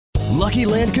Lucky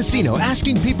Land Casino,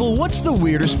 asking people, what's the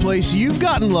weirdest place you've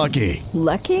gotten lucky?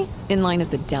 Lucky? In line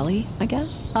at the deli, I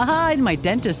guess? Aha, in my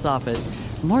dentist's office.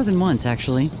 More than once,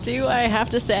 actually. Do I have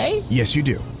to say? Yes, you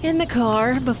do. In the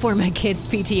car before my kids'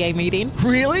 PTA meeting.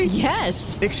 Really?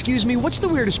 Yes. Excuse me, what's the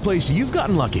weirdest place you've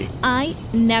gotten lucky? I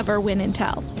never win and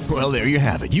tell. Well, there you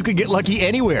have it. You can get lucky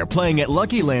anywhere, playing at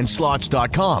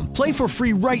LuckyLandSlots.com. Play for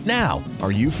free right now.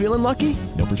 Are you feeling lucky?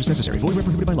 No purchase necessary. Void where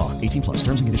prohibited by law. 18 plus.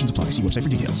 Terms and conditions apply. See website for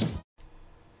details.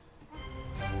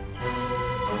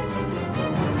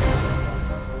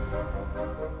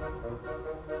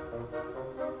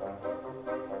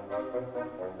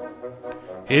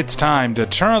 It's time to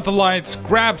turn out the lights,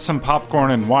 grab some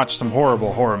popcorn, and watch some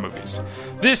horrible horror movies.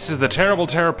 This is the Terrible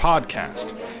Terror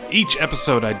Podcast. Each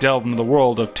episode I delve into the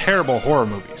world of terrible horror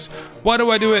movies. Why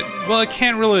do I do it? Well, I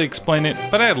can't really explain it,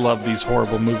 but I love these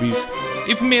horrible movies.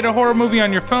 If you made a horror movie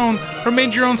on your phone, or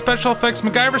made your own special effects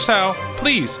MacGyver style,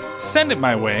 please, send it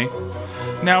my way.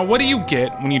 Now, what do you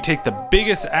get when you take the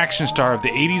biggest action star of the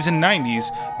 80s and 90s,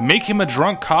 make him a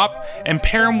drunk cop, and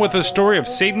pair him with a story of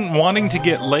Satan wanting to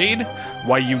get laid?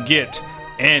 Why, you get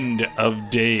End of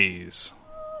Days.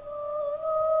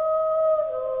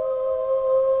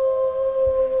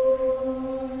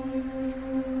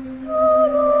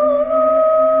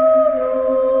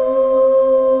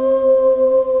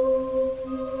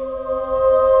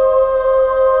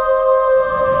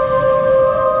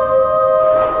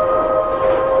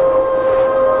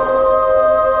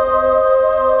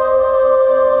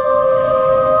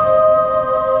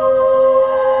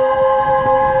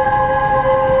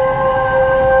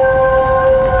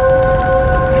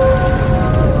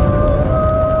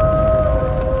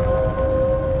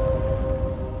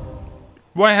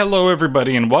 Why, hello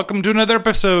everybody, and welcome to another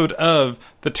episode of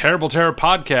the Terrible Terror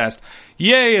Podcast.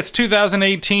 Yay, it's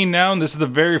 2018 now, and this is the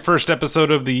very first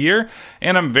episode of the year,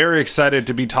 and I'm very excited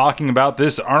to be talking about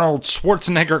this Arnold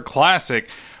Schwarzenegger classic.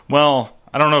 Well,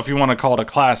 I don't know if you want to call it a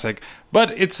classic,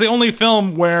 but it's the only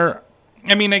film where,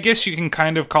 I mean, I guess you can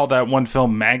kind of call that one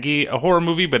film, Maggie, a horror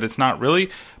movie, but it's not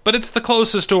really. But it's the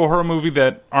closest to a horror movie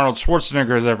that Arnold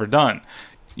Schwarzenegger has ever done.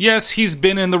 Yes, he's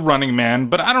been in The Running Man,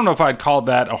 but I don't know if I'd call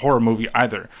that a horror movie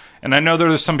either. And I know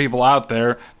there's some people out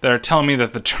there that are telling me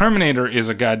that The Terminator is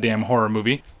a goddamn horror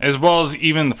movie, as well as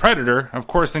even The Predator. Of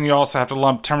course, then you also have to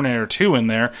lump Terminator 2 in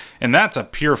there, and that's a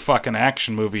pure fucking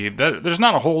action movie. There's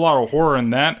not a whole lot of horror in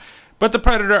that. But The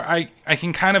Predator, I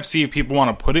can kind of see if people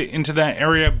want to put it into that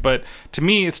area, but to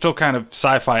me, it's still kind of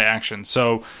sci-fi action.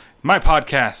 So, my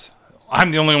podcast,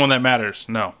 I'm the only one that matters.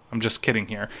 No, I'm just kidding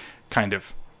here. Kind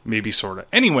of. Maybe, sort of.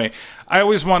 Anyway, I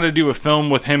always wanted to do a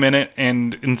film with him in it,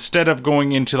 and instead of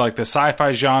going into like the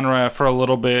sci-fi genre for a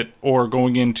little bit, or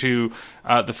going into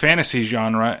the fantasy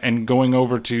genre, and going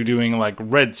over to doing like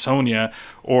Red Sonja,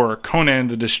 or Conan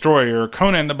the Destroyer, or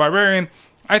Conan the Barbarian,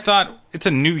 I thought, it's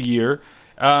a new year,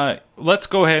 let's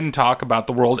go ahead and talk about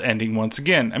the world ending once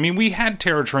again. I mean, we had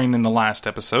Terror Train in the last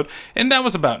episode, and that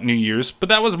was about New Year's, but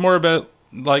that was more about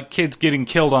like kids getting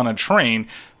killed on a train,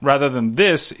 rather than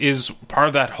this is part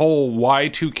of that whole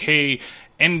Y2K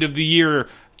end of the year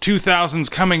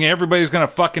 2000s coming, everybody's gonna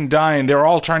fucking die, and they're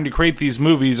all trying to create these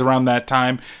movies around that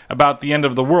time about the end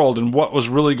of the world and what was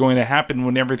really going to happen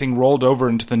when everything rolled over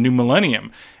into the new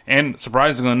millennium. And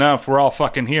surprisingly enough, we're all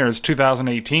fucking here. It's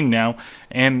 2018 now,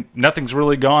 and nothing's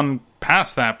really gone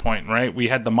past that point, right? We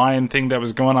had the Mayan thing that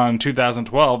was going on in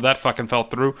 2012. That fucking fell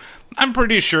through. I'm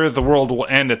pretty sure the world will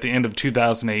end at the end of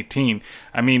 2018.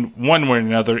 I mean, one way or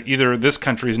another, either this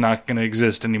country's not going to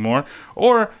exist anymore,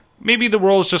 or maybe the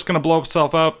world's just going to blow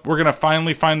itself up. We're going to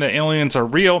finally find that aliens are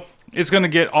real. It's going to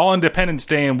get all Independence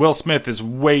Day, and Will Smith is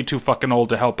way too fucking old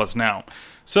to help us now.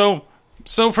 So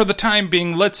for the time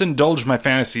being, let's indulge my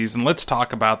fantasies, and let's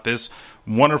talk about this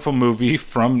wonderful movie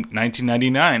from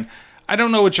 1999. I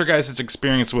don't know what your guys'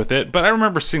 experience with it, but I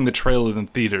remember seeing the trailer in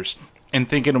theaters and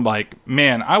thinking, like,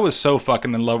 man, I was so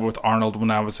fucking in love with Arnold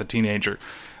when I was a teenager.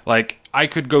 Like, I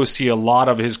could go see a lot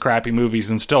of his crappy movies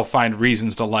and still find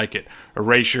reasons to like it.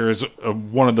 Erasure is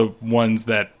one of the ones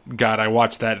that, God, I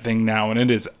watch that thing now, and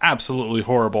it is absolutely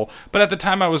horrible. But at the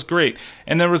time, I was great.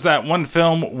 And there was that one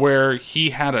film where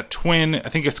he had a twin, I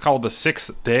think it's called The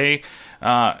Sixth Day,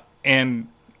 and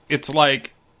it's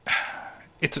like,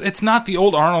 It's not the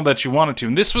old Arnold that you wanted to.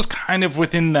 And this was kind of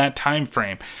within that time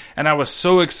frame. And I was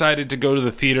so excited to go to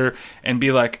the theater and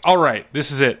be like, all right,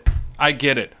 this is it. I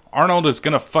get it. Arnold is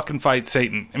going to fucking fight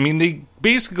Satan. I mean, they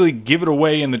basically give it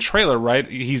away in the trailer, right?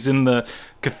 He's in the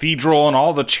cathedral and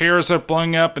all the chairs are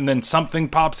blowing up and then something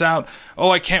pops out. Oh,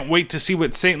 I can't wait to see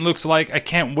what Satan looks like. I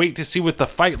can't wait to see what the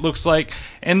fight looks like.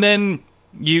 And then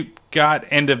you got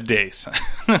End of Days.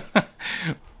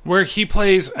 where he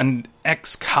plays an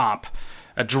ex-cop,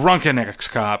 a drunken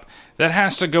ex-cop, that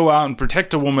has to go out and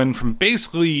protect a woman from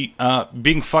basically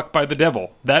being fucked by the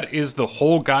devil. That is the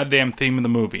whole goddamn theme of the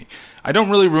movie. I don't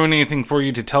really ruin anything for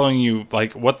you to telling you,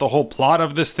 like, what the whole plot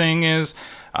of this thing is.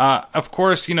 Of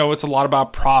course, you know, it's a lot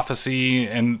about prophecy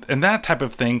and that type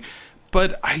of thing,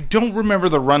 but I don't remember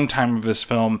the runtime of this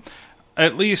film,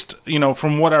 at least, you know,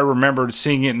 from what I remembered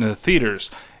seeing it in the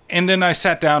theaters. And then I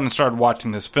sat down and started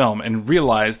watching this film and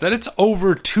realized that it's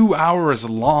over 2 hours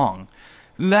long.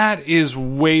 That is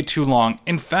way too long.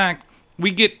 In fact,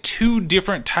 we get 2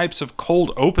 different types of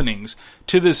cold openings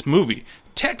to this movie.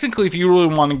 Technically, if you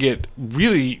really want to get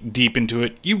really deep into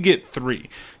it, you get 3.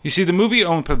 You see, the movie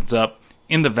opens up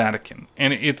in the Vatican,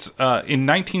 and it's in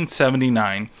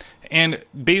 1979, and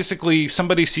basically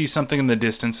somebody sees something in the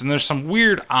distance, and there's some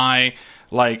weird eye,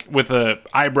 like with a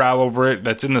eyebrow over it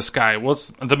that's in the sky. Well,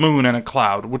 it's the moon and a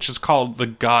cloud, which is called the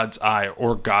God's Eye,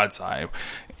 or God's Eye.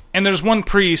 And there's one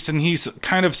priest, and he's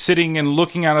kind of sitting and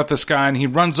looking out at the sky, and he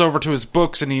runs over to his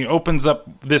books, and he opens up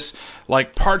this,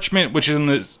 like, parchment, which is in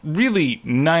this really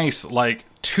nice, like,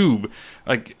 tube.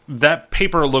 Like, that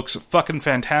paper looks fucking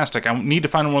fantastic. I need to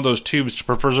find one of those tubes to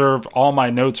preserve all my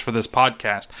notes for this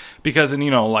podcast, because in,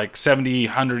 you know, like 70,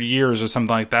 100 years or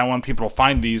something like that, I want people to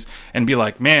find these and be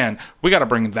like, man, we gotta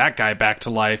bring that guy back to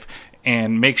life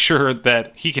and make sure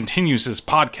that he continues his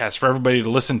podcast for everybody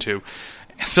to listen to.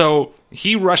 So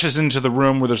he rushes into the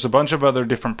room where there's a bunch of other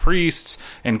different priests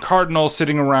and cardinals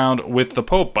sitting around with the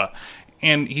Popa.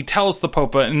 And he tells the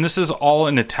Popa, and this is all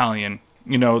in Italian,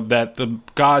 you know, that the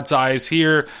God's Eye is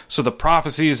here, so the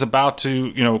prophecy is about to,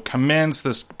 you know, commence,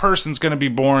 this person's going to be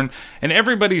born, and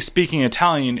everybody's speaking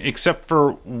Italian except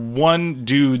for one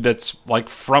dude that's, like,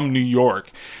 from New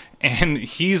York. And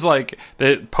he's like,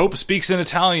 the Pope speaks in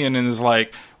Italian and is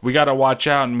like, we got to watch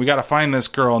out and we got to find this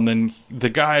girl. And then the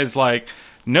guy's like,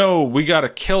 no, we got to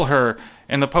kill her.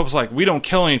 And the Pope's like, we don't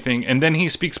kill anything. And then he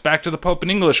speaks back to the Pope in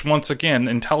English once again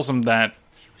and tells him that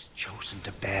he was chosen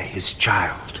to bear his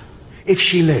child. If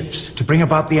she lives to bring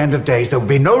about the end of days, there will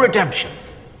be no redemption.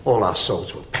 All our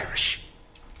souls will perish.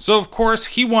 So, of course,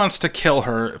 he wants to kill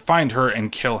her, find her,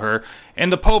 and kill her.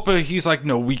 And the Pope, he's like,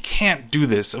 no, we can't do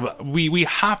this. We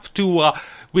have to,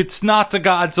 it's not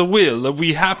God's will.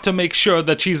 We have to make sure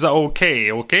that she's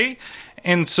okay?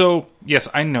 And so, yes,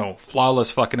 I know,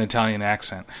 flawless fucking Italian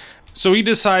accent. So he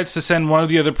decides to send one of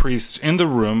the other priests in the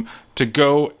room to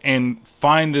go and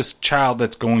find this child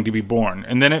that's going to be born.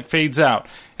 And then it fades out.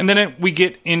 And then we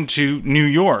get into New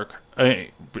York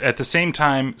at the same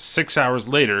time, 6 hours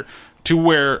later, to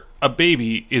where a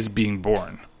baby is being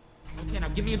born. Okay, now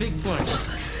give me a big push.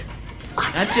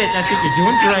 That's it.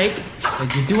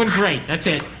 You're doing great. That's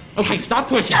it. Okay, stop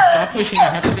pushing. I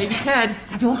have the baby's head.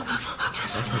 Okay,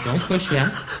 don't push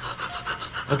yet.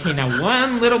 Okay, now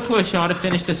one little push ought to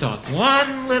finish this off.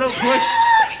 One little push.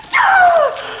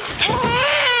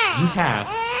 You have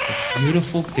a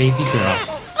beautiful baby girl.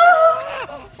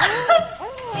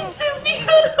 She's so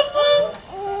beautiful.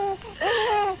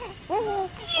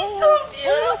 She's so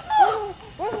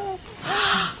beautiful.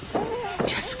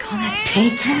 Just gonna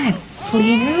take her and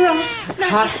clean her up.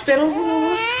 Hospital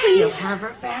rules, please. You'll have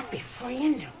her back before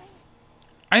you know it.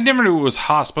 I never knew it was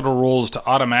hospital rules to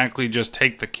automatically just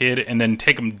take the kid and then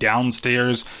take him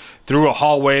downstairs through a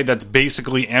hallway that's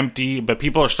basically empty, but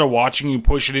people are still watching you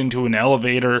push it into an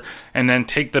elevator and then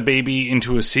take the baby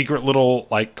into a secret little,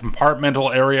 like,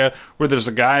 compartmental area where there's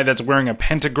a guy that's wearing a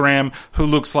pentagram who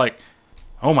looks like,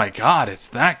 oh my god, it's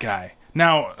that guy.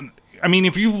 Now, I mean,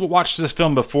 if you've watched this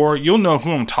film before, you'll know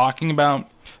who I'm talking about.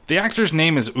 The actor's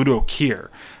name is Udo Kier.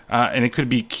 And it could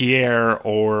be Kier,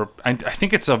 or I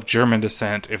think it's of German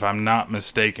descent, if I'm not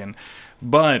mistaken.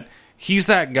 But he's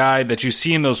that guy that you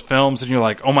see in those films, and you're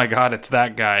like, oh my god, it's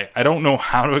that guy. I don't know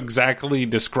how to exactly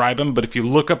describe him, but if you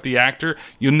look up the actor,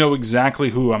 you'll know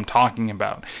exactly who I'm talking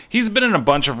about. He's been in a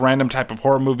bunch of random type of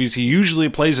horror movies. He usually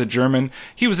plays a German.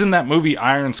 He was in that movie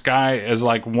Iron Sky as,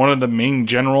 like, one of the main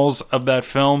generals of that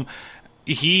film.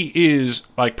 He is,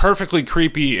 like, perfectly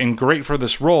creepy and great for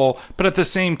this role, but at the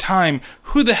same time,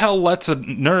 who the hell lets a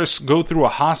nurse go through a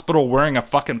hospital wearing a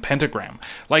fucking pentagram?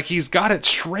 Like, he's got it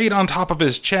straight on top of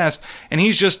his chest, and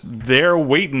he's just there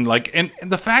waiting. Like, and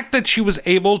the fact that she was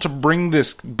able to bring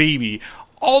this baby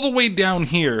all the way down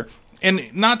here,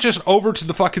 and not just over to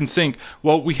the fucking sink.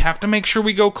 Well, we have to make sure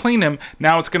we go clean him.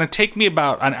 Now it's going to take me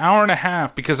about an hour and a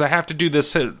half because I have to do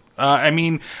this. I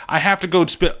have to go.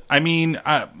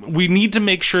 We need to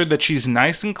make sure that she's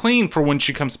nice and clean for when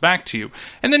she comes back to you.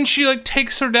 And then she, like,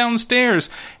 takes her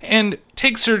downstairs and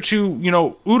takes her to,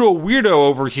 Udo Weirdo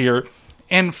over here.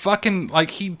 and fucking,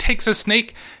 like, he takes a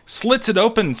snake, slits it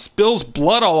open, spills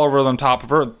blood all over on top of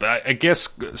her. I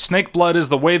guess snake blood is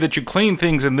the way that you clean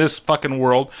things in this fucking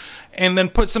world, and then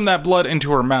puts some of that blood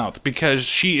into her mouth because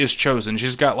she is chosen.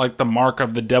 She's got, like, the mark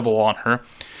of the devil on her,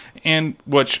 and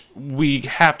which we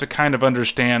have to kind of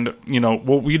understand,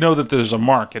 well, we know that there's a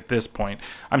mark at this point.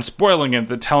 I'm spoiling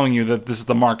it, telling you that this is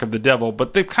the mark of the devil,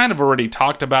 but they've kind of already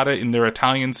talked about it in their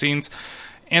Italian scenes,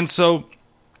 and so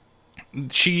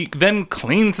she then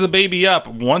cleans the baby up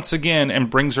once again and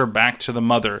brings her back to the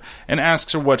mother and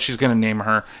asks her what she's going to name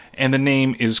her, and the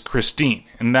name is Christine.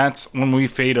 And that's when we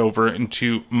fade over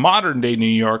into modern day New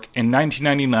York in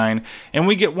 1999, and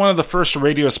we get one of the first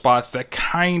radio spots that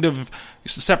kind of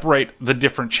separate the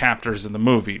different chapters in the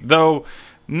movie, though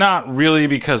not really,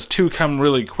 because two come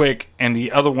really quick and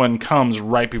the other one comes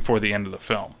right before the end of the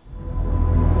film.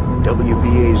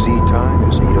 WBAZ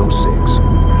time is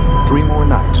 8:06. 3 more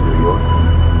nights, New York.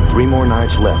 3 more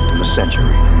nights left in the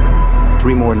century.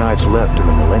 3 more nights left in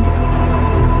the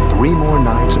millennium. 3 more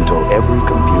nights until every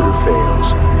computer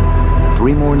fails.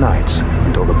 3 more nights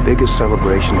until the biggest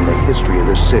celebration in the history of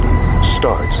this city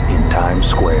starts in Times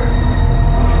Square.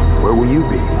 Where will you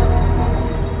be?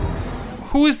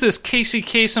 Who is this Casey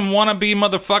Kasem wannabe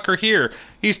motherfucker here?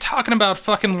 He's talking about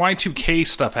fucking Y2K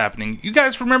stuff happening. You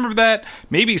guys remember that?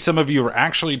 Maybe some of you are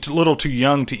actually a little too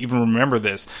young to even remember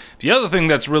this. The other thing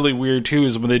that's really weird too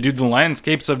is when they do the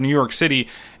landscapes of New York City,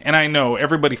 and I know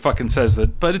everybody fucking says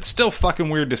that, but it's still fucking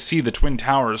weird to see the Twin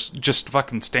Towers just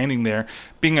fucking standing there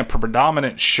being a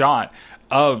predominant shot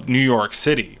of New York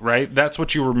City, right? That's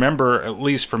what you remember, at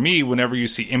least for me, whenever you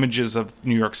see images of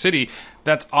New York City.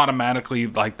 That's automatically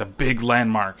like the big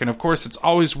landmark. And of course, it's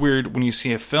always weird when you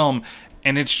see a film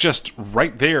and it's just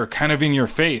right there, kind of in your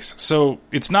face. So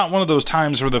it's not one of those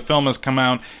times where the film has come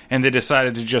out and they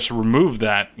decided to just remove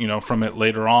that, from it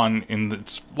later on in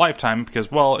its lifetime, because,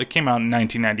 well, it came out in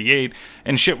 1998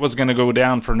 and shit was going to go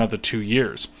down for another 2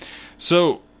 years.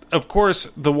 So of course,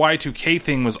 the Y2K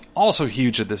thing was also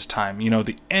huge at this time.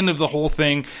 The end of the whole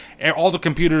thing, all the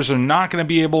computers are not going to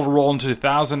be able to roll into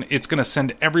 2000. It's going to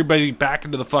send everybody back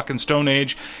into the fucking Stone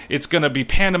Age. It's going to be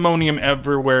pandemonium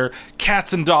everywhere,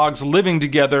 cats and dogs living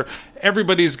together.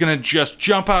 Everybody's going to just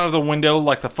jump out of the window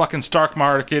like the fucking stock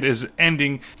market is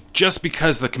ending just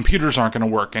because the computers aren't going to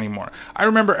work anymore. I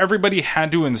remember everybody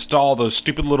had to install those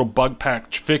stupid little bug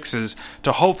patch fixes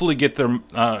to hopefully get their,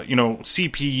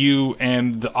 CPU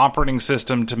and the operating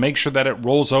system to make sure that it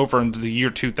rolls over into the year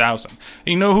 2000.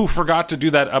 You know who forgot to do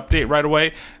that update right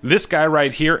away? This guy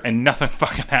right here, and nothing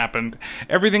fucking happened.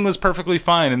 Everything was perfectly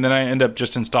fine, and then I end up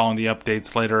just installing the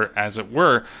updates later, as it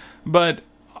were. But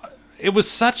it was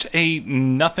such a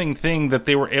nothing thing that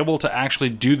they were able to actually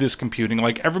do this computing.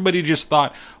 Like, everybody just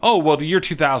thought, oh, well, the year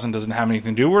 2000 doesn't have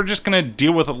anything to do. We're just going to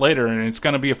deal with it later, and it's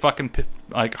going to be a fucking,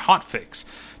 hot fix.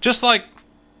 Just like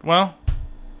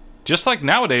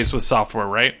nowadays with software,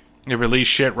 right? They release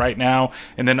shit right now,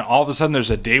 and then all of a sudden there's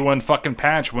a day one fucking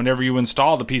patch whenever you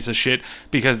install the piece of shit,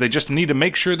 because they just need to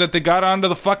make sure that they got onto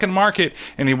the fucking market,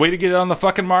 and the way to get it on the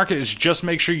fucking market is just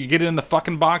make sure you get it in the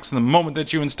fucking box, and the moment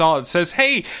that you install it, it says,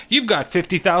 hey, you've got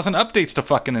 50,000 updates to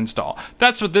fucking install.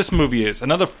 That's what this movie is,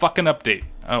 another fucking update.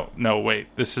 Oh, no,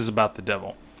 wait, this is about the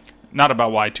devil, not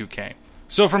about Y2K.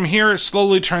 So from here, it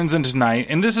slowly turns into night,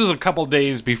 and this is a couple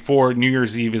days before New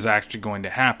Year's Eve is actually going to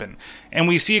happen. And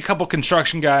we see a couple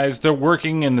construction guys, they're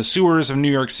working in the sewers of New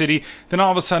York City, then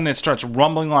all of a sudden it starts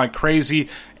rumbling like crazy,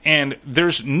 and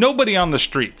there's nobody on the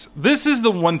streets. This is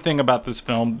the one thing about this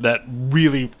film that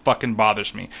really fucking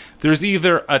bothers me. There's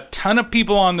either a ton of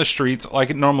people on the streets, like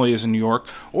it normally is in New York,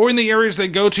 or in the areas they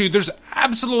go to, there's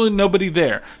absolutely nobody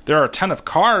there. There are a ton of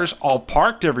cars all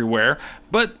parked everywhere,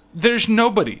 but there's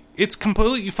nobody. It's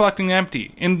completely fucking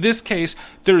empty. In this case,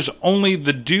 there's only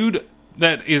the dude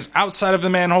that is outside of the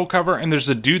manhole cover, and there's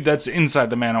a dude that's inside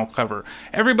the manhole cover.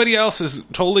 Everybody else is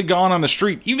totally gone on the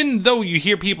street, even though you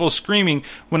hear people screaming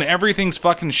when everything's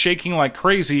fucking shaking like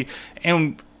crazy,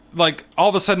 and all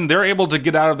of a sudden they're able to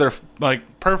get out of there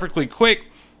perfectly quick,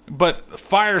 but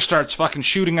fire starts fucking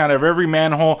shooting out of every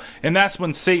manhole, and that's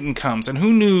when Satan comes. And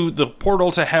who knew the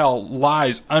portal to hell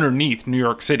lies underneath New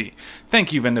York City?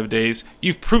 Thank you, End of Days.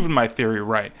 You've proven my theory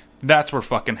right. That's where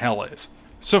fucking hell is.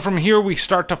 So from here, we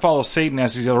start to follow Satan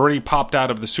as he's already popped out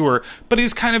of the sewer, but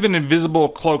he's kind of in invisible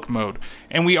cloak mode.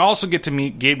 And we also get to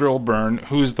meet Gabriel Byrne,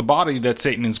 who is the body that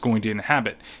Satan is going to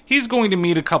inhabit. He's going to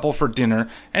meet a couple for dinner,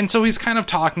 and so he's kind of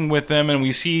talking with them, and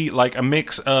we see a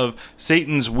mix of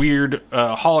Satan's weird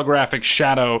holographic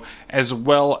shadow as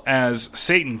well as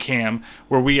Satan Cam,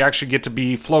 where we actually get to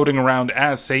be floating around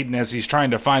as Satan as he's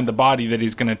trying to find the body that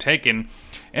he's going to take in.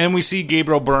 And we see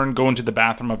Gabriel Byrne go into the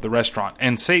bathroom of the restaurant,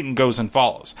 and Satan goes and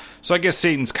follows. So I guess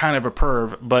Satan's kind of a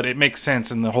perv, but it makes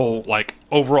sense in the whole, like,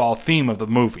 overall theme of the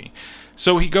movie.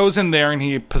 So he goes in there and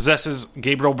he possesses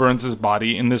Gabriel Byrne's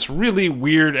body in this really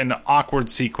weird and awkward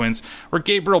sequence where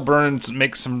Gabriel Byrne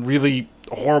makes some really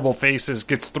horrible faces,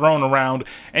 gets thrown around,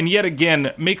 and yet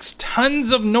again makes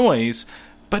tons of noise,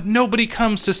 but nobody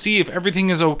comes to see if everything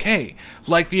is okay.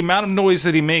 Like, the amount of noise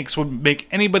that he makes would make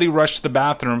anybody rush to the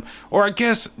bathroom, or I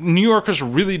guess New Yorkers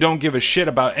really don't give a shit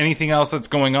about anything else that's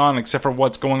going on except for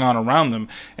what's going on around them.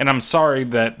 And I'm sorry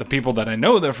that the people that I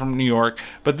know that are from New York,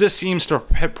 but this seems to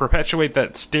perpetuate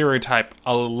that stereotype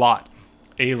a lot,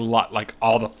 like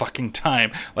all the fucking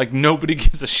time. Like, nobody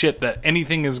gives a shit that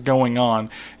anything is going on,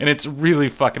 and it's really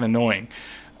fucking annoying.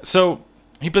 So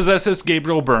he possesses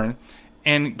Gabriel Byrne,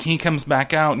 and he comes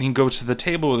back out and he goes to the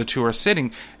table where the two are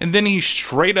sitting, and then he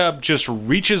straight up just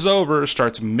reaches over,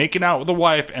 starts making out with the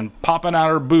wife and popping out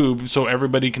her boob so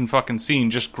everybody can fucking see,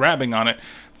 and just grabbing on it,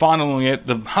 fondling it.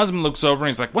 The husband looks over and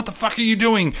he's like, "What the fuck are you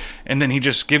doing?" And then he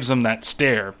just gives him that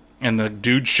stare, and the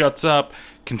dude shuts up,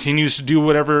 continues to do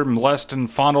whatever, molest and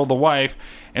fondle the wife,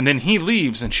 and then he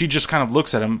leaves and she just kind of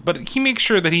looks at him, but he makes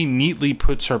sure that he neatly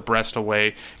puts her breast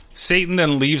away. Satan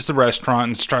then leaves the restaurant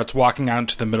and starts walking out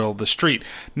into the middle of the street.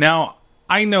 Now,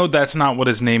 I know that's not what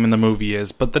his name in the movie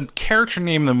is, but the character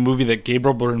name in the movie that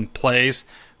Gabriel Byrne plays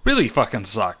really fucking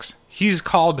sucks. He's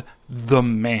called The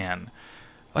Man.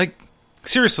 Like,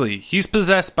 seriously, he's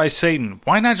possessed by Satan.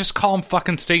 Why not just call him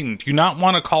fucking Satan? Do you not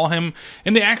want to call him...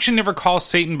 And they actually never call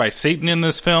Satan by Satan in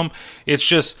this film. It's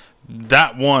just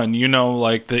that one, you know,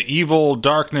 like the evil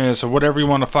darkness or whatever you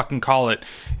want to fucking call it.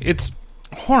 It's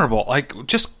horrible. Like,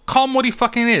 just call him what he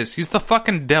fucking is. He's the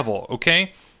fucking devil,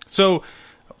 okay? So,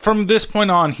 from this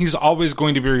point on, he's always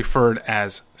going to be referred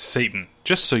as Satan,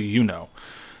 just so you know.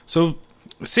 So,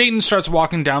 Satan starts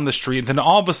walking down the street, then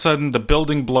all of a sudden, the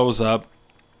building blows up,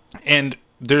 and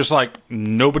there's, like,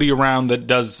 nobody around that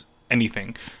does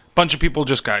anything. A bunch of people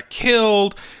just got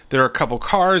killed. There are a couple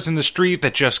cars in the street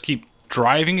that just keep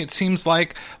driving, it seems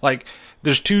like. Like,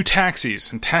 there's two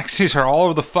taxis, and taxis are all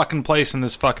over the fucking place in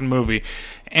this fucking movie,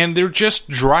 and they're just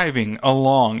driving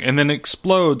along, and then it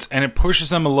explodes, and it pushes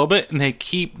them a little bit, and they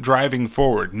keep driving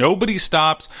forward. Nobody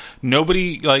stops,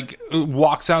 nobody, like,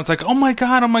 walks out, it's like, oh my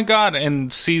god,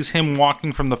 and sees him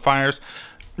walking from the fires.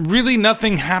 Really,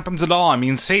 nothing happens at all. I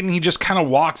mean, Satan, he just kind of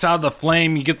walks out of the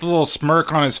flame, you get the little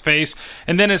smirk on his face,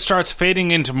 and then it starts fading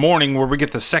into morning, where we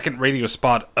get the second radio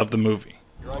spot of the movie.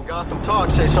 You're on Gotham Talk.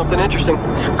 Say something interesting.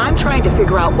 I'm trying to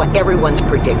figure out what everyone's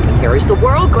predicting here. Is the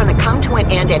world going to come to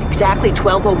an end at exactly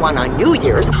 12:01 on New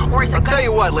Year's, or is it... I'll tell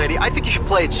you what, lady. I think you should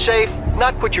play it safe,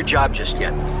 not quit your job just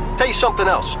yet. Tell you something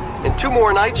else. In 2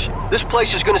 more nights, this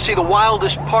place is going to see the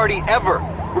wildest party ever.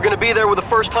 We're going to be there with the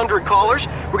first 100 callers.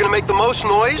 We're going to make the most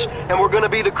noise, and we're going to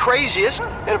be the craziest.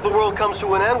 And if the world comes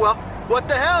to an end, well, what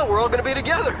the hell? We're all going to be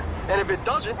together. And if it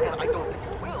doesn't, and I don't think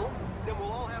it will, then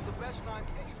we'll all have the best time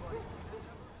anybody.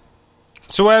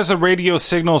 So as the radio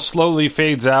signal slowly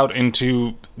fades out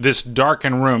into this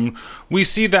darkened room, we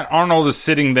see that Arnold is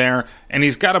sitting there, and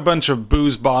he's got a bunch of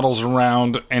booze bottles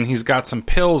around, and he's got some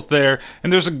pills there,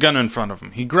 and there's a gun in front of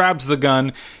him. He grabs the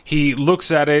gun, he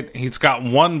looks at it, he's got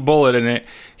one bullet in it,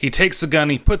 he takes the gun,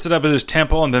 he puts it up at his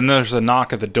temple, and then there's a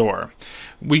knock at the door.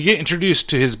 We get introduced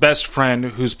to his best friend,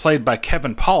 who's played by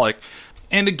Kevin Pollak,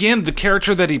 and again, the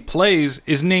character that he plays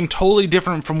is named totally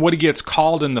different from what he gets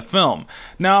called in the film.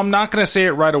 Now, I'm not going to say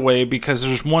it right away because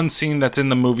there's one scene that's in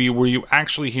the movie where you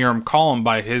actually hear him call him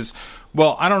by his,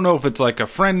 well, I don't know if it's like a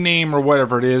friend name or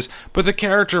whatever it is, but the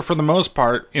character, for the most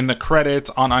part, in the credits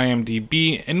on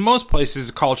IMDb, in most places,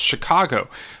 is called Chicago.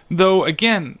 Though,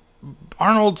 again,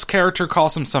 Arnold's character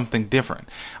calls him something different.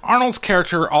 Arnold's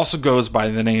character also goes by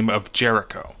the name of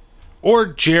Jericho. Or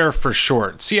Jer for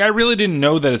short. See, I really didn't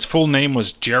know that his full name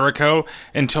was Jericho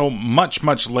until much,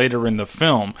 much later in the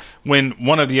film, when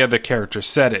one of the other characters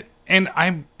said it. And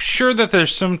I'm sure that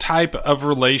there's some type of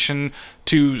relation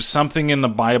to something in the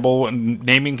Bible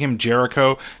naming him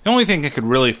Jericho. The only thing I could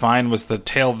really find was the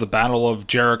tale of the Battle of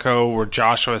Jericho, where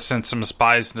Joshua sent some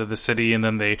spies into the city and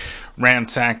then they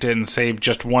ransacked it and saved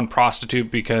just one prostitute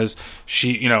because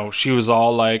she was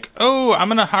all like, oh, I'm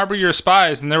going to harbor your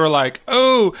spies. And they were like,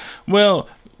 oh, well,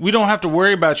 we don't have to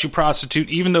worry about you, prostitute.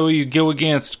 Even though you go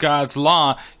against God's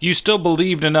law, you still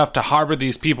believed enough to harbor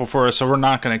these people for us, so we're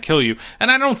not going to kill you. And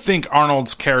I don't think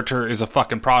Arnold's character is a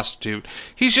fucking prostitute.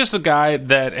 He's just a guy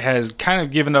that has kind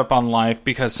of given up on life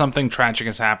because something tragic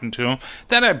has happened to him.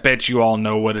 That I bet you all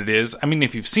know what it is. I mean,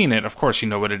 if you've seen it, of course you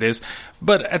know what it is.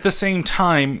 But at the same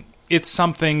time, it's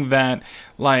something that,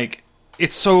 like,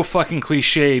 it's so fucking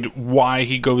cliched why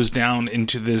he goes down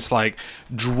into this, like,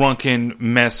 drunken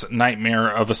mess nightmare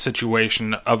of a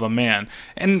situation of a man.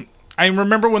 And I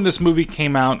remember when this movie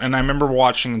came out, and I remember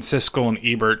watching Siskel and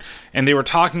Ebert, and they were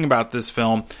talking about this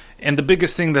film, and the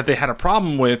biggest thing that they had a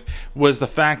problem with was the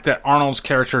fact that Arnold's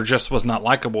character just was not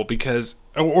likable, because,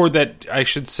 or that, I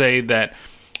should say, that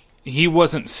he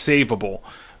wasn't savable.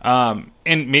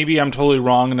 And maybe I'm totally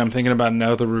wrong and I'm thinking about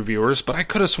other reviewers, but I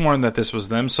could have sworn that this was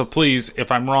them. So please,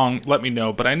 if I'm wrong, let me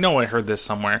know. But I know I heard this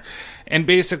somewhere. And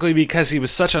basically, because he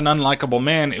was such an unlikable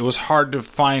man, it was hard to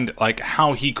find, like,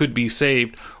 how he could be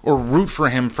saved or root for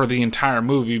him for the entire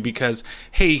movie because,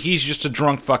 hey, he's just a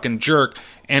drunk fucking jerk.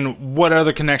 And what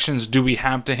other connections do we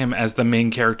have to him as the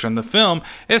main character in the film,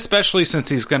 especially since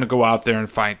he's going to go out there and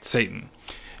fight Satan?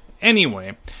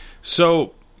 Anyway,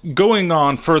 so going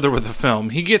on further with the film,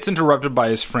 he gets interrupted by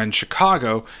his friend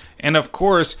Chicago, and of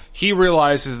course, he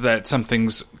realizes that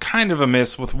something's kind of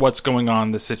amiss with what's going on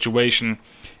in the situation,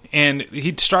 and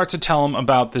he starts to tell him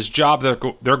about this job that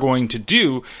they're going to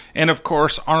do, and of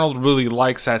course, Arnold really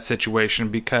likes that situation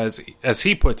because, as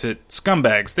he puts it,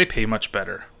 scumbags, they pay much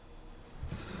better.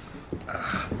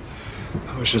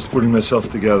 I was just putting myself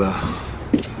together.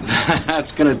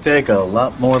 That's gonna take a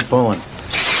lot more pulling.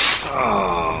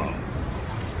 Oh.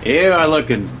 You are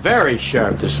looking very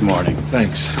sharp this morning.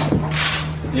 Thanks.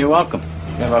 You're welcome.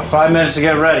 You have about 5 minutes to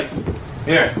get ready.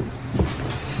 Here.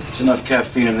 There's enough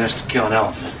caffeine in this to kill an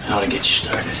elephant. How to get you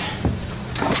started.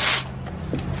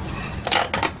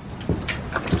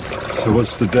 So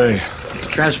what's the day?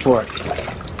 Transport.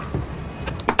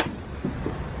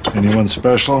 Anyone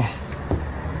special?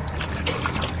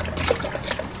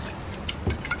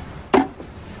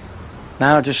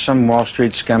 Now just some Wall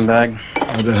Street scumbag.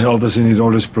 Why the hell does he need all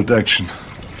this protection?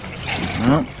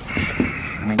 Well,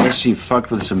 I guess he fucked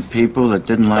with some people that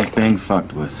didn't like being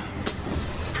fucked with.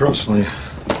 Personally,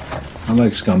 I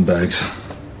like scumbags.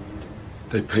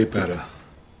 They pay better.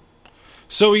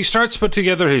 So he starts to put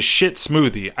together his shit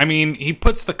smoothie. I mean, he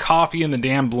puts the coffee in the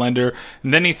damn blender,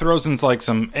 and then he throws in, like,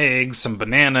 some eggs, some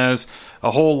bananas,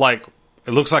 a whole, like,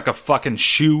 it looks like a fucking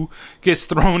shoe gets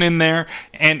thrown in there,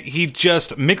 and he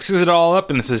just mixes it all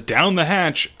up, and it says, down the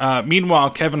hatch.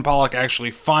 Meanwhile, Kevin Pollak actually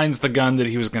finds the gun that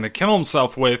he was going to kill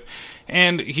himself with,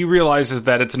 and he realizes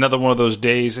that it's another one of those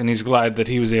days, and he's glad that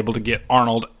he was able to get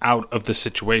Arnold out of the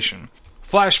situation.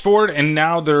 Flash forward, and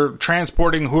now they're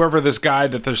transporting whoever this guy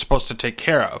that they're supposed to take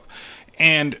care of.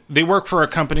 And they work for a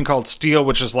company called Steel,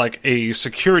 which is like a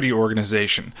security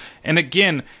organization. And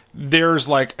again, there's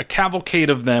like a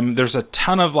cavalcade of them. There's a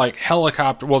ton of like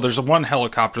helicopter. Well, there's one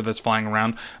helicopter that's flying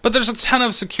around, but there's a ton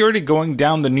of security going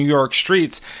down the New York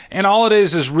streets. And all it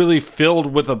is really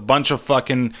filled with a bunch of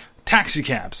fucking taxi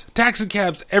cabs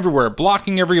everywhere,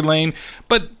 blocking every lane.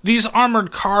 But these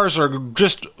armored cars are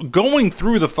just going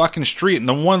through the fucking street, and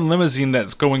the one limousine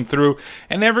that's going through,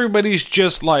 and everybody's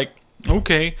just like,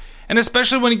 okay. And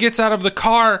especially when he gets out of the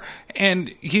car and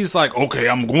he's like, okay,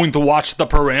 I'm going to watch the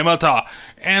perimeter.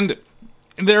 And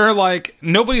they're like,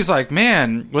 nobody's like,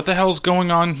 man, what the hell's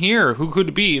going on here? Who could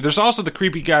it be? There's also the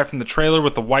creepy guy from the trailer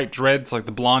with the white dreads, like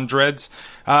the blonde dreads.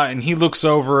 And he looks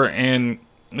over and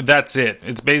that's it.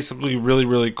 It's basically really,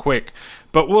 really quick.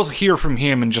 But we'll hear from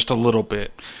him in just a little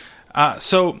bit.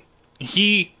 So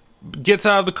he gets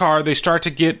out of the car, they start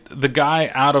to get the guy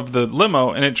out of the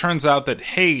limo, and it turns out that,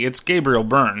 hey, it's Gabriel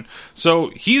Byrne. So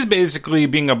he's basically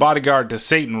being a bodyguard to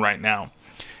Satan right now.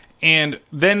 And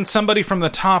then somebody from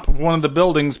the top of one of the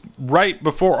buildings, right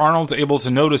before Arnold's able to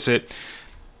notice it,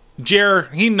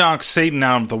 he knocks Satan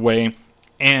out of the way,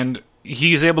 and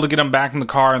he's able to get him back in the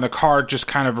car, and the car just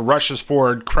kind of rushes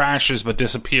forward, crashes, but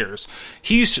disappears.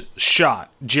 He's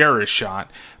shot. Jer is shot.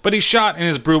 But he's shot in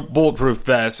his bulletproof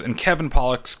vest, and Kevin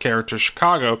Pollak's character,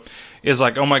 Chicago, is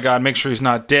like, oh my god, make sure he's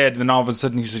not dead. And then all of a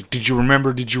sudden he's like, did you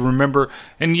remember?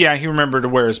 And yeah, he remembered to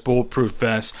wear his bulletproof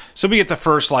vest. So we get the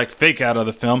first, like, fake out of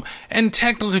the film. And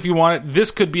technically, if you want it,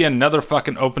 this could be another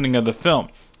fucking opening of the film.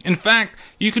 In fact,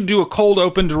 you could do a cold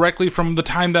open directly from the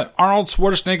time that Arnold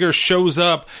Schwarzenegger shows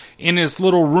up in his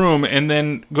little room and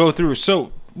then go through.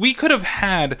 So we could have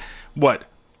had,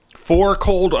 4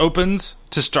 cold opens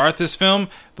to start this film?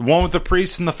 The one with the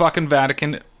priest in the fucking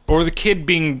Vatican, or the kid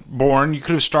being born. You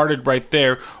could have started right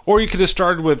there. Or you could have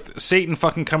started with Satan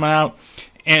fucking coming out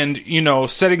and,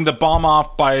 setting the bomb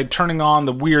off by turning on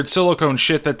the weird silicone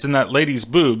shit that's in that lady's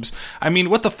boobs. I mean,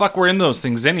 what the fuck were in those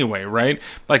things anyway, right?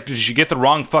 Like, did you get the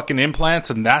wrong fucking implants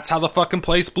and that's how the fucking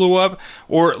place blew up?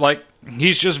 Or, like,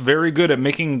 he's just very good at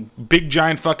making big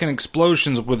giant fucking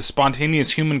explosions with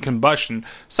spontaneous human combustion.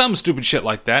 Some stupid shit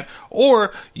like that.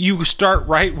 Or you start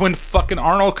right when fucking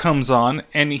Arnold comes on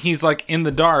and he's, like, in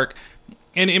the dark,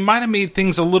 And it might have made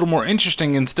things a little more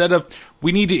interesting instead of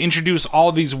we need to introduce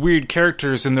all these weird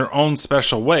characters in their own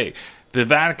special way. The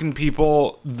Vatican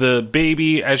people, the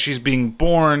baby as she's being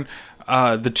born,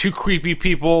 the two creepy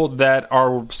people that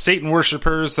are Satan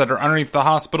worshippers that are underneath the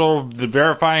hospital,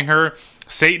 verifying her,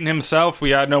 Satan himself, we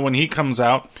gotta know when he comes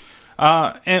out.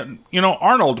 And,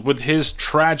 Arnold with his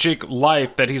tragic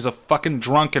life that he's a fucking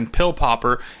drunk and pill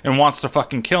popper and wants to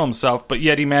fucking kill himself, but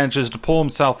yet he manages to pull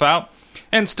himself out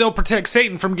and still protect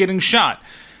Satan from getting shot.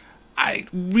 I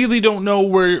really don't know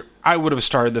where I would have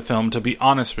started the film, to be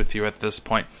honest with you at this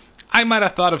point. I might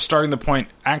have thought of starting the point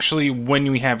actually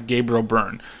when we have Gabriel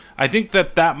Byrne. I think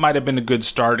that might have been a good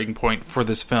starting point for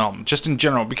this film, just in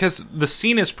general, because the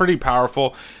scene is pretty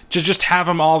powerful. To just have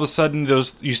him all of a sudden,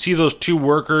 you see those two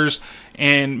workers,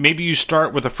 and maybe you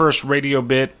start with the first radio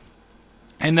bit,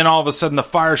 and then all of a sudden the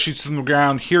fire shoots from the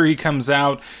ground, here he comes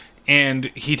out, and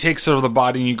he takes over the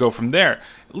body, and you go from there.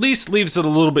 At least leaves it a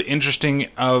little bit interesting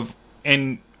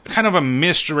and kind of a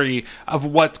mystery of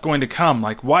what's going to come.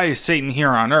 Like, why is Satan here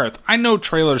on Earth? I know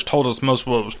trailers told us most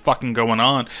of what was fucking going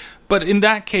on, but in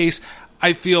that case,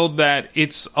 I feel that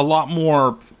it's a lot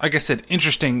more, like I said,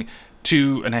 interesting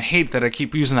to, and I hate that I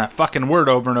keep using that fucking word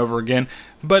over and over again,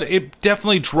 but it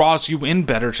definitely draws you in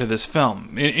better to this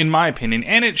film, in my opinion,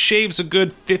 and it shaves a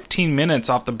good 15 minutes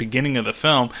off the beginning of the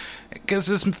film, because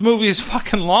this movie is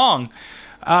fucking long,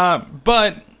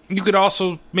 but you could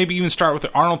also maybe even start with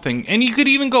the Arnold thing. And you could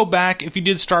even go back, if you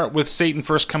did start with Satan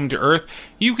first coming to Earth,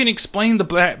 you can explain the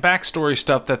backstory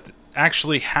stuff that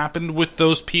actually happened with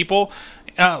those people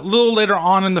a little later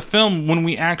on in the film when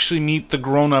we actually meet the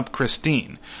grown-up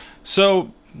Christine.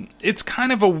 So it's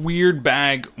kind of a weird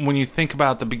bag when you think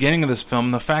about the beginning of this film,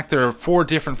 the fact there are 4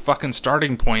 different fucking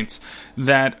starting points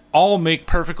that all make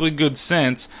perfectly good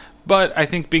sense, but I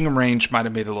think being arranged might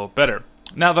have made it a little better.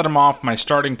 Now that I'm off my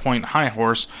starting point high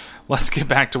horse, let's get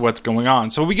back to what's going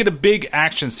on. So we get a big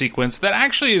action sequence that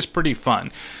actually is pretty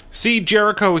fun. See,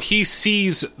 Jericho, he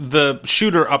sees the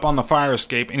shooter up on the fire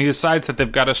escape, and he decides that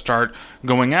they've got to start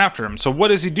going after him. So what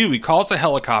does he do? He calls a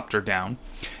helicopter down,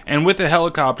 and with the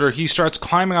helicopter, he starts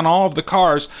climbing on all of the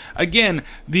cars. Again,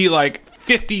 the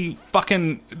 50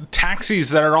 fucking taxis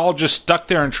that are all just stuck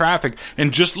there in traffic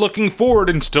and just looking forward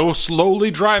and still slowly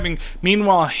driving.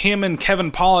 Meanwhile, him and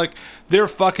Kevin Pollak, they're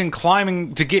fucking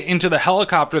climbing to get into the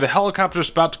helicopter. The helicopter's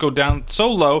about to go down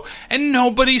so low, and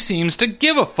nobody seems to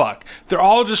give a fuck. They're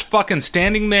all just fucking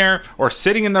standing there or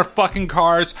sitting in their fucking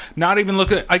cars, not even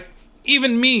looking at,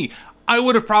 even me. I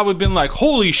would have probably been like,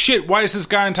 holy shit, why is this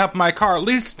guy on top of my car? At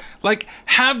least,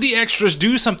 have the extras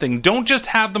do something. Don't just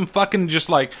have them fucking just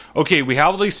okay, we have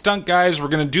all these stunt guys, we're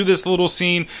going to do this little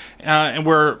scene, and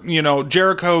where,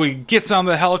 Jericho, he gets on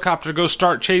the helicopter to go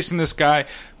start chasing this guy,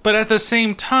 but at the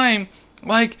same time,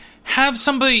 have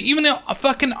somebody, even a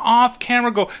fucking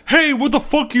off-camera, go, hey, what the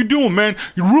fuck you doing, man?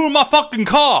 You ruined my fucking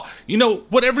car!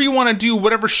 Whatever you want to do,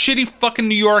 whatever shitty fucking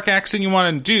New York accent you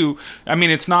want to do. I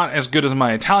mean, it's not as good as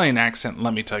my Italian accent,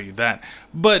 let me tell you that.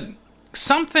 But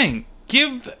something.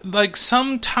 Give,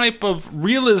 some type of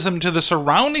realism to the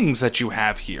surroundings that you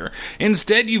have here.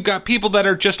 Instead, you've got people that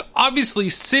are just obviously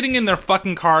sitting in their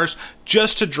fucking cars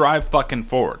just to drive fucking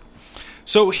forward.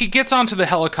 So he gets onto the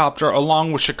helicopter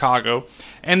along with Chicago,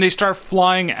 and they start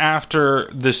flying after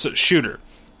this shooter.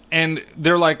 And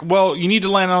they're like, well, you need to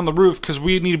land on the roof because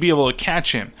we need to be able to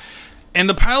catch him. And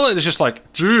the pilot is just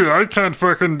like, gee, I can't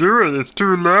fucking do it. It's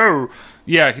too low.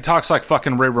 Yeah, he talks like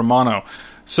fucking Ray Romano.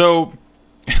 So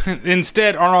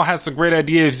instead, Arnold has the great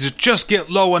idea to just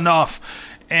get low enough.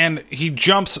 And he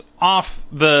jumps off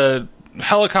the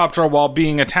helicopter while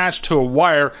being attached to a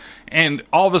wire, and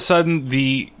all of a sudden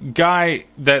the guy,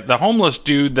 the homeless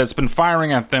dude that's been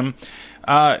firing at them,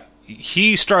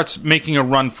 he starts making a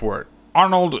run for it.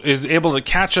 Arnold is able to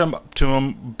catch up to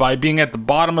him by being at the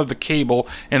bottom of the cable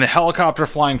and the helicopter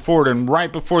flying forward, and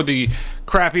right before the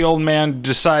crappy old man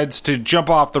decides to jump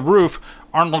off the roof,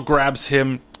 Arnold grabs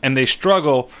him and they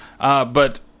struggle,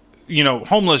 but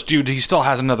homeless dude, he still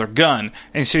has another gun.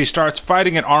 And so he starts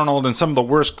fighting at Arnold in some of the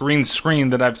worst green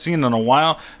screen that I've seen in a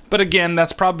while. But again,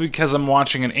 that's probably because I'm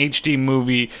watching an HD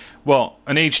movie,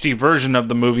 an HD version of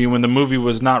the movie when the movie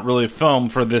was not really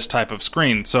filmed for this type of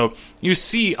screen. So you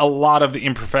see a lot of the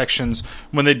imperfections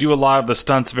when they do a lot of the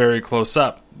stunts very close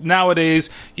up. Nowadays,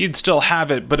 you'd still have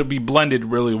it, but it'd be blended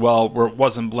really well where it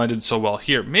wasn't blended so well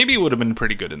here. Maybe it would have been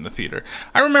pretty good in the theater.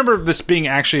 I remember this being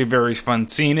actually a very fun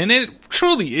scene, and it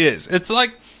truly is. It's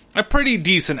a pretty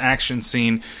decent action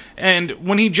scene. And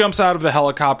when he jumps out of the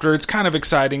helicopter, it's kind of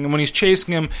exciting. And when he's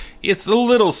chasing him, it's a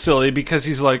little silly because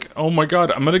he's like, oh my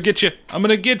god, I'm gonna get you. I'm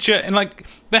gonna get you. And like,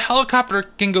 the helicopter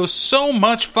can go so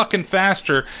much fucking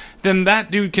faster than that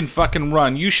dude can fucking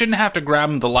run. You shouldn't have to grab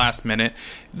him the last minute.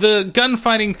 The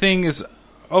gunfighting thing is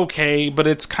okay, but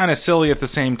it's kind of silly at the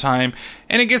same time.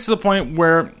 And it gets to the point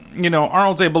where, you know,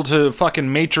 Arnold's able to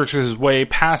fucking matrix his way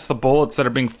past the bullets that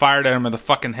are being fired at him in the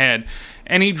fucking head.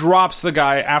 And he drops the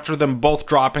guy after them both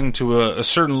dropping to a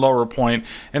certain lower point,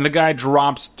 and the guy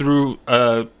drops through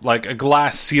like a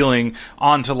glass ceiling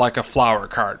onto like a flower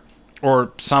cart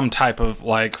or some type of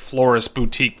like florist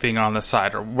boutique thing on the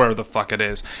side or where the fuck it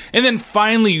is. And then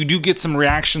finally you do get some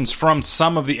reactions from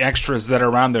some of the extras that are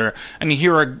around there, and you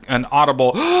hear an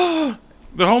audible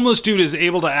the homeless dude is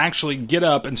able to actually get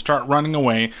up and start running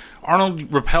away.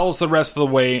 Arnold repels the rest of the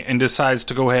way and decides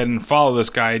to go ahead and follow this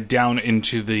guy down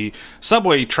into the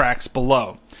subway tracks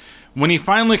below. When he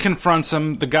finally confronts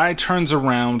him, the guy turns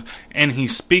around and he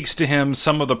speaks to him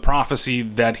some of the prophecy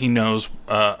that he knows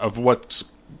of what's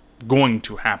going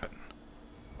to happen.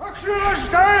 Oculus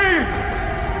Day!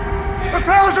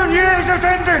 1,000 years has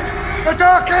ended! The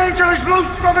Dark Angel is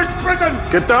loosed from his prison!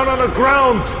 Get down on the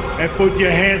ground and put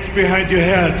your hands behind your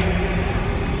head.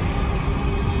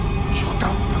 You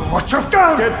don't know what you've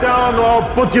done! Get down or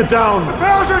I'll put you down!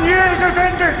 1,000 years has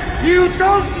ended! You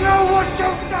don't know what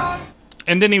you've done!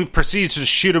 And then he proceeds to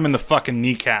shoot him in the fucking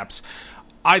kneecaps.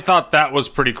 I thought that was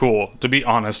pretty cool, to be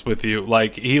honest with you.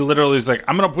 Like, he literally is like,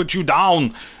 I'm gonna put you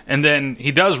down. And then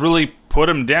he does really put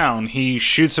him down. He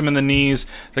shoots him in the knees,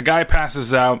 the guy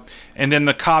passes out, and then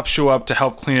the cops show up to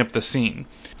help clean up the scene.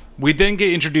 We then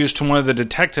get introduced to one of the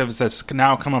detectives that's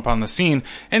now come up on the scene,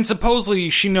 and supposedly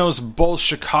she knows both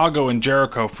Chicago and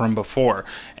Jericho from before.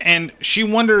 And she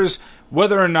wonders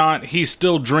whether or not he's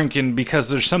still drinking because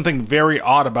there's something very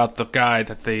odd about the guy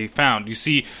that they found. You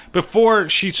see, before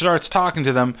she starts talking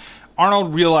to them,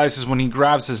 Arnold realizes when he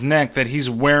grabs his neck that he's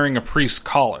wearing a priest's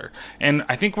collar. And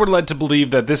I think we're led to believe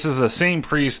that this is the same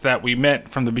priest that we met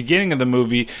from the beginning of the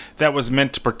movie that was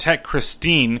meant to protect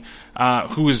Christine,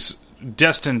 who is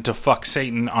destined to fuck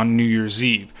Satan on New Year's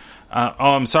Eve.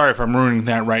 I'm sorry if I'm ruining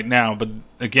that right now, but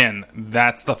again,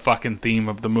 that's the fucking theme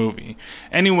of the movie.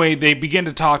 Anyway, they begin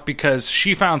to talk because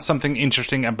she found something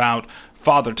interesting about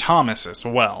Father Thomas as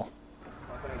well.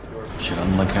 She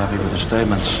doesn't look happy with her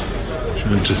statements. Should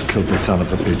have just killed that son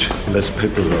of a bitch. Less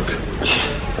paperwork.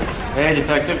 Hey,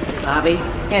 Detective. Bobby?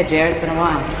 Yeah, Jerry, it's been a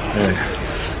while. Hey,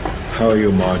 how are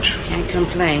you, Marge? Can't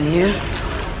complain, you?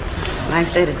 It's a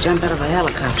nice day to jump out of a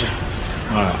helicopter.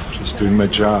 Ah, just doing my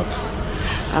job.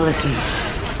 Now listen,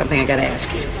 something I gotta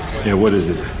ask you. Yeah, what is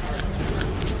it?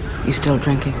 You still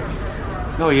drinking?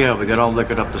 Oh, yeah, we got all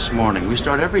liquored up this morning. We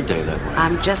start every day that way.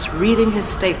 I'm just reading his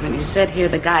statement. You said here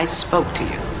the guy spoke to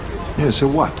you. Yeah, so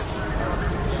what?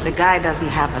 The guy doesn't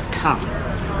have a tongue.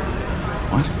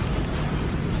 What?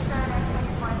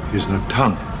 He's no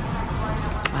tongue.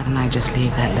 Why don't I just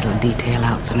leave that little detail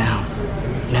out for now?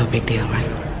 No big deal,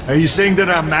 right? Are you saying that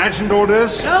I imagined all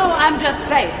this? No, I'm just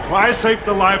saying. Well, I saved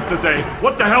a life today.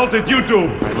 What the hell did you do?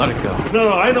 All right, let it go.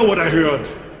 No, I know what I heard.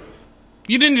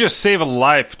 You didn't just save a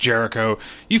life, Jericho.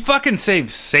 You fucking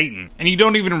saved Satan. And you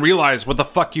don't even realize what the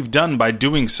fuck you've done by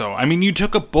doing so. I mean, you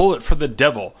took a bullet for the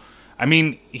devil. I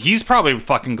mean, he's probably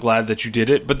fucking glad that you did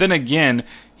it, but then again,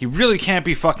 he really can't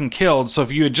be fucking killed, so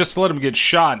if you had just let him get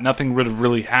shot, nothing would have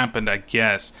really happened, I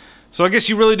guess. So I guess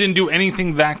you really didn't do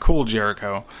anything that cool,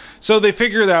 Jericho. So they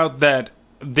figured out that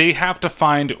they have to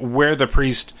find where the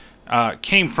priest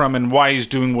came from and why he's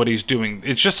doing what he's doing.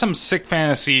 It's just some sick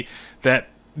fantasy that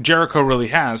Jericho really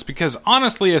has, because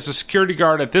honestly, as a security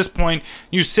guard at this point,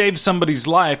 you save somebody's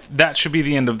life, that should be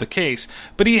the end of the case.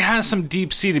 But he has some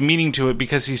deep-seated meaning to it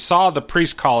because he saw the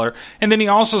priest collar, and then he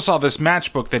also saw this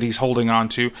matchbook that he's holding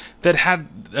onto that had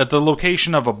the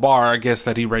location of a bar, I guess,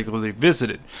 that he regularly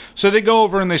visited. So they go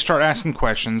over and they start asking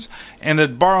questions, and the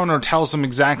bar owner tells them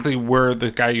exactly where the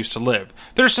guy used to live.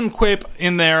 There's some quip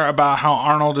in there about how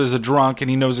Arnold is a drunk and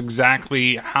he knows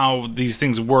exactly how these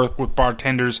things work with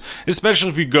bartenders, especially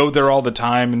if you go there all the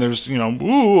time and there's,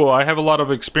 ooh, I have a lot of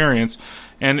experience,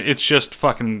 and it's just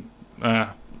fucking,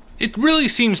 it really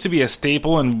seems to be a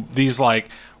staple in these,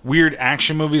 weird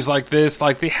action movies like this.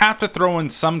 They have to throw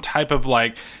in some type of,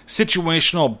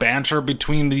 situational banter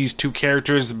between these two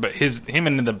characters, but him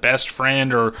and the best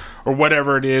friend or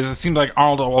whatever it is. It seems like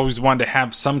Arnold always wanted to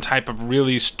have some type of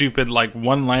really stupid,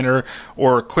 one-liner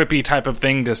or quippy type of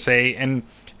thing to say, and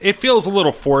it feels a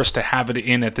little forced to have it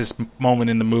in at this moment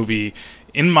in the movie,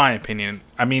 in my opinion.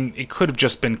 I mean, it could have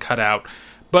just been cut out.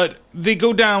 But they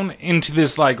go down into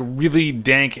this, like, really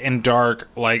dank and dark,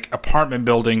 like, apartment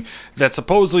building that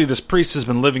supposedly this priest has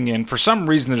been living in. For some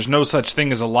reason, there's no such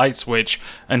thing as a light switch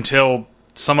until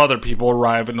some other people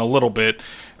arrive in a little bit.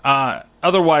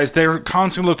 Otherwise, they're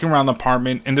constantly looking around the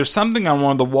apartment, and there's something on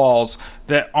one of the walls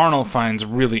that Arnold finds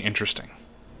really interesting.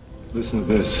 Listen to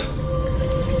this.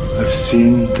 I've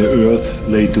seen the earth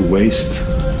laid to waste.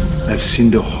 I've seen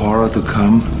the horror to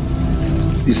come.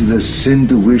 Isn't it a sin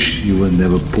to wish you were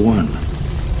never born?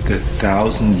 The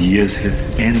 1,000 years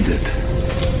have ended.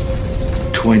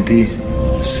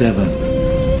 27.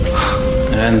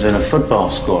 It ends in a football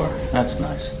score. That's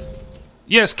nice.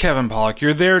 Yes, Kevin Pollak,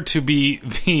 you're there to be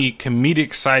the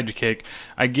comedic sidekick.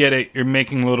 I get it, you're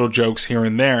making little jokes here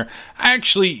and there.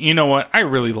 Actually, you know what? I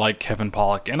really like Kevin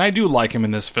Pollak, and I do like him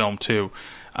in this film, too.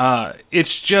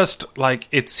 It's just, like,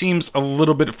 it seems a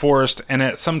little bit forced,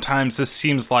 and sometimes this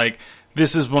seems like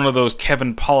this is one of those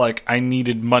Kevin Pollak, I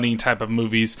needed money type of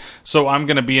movies, so I'm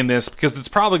going to be in this because it's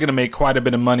probably going to make quite a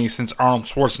bit of money since Arnold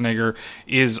Schwarzenegger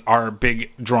is our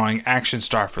big drawing action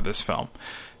star for this film.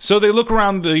 So they look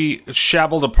around the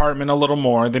shabbled apartment a little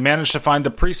more. They manage to find the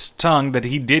priest's tongue that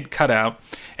he did cut out.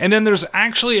 And then there's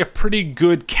actually a pretty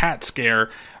good cat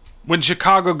scare when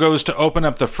Chicago goes to open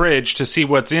up the fridge to see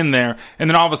what's in there. And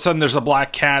then all of a sudden there's a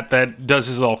black cat that does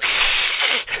his little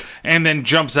and then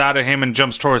jumps out at him and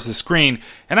jumps towards the screen.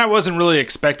 And I wasn't really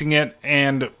expecting it,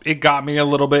 and it got me a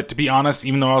little bit, to be honest,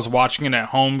 even though I was watching it at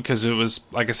home because it was,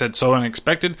 like I said, so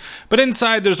unexpected. But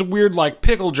inside there's a weird, like,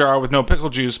 pickle jar with no pickle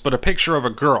juice, but a picture of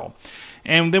a girl.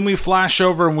 And then we flash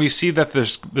over and we see that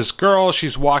there's this girl,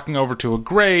 she's walking over to a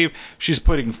grave, she's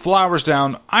putting flowers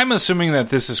down. I'm assuming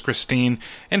that this is Christine.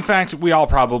 In fact, we all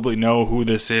probably know who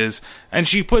this is. And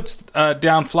she puts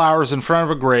down flowers in front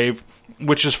of a grave,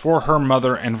 which is for her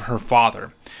mother and her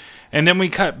father. And then we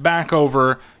cut back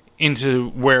over into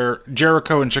where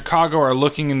Jericho and Chicago are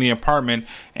looking in the apartment,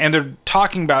 and they're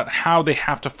talking about how they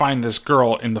have to find this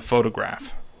girl in the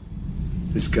photograph.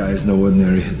 This guy is no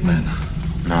ordinary hitman.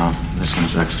 No, this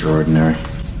one's extraordinary.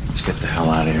 Let's get the hell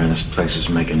out of here. This place is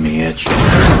making me itch.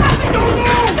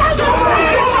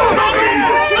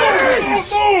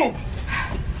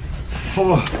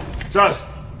 Oh, it's us.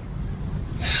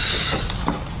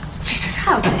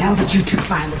 How the hell did you two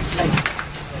find this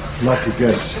place? Lucky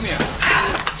guess.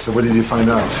 So what did you find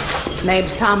out? His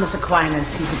name's Thomas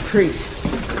Aquinas. He's a priest.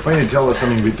 Why don't you tell us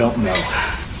something we don't know?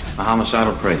 A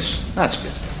homicidal priest. That's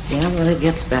good. Yeah, well, it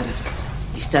gets better.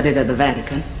 He studied at the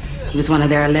Vatican. He was one of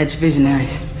their alleged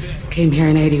visionaries. Came here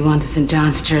in 81 to St.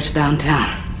 John's Church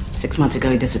downtown. 6 months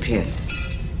ago, he disappeared.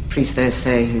 Priests there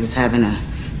say he was having a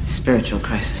spiritual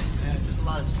crisis.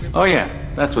 Oh, yeah.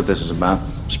 That's what this is about.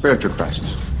 Spiritual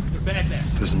crisis.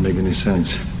 Doesn't make any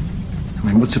sense. I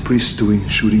mean, what's a priest doing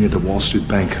shooting at a Wall Street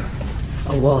banker?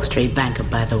 A Wall Street banker,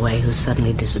 by the way, who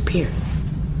suddenly disappeared.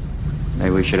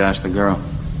 Maybe we should ask the girl.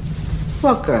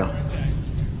 What girl?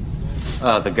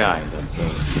 The guy.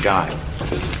 The guy.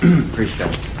 Priest guy.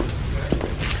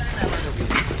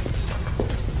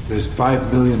 There's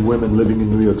 5 million women living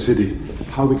in New York City.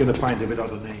 How are we going to find her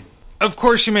without a name? Of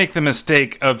course you make the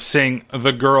mistake of saying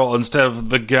the girl instead of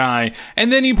the guy,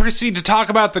 and then you proceed to talk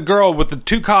about the girl with the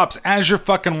 2 cops as you're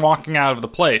fucking walking out of the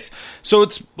place. So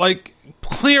it's, like,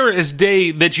 clear as day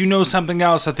that you know something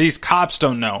else that these cops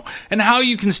don't know. And how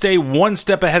you can stay one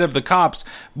step ahead of the cops,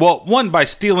 well, one, by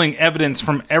stealing evidence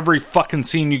from every fucking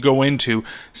scene you go into.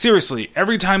 Seriously,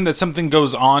 every time that something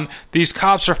goes on, these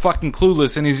cops are fucking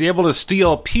clueless, and he's able to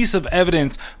steal a piece of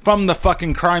evidence from the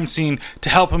fucking crime scene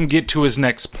to help him get to his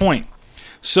next point.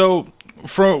 So,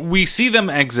 we see them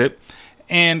exit,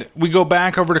 and we go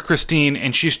back over to Christine,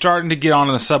 and she's starting to get on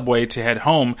the subway to head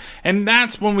home, and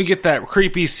that's when we get that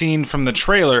creepy scene from the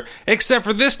trailer, except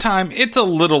for this time, it's a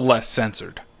little less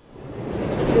censored.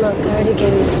 Look, I already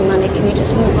gave you some money. Can you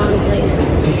just move on, please?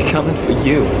 He's coming for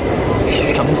you.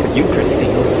 He's coming for you,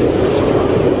 Christine.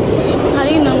 How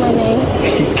do you know my name?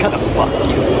 He's gonna fuck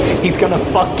you. He's gonna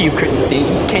fuck you,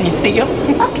 Christine. Can you see him?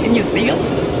 Can you see him?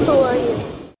 Who are you?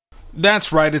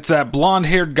 That's right, it's that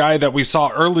blonde-haired guy that we saw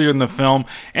earlier in the film,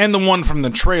 and the one from the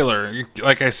trailer.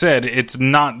 Like I said, it's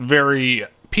not very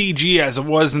PG as it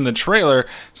was in the trailer,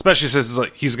 especially since it's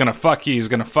like, he's gonna fuck you, he's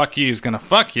gonna fuck you, he's gonna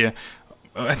fuck you.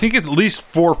 I think at least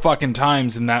 4 fucking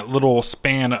times in that little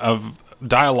span of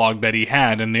dialogue that he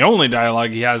had, and the only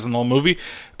dialogue he has in the whole movie,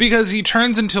 because he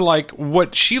turns into, like,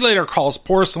 what she later calls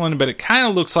porcelain, but it kind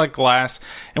of looks like glass,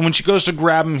 and when she goes to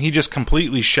grab him, he just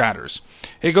completely shatters.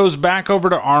 It goes back over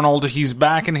to Arnold. He's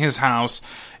back in his house,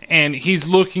 and he's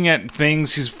looking at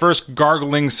things. He's first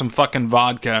gargling some fucking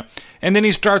vodka, and then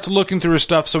he starts looking through his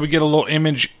stuff, so we get a little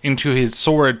image into his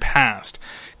sordid past.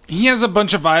 He has a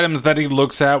bunch of items that he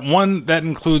looks at. One that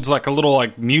includes like a little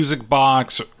like music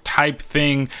box type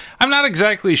thing. I'm not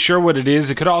exactly sure what it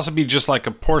is. It could also be just like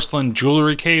a porcelain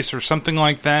jewelry case or something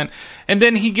like that. And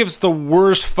then he gives the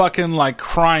worst fucking like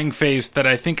crying face that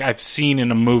I think I've seen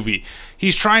in a movie.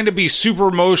 He's trying to be super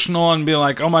emotional and be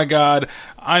like, oh my God,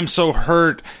 I'm so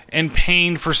hurt and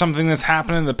pained for something that's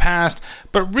happened in the past.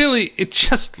 But really, it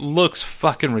just looks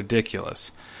fucking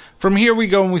ridiculous. From here we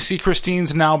go and we see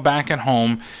Christine's now back at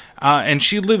home, and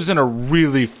she lives in a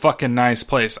really fucking nice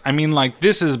place. I mean, like,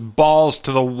 this is balls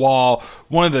to the wall,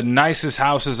 one of the nicest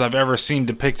houses I've ever seen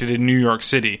depicted in New York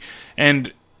City.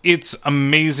 And it's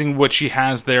amazing what she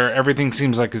has there. Everything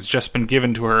seems like it's just been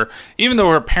given to her, even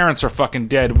though her parents are fucking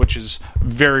dead, which is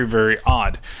very, very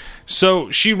odd.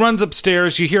 So she runs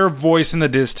upstairs, you hear a voice in the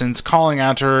distance calling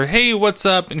out to her, hey, what's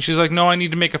up? And she's like, no, I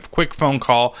need to make a quick phone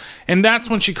call. And that's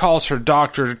when she calls her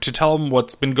doctor to tell him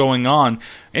what's been going on.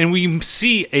 And we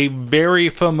see a very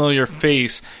familiar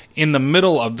face in the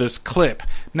middle of this clip.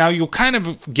 Now, you'll kind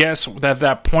of guess at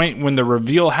that point when the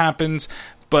reveal happens,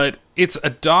 but it's a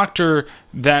doctor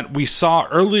that we saw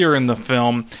earlier in the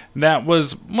film that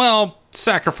was, well,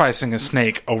 sacrificing a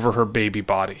snake over her baby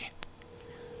body.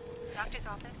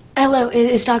 Hello,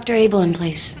 is Dr. Abel in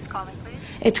place? Who's calling, please?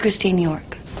 It's Christine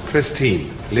York. Christine,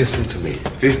 listen to me.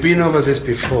 We've been over this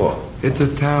before. It's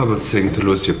a terrible thing to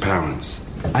lose your parents.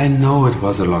 I know it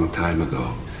was a long time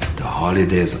ago. The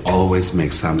holidays always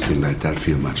make something like that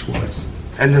feel much worse.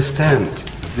 Understand,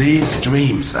 these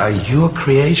dreams are your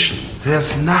creation.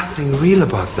 There's nothing real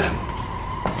about them.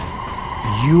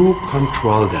 You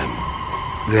control them.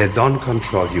 They don't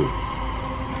control you.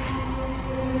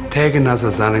 Take another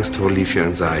Xanax to relieve your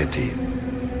anxiety.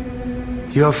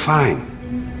 You're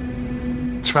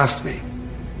fine. Trust me.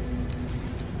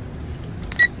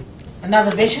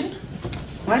 Another vision?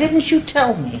 Why didn't you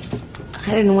tell me?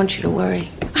 I didn't want you to worry.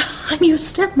 I'm your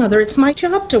stepmother. It's my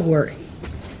job to worry.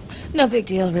 No big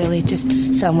deal, really.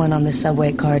 Just someone on the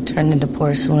subway car turned into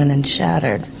porcelain and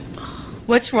shattered.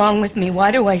 What's wrong with me?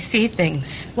 Why do I see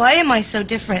things? Why am I so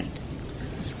different?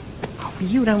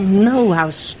 You don't know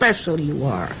how special you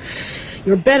are.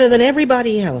 You're better than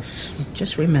everybody else.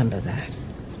 Just remember that.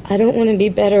 I don't want to be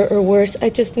better or worse. I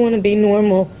just want to be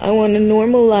normal. I want a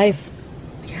normal life.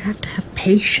 You have to have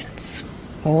patience.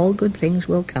 All good things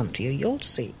will come to you. You'll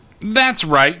see. That's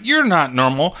right, you're not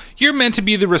normal. You're meant to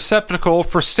be the receptacle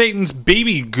for Satan's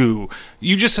baby goo.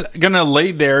 You just gonna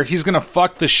lay there, he's gonna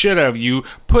fuck the shit out of you,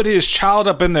 put his child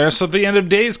up in there so the end of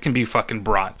days can be fucking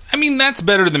brought. I mean, that's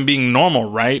better than being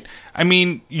normal, right? I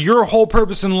mean, your whole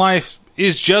purpose in life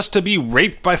is just to be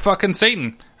raped by fucking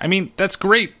Satan. I mean, that's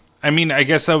great. I mean, I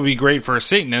guess that would be great for a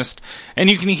Satanist. And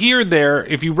you can hear there,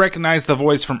 if you recognize the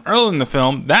voice from earlier in the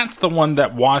film, that's the one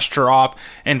that washed her off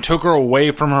and took her away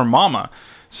from her mama.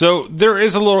 So there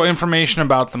is a little information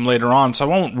about them later on, so I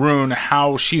won't ruin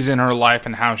how she's in her life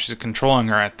and how she's controlling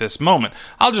her at this moment.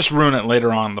 I'll just ruin it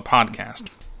later on in the podcast.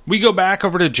 We go back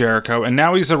over to Jericho, and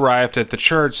now he's arrived at the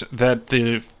church that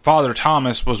the Father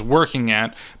Thomas was working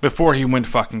at before he went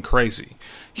fucking crazy.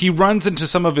 He runs into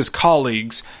some of his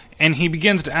colleagues, and he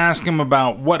begins to ask him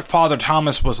about what Father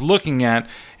Thomas was looking at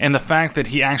and the fact that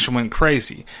he actually went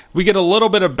crazy. We get a little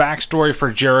bit of backstory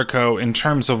for Jericho in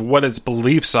terms of what its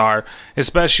beliefs are,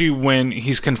 especially when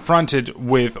he's confronted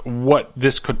with what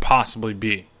this could possibly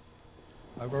be.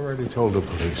 I've already told the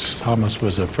police. Thomas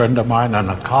was a friend of mine and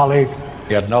a colleague.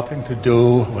 He had nothing to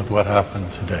do with what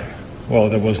happened today. Well,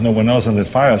 there was no one else on that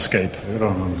fire escape. You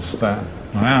don't understand.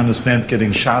 I understand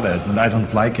getting shot at, and I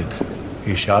don't like it.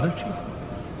 He shot at you?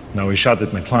 No, he shot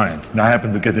at my client, and I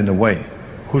happened to get in the way.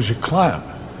 Who's your client?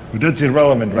 Well, that's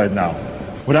irrelevant right now.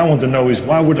 What I want to know is,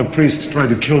 why would a priest try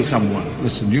to kill someone?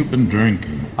 Listen, you've been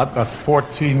drinking. I've got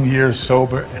 14 years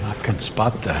sober, and I can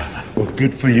spot that. Well,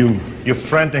 good for you. Your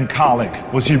friend and colleague,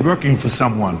 was he working for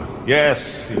someone?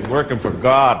 Yes, he's working for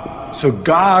God. So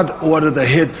God ordered a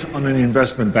hit on an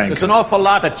investment bank. There's an awful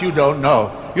lot that you don't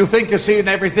know. You think you're seeing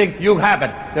everything, you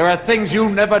haven't. There are things you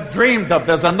never dreamed of.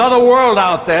 There's another world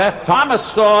out there. Thomas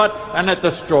saw it, and it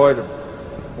destroyed him.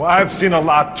 Well, I've seen a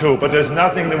lot too, but there's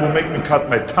nothing that will make me cut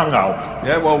my tongue out.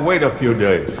 Yeah, well, wait a few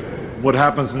days. What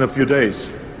happens in a few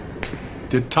days?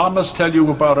 Did Thomas tell you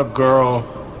about a girl?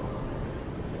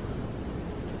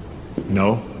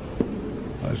 No.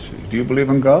 I see. Do you believe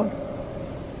in God?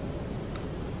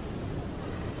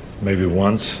 Maybe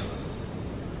once,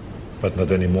 but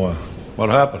not anymore. What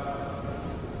happened?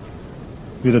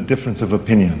 We had a difference of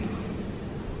opinion.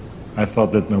 I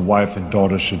thought that my wife and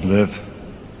daughter should live,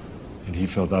 and he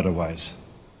felt otherwise.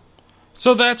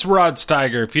 So that's Rod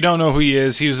Steiger. If you don't know who he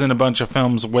was in a bunch of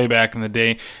films way back in the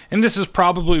day. And this is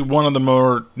probably one of the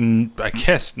more, I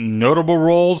guess, notable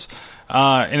roles.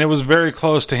 And it was very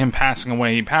close to him passing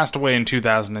away. He passed away in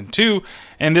 2002,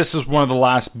 and this is one of the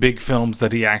last big films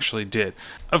that he actually did.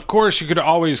 Of course, you could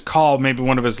always call maybe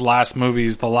one of his last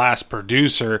movies The Last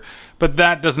Producer, but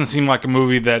that doesn't seem like a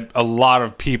movie that a lot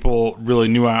of people really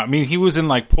knew about. I mean, he was in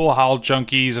like Pool Hall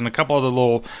Junkies and a couple other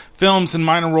little films and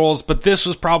minor roles, but this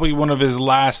was probably one of his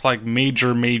last like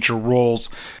major roles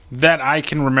that I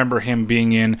can remember him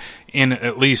being in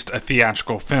at least a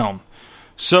theatrical film.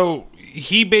 So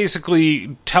he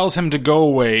basically tells him to go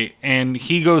away, and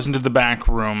he goes into the back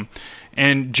room,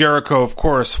 and Jericho, of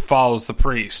course, follows the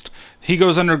priest. He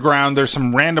goes underground. There's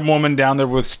some random woman down there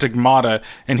with stigmata,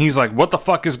 and he's like, what the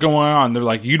fuck is going on? They're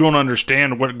like, you don't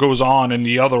understand what goes on in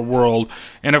the other world.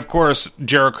 And of course,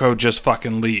 Jericho just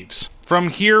fucking leaves. From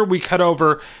here, we cut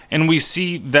over, and we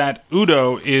see that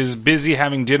Udo is busy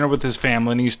having dinner with his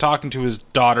family, and he's talking to his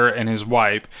daughter and his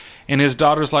wife. And his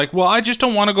daughter's like, well, I just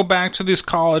don't want to go back to this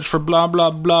college for blah,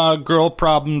 blah, blah, girl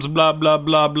problems, blah, blah,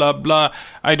 blah, blah, blah.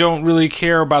 I don't really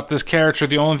care about this character.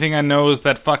 The only thing I know is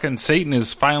that fucking Satan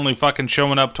is finally fucking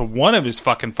showing up to one of his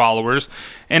fucking followers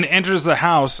and enters the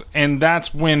house, and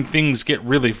that's when things get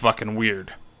really fucking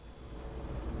weird.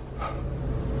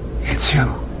 It's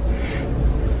you.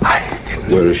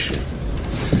 Where is she?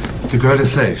 The girl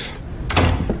is safe.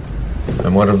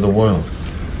 And what of the world?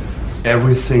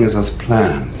 Everything is as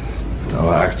planned.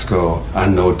 Our acts go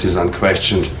unnoticed,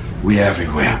 unquestioned. We're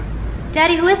everywhere.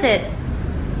 Daddy, who is it?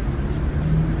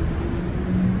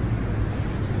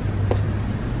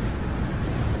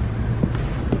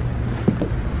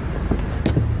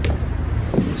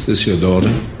 Is this your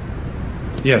daughter?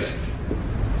 Yes.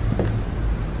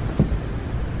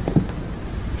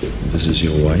 This is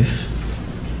your wife?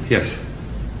 Yes.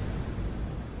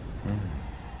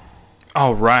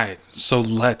 Alright, so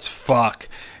let's fuck.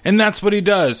 And that's what he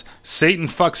does. Satan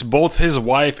fucks both his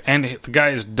wife and the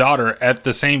guy's daughter at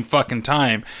the same fucking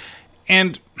time.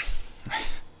 And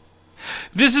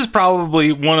this is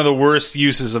probably one of the worst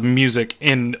uses of music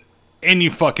in any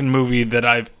fucking movie that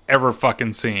I've ever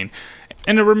fucking seen.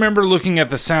 And I remember looking at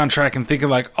the soundtrack and thinking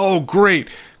like, oh great,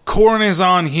 Korn is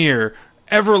on here,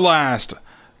 Everlast,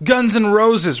 Guns N'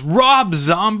 Roses, Rob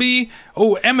Zombie,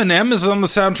 oh, Eminem is on the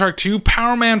soundtrack too,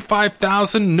 Power Man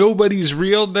 5000, Nobody's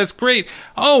Real, that's great.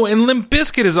 Oh, and Limp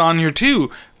Bizkit is on here too.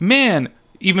 Man,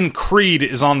 even Creed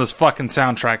is on this fucking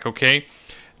soundtrack, okay?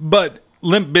 But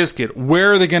Limp Bizkit,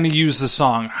 where are they going to use the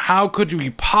song? How could we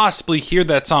possibly hear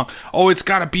that song? Oh, it's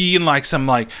got to be in like some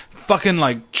like fucking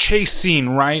like chase scene,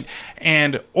 right?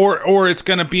 And or it's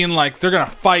gonna be in like they're gonna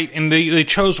fight, and they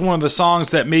chose one of the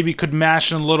songs that maybe could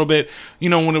mash in a little bit, you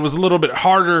know, when it was a little bit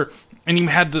harder, and you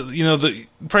had the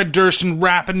Fred Durst and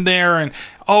rapping there, and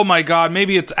oh my god,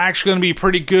 maybe it's actually gonna be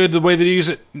pretty good the way they use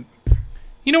it.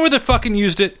 You know where they fucking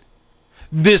used it?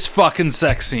 This fucking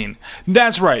sex scene.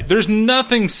 That's right. There's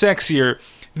nothing sexier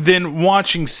than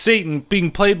watching Satan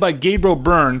being played by Gabriel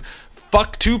Byrne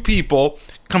fuck two people,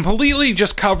 completely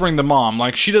just covering the mom.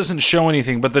 Like, she doesn't show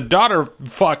anything, but the daughter,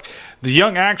 fuck, the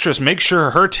young actress, make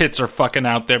sure her tits are fucking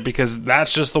out there, because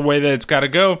that's just the way that it's gotta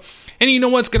go. And you know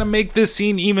what's gonna make this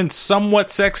scene even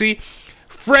somewhat sexy?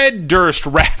 Fred Durst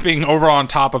rapping over on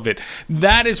top of it.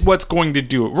 That is what's going to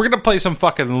do it. We're gonna play some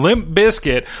fucking Limp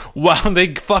Bizkit while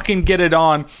they fucking get it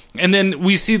on, and then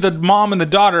we see the mom and the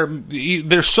daughter,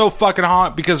 they're so fucking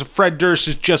hot because Fred Durst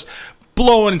is just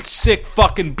blowing sick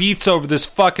fucking beats over this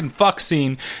fucking fuck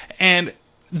scene, and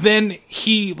then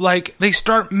they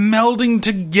start melding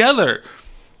together.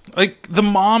 Like, the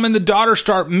mom and the daughter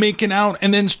start making out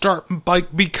and then start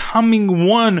like becoming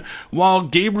one while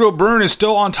Gabriel Byrne is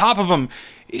still on top of him.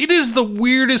 It is the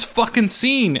weirdest fucking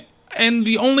scene, and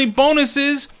the only bonus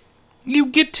is you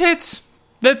get tits.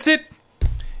 That's it.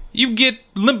 You get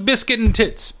Limp Bizkit and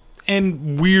tits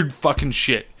and weird fucking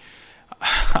shit.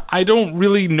 I don't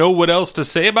really know what else to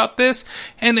say about this.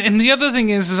 And the other thing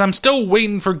is I'm still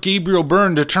waiting for Gabriel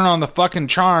Byrne to turn on the fucking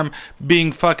charm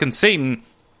being fucking Satan.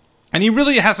 And he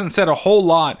really hasn't said a whole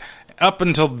lot up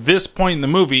until this point in the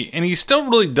movie. And he still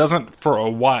really doesn't for a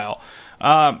while.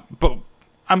 But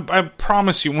I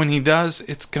promise you, when he does,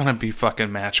 it's gonna be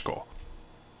fucking magical.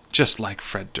 Just like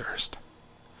Fred Durst.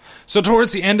 So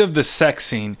towards the end of the sex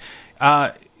scene,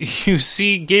 you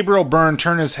see Gabriel Byrne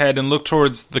turn his head and look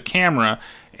towards the camera,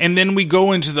 and then we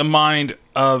go into the mind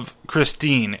of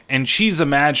Christine, and she's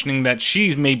imagining that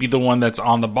she may be the one that's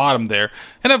on the bottom there,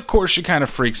 and of course she kind of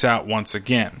freaks out once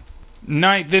again.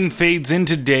 Night then fades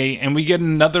into day, and we get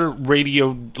another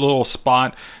radio little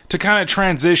spot to kind of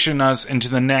transition us into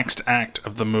the next act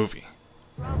of the movie.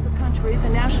 Throughout the country, the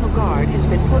National Guard has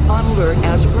been put on alert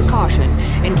as a precaution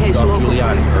in case Rudolph local...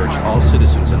 Giuliani urged all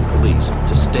citizens and police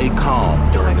to stay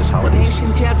calm during this holiday season.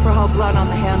 Explanations yet for how blood on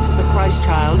the hands of the Christ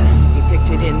child,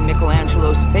 depicted in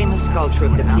Michelangelo's famous sculpture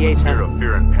of the In an atmosphere Pieta. of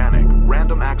fear and panic,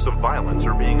 random acts of violence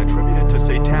are being attributed to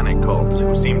satanic cults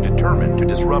who seem determined to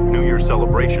disrupt New Year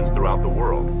celebrations throughout the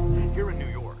world.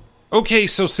 Okay,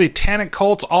 so satanic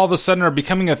cults all of a sudden are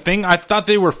becoming a thing? I thought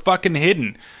they were fucking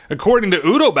hidden. According to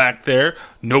Udo back there,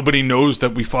 nobody knows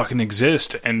that we fucking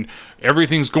exist, and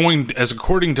everything's going as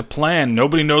according to plan.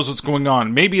 Nobody knows what's going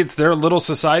on. Maybe it's their little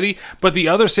society, but the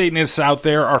other Satanists out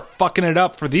there are fucking it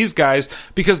up for these guys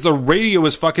because the radio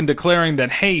is fucking declaring that,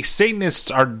 hey,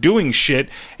 Satanists are doing shit,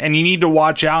 and you need to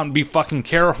watch out and be fucking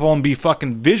careful and be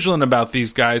fucking vigilant about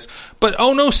these guys. But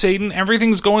oh no, Satan,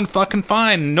 everything's going fucking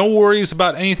fine. No worries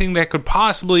about anything that could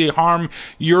possibly harm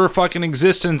your fucking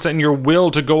existence and your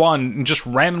will to go on and just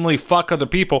randomly fuck other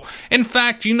people. In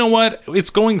fact, you know what?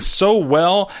 It's going so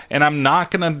well, and I'm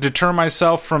not going to deter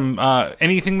myself from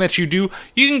anything that you do.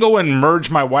 You can go and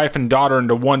merge my wife and daughter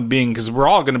into one being, because we're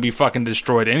all going to be fucking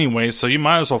destroyed anyway, so you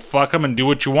might as well fuck them and do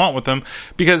what you want with them,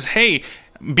 because, hey,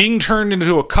 being turned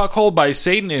into a cuckold by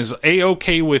Satan is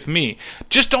A-okay with me.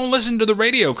 Just don't listen to the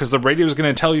radio, because the radio is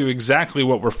going to tell you exactly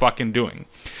what we're fucking doing.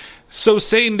 So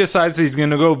Satan decides that he's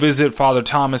going to go visit Father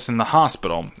Thomas in the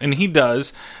hospital, and he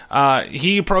does.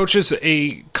 He approaches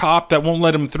a cop that won't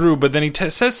let him through, but then he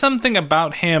says something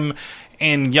about him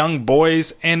and young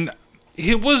boys, and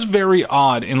it was very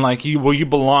odd. And like, you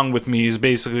belong with me is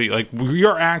basically like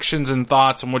your actions and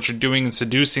thoughts and what you're doing and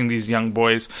seducing these young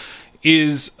boys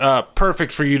is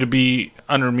perfect for you to be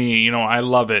under me. You know, I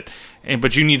love it.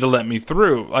 But you need to let me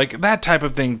through, like that type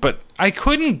of thing. But I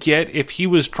couldn't get if he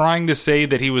was trying to say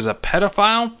that he was a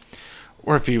pedophile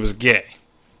or if he was gay.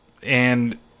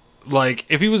 And like,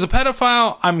 if he was a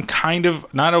pedophile, I'm kind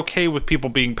of not okay with people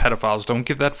being pedophiles. Don't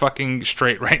get that fucking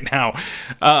straight right now.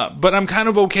 But I'm kind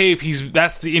of okay if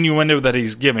that's the innuendo that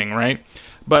he's giving, right?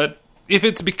 But if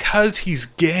it's because he's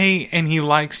gay and he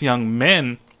likes young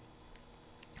men,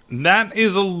 that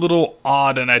is a little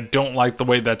odd, and I don't like the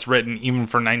way that's written, even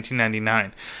for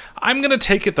 1999. I'm going to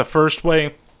take it the first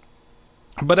way,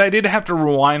 but I did have to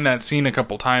rewind that scene a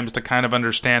couple times to kind of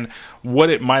understand what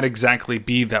it might exactly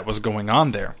be that was going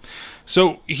on there.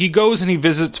 So he goes and he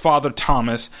visits Father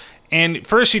Thomas, and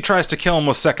first he tries to kill him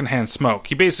with secondhand smoke.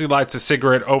 He basically lights a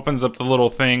cigarette, opens up the little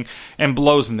thing, and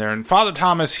blows in there. And Father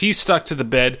Thomas, he's stuck to the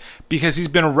bed because he's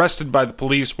been arrested by the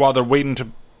police while they're waiting to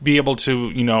be able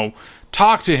to, you know,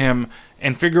 talk to him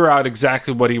and figure out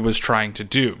exactly what he was trying to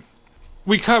do.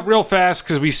 We cut real fast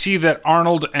because we see that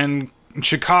Arnold and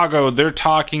Chicago, they're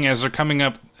talking as they're coming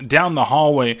up down the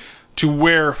hallway to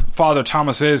where Father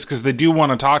Thomas is, because they do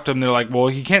want to talk to him. They're like, well,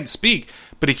 he can't speak,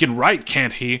 but he can write,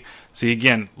 can't he? See,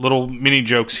 again, little mini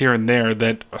jokes here and there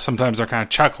that sometimes are kind of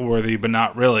chuckle-worthy, but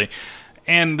not really.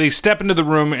 And they step into the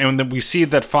room, and then we see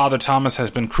that Father Thomas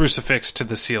has been crucifixed to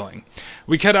the ceiling.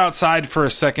 We cut outside for a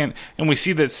second, and we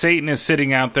see that Satan is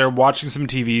sitting out there watching some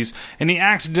TVs, and he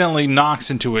accidentally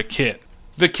knocks into a kid.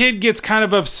 The kid gets kind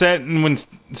of upset, and when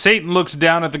Satan looks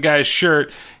down at the guy's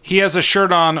shirt, he has a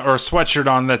shirt on, or a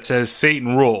sweatshirt on, that says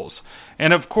Satan rules.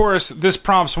 And of course, this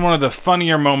prompts one of the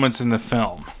funnier moments in the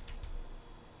film.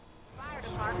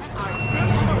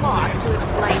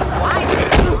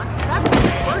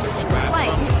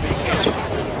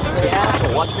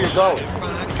 Watch for your goat.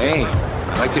 Hey,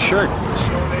 I like the shirt.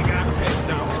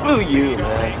 Screw you,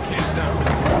 man.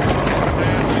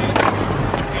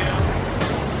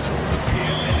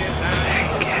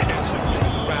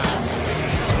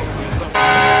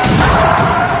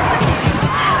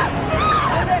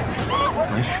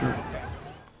 Nice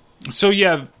shirt. So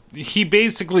yeah, he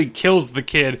basically kills the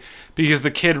kid because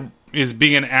the kid is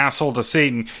being an asshole to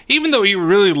Satan, even though he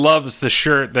really loves the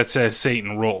shirt that says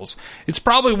Satan rules. It's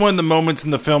probably one of the moments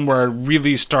in the film where I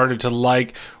really started to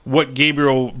like what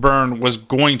Gabriel Byrne was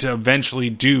going to eventually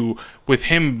do with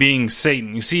him being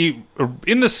Satan. You see,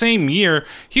 in the same year,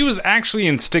 he was actually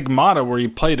in Stigmata, where he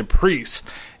played a priest.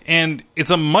 And it's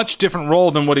a much different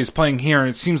role than what he's playing here, and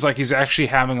it seems like he's actually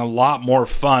having a lot more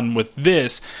fun with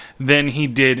this than he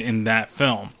did in that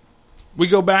film. We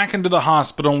go back into the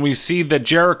hospital and we see that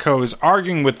Jericho is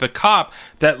arguing with the cop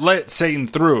that let Satan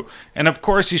through. And of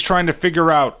course he's trying to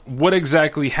figure out what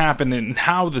exactly happened and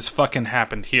how this fucking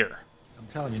happened here. I'm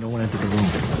telling you, no one entered the room.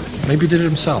 Maybe he did it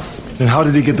himself. Then how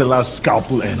did he get the last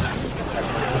scalpel in?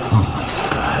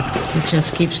 It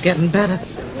just keeps getting better.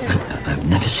 I've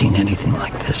never seen anything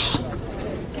like this.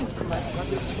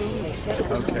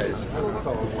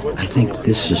 I think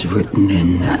this is written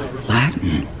in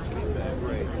Latin.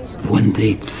 When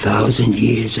the 1,000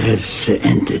 years has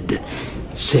ended,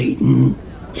 Satan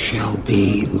shall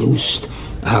be loosed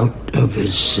out of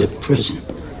his prison.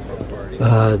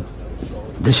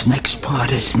 This next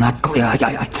part is not clear.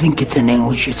 I think it's in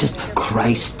English. It says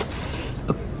Christ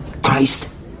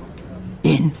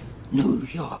in New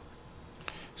York.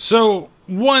 So,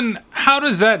 one, how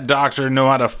does that doctor know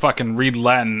how to fucking read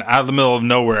Latin out of the middle of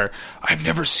nowhere? I've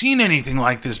never seen anything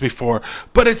like this before,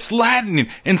 but it's Latin,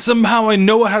 and somehow I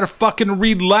know how to fucking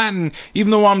read Latin,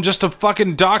 even though I'm just a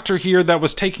fucking doctor here that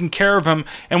was taking care of him,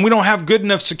 and we don't have good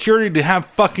enough security to have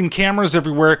fucking cameras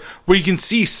everywhere where you can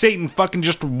see Satan fucking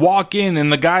just walk in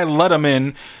and the guy let him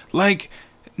in. Like,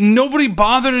 nobody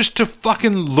bothers to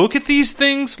fucking look at these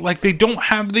things. Like, they don't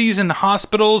have these in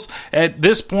hospitals at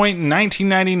this point in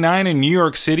 1999 in New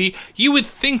York City. You would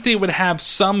think they would have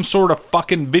some sort of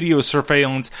fucking video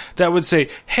surveillance that would say,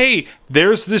 hey,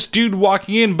 there's this dude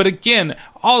walking in. But again,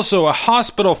 also a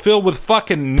hospital filled with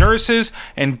fucking nurses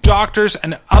and doctors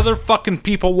and other fucking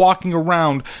people walking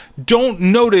around don't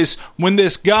notice when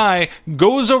this guy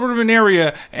goes over to an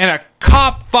area and a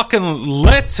cop fucking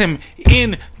lets him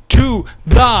in to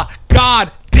the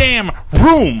goddamn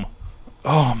room.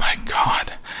 Oh my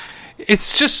god.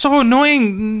 It's just so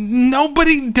annoying.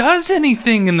 Nobody does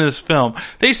anything in this film.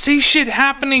 They see shit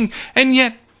happening, and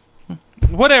yet,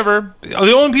 whatever.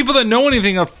 The only people that know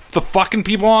anything are the fucking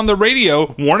people on the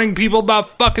radio warning people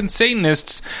about fucking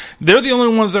Satanists. They're the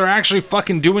only ones that are actually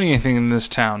fucking doing anything in this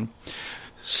town.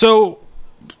 So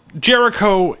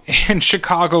Jericho and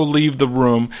Chicago leave the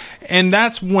room, and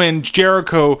that's when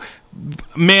Jericho,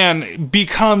 man,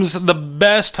 becomes the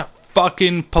best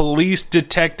fucking police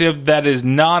detective that is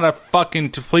not a fucking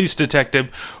police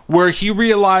detective, where he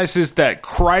realizes that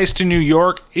Christ in New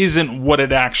York isn't what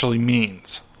it actually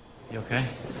means. You okay?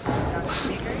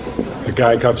 The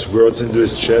guy cuffs words into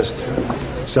his chest.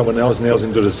 Someone else nails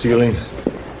him to the ceiling.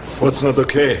 What's not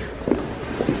okay?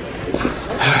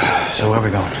 So where are we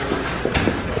going?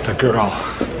 The girl.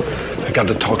 I got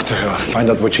to talk to her, find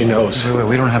out what she knows. Wait,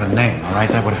 we don't have a name, all right?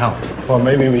 That would help. Well,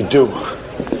 maybe we do.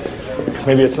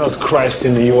 Maybe it's not Christ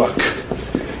in New York.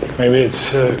 Maybe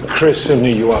it's Chris in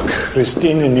New York,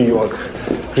 Christine in New York,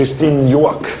 Christine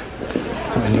York.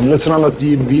 And let's run a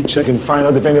DMV check and find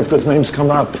out if any of those names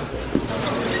come up.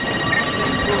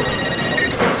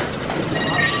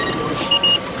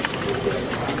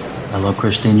 Hello,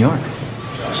 Christine York.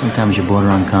 Sometimes you border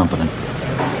on competent.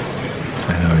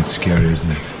 I know, it's scary,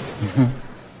 isn't it? Mm-hmm.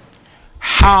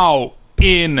 How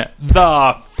in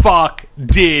the fuck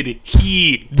did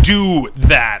he do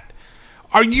that?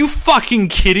 Are you fucking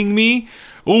kidding me?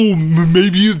 Oh,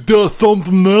 maybe it does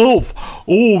something else.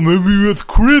 Oh, maybe it's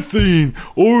Christine.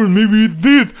 Or maybe it's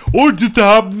this. Or just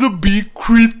happen to be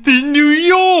Christine New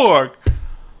York.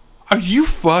 Are you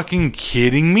fucking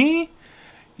kidding me?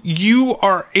 You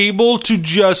are able to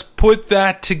just put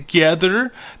that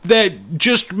together, that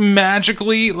just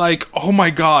magically, like, oh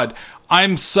my god,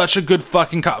 I'm such a good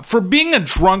fucking cop. For being a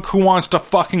drunk who wants to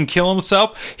fucking kill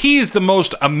himself, he is the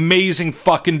most amazing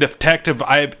fucking detective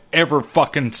I've ever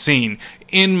fucking seen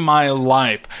in my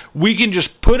life. We can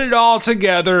just put it all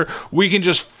together, we can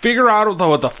just figure out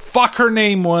what the fuck her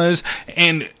name was,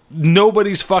 and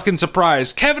nobody's fucking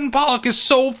surprised. Kevin Pollak is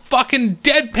so fucking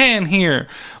deadpan here.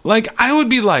 Like, I would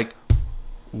be like,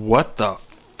 what the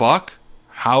fuck?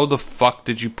 How the fuck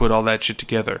did you put all that shit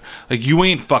together? Like, you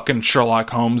ain't fucking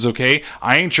Sherlock Holmes, okay?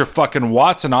 I ain't your fucking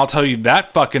Watson, I'll tell you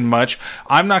that fucking much.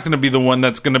 I'm not gonna be the one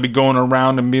that's gonna be going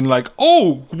around and being like,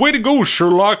 oh, way to go,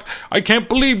 Sherlock. I can't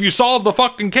believe you solved the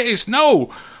fucking case.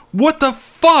 No. What the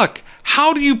fuck?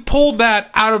 How do you pull that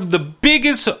out of the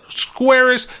biggest,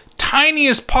 squarest,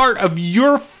 tiniest part of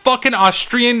your fucking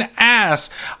Austrian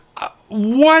ass?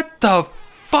 What the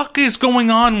fuck is going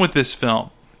on with this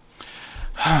film?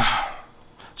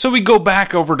 So we go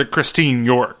back over to Christine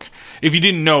York. If you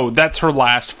didn't know, that's her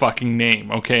last fucking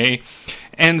name, okay?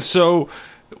 And so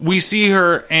we see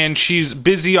her, and she's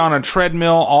busy on a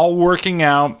treadmill, all working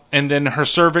out, and then her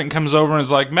servant comes over and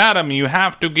is like, madam, you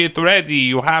have to get ready,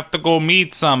 you have to go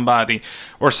meet somebody,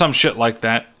 or some shit like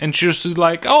that. And she's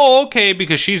like, oh, okay,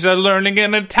 because she's learning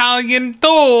an Italian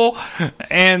too.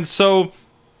 And so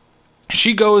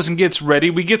she goes and gets ready.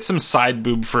 We get some side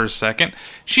boob for a second.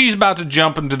 She's about to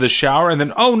jump into the shower, and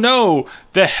then, oh no,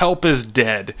 the help is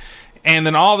dead. And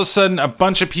then all of a sudden, a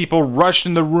bunch of people rush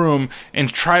in the room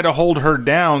and try to hold her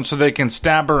down so they can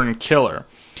stab her and kill her.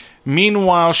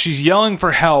 Meanwhile, she's yelling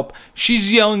for help.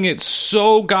 She's yelling it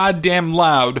so goddamn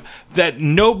loud that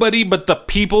nobody but the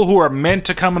people who are meant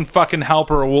to come and fucking help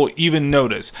her will even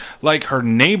notice. Like her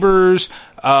neighbors,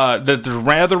 the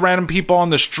rather random people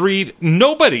on the street.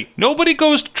 Nobody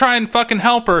goes to try and fucking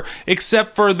help her,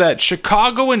 except for that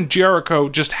Chicago and Jericho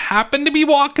just happened to be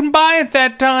walking by at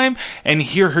that time and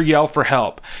hear her yell for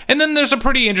help. And then there's a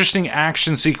pretty interesting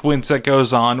action sequence that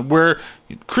goes on where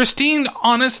Christine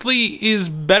honestly is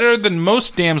better than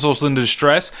most damsels in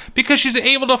distress because she's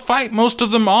able to fight most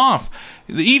of them off.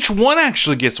 Each one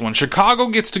actually gets one. Chicago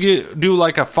gets to do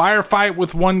like a firefight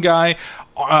with one guy.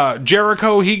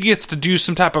 Jericho, he gets to do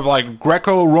some type of like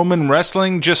Greco-Roman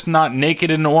wrestling, just not naked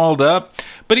and oiled up,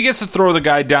 but he gets to throw the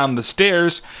guy down the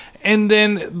stairs. And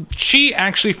then she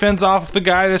actually fends off the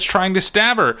guy that's trying to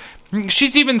stab her.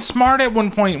 She's even smart at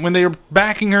one point when they're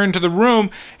backing her into the room,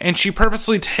 and she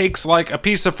purposely takes like a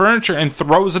piece of furniture and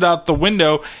throws it out the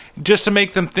window just to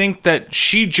make them think that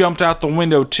she jumped out the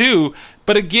window too.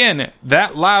 But again,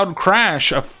 that loud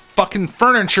crash of fucking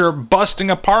furniture busting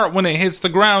apart when it hits the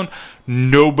ground,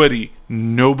 nobody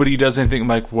does anything.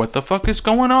 Like, what the fuck is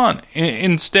going on?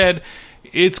 Instead,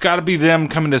 it's got to be them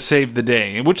coming to save the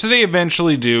day, which they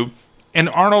eventually do. And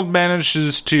Arnold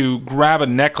manages to grab a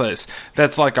necklace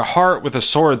that's like a heart with a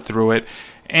sword through it.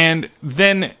 And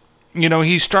then,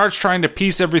 he starts trying to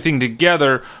piece everything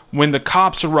together when the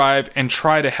cops arrive and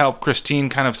try to help Christine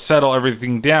kind of settle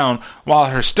everything down while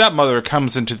her stepmother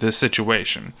comes into this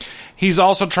situation. He's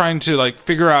also trying to like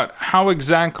figure out how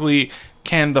exactly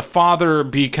can the father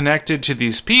be connected to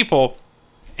these people.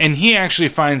 And he actually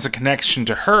finds a connection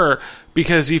to her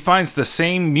because he finds the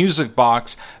same music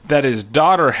box that his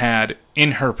daughter had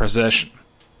in her possession.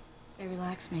 Hey,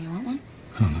 relax me. You want one?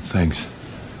 Oh, thanks.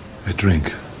 I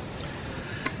drink.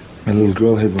 My little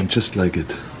girl had one just like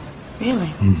it. Really?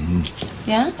 Mm-hmm.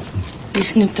 Yeah? You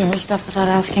snooped through her stuff without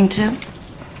asking to?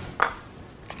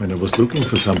 When I was looking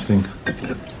for something.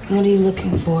 What are you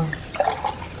looking for?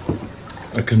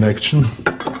 A connection.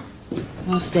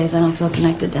 Most days I don't feel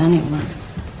connected to anyone.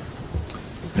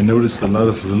 I noticed a lot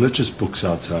of religious books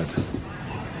outside.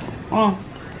 Oh,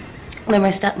 they're my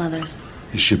stepmother's.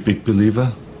 Is she a big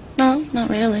believer? No, not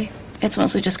really. It's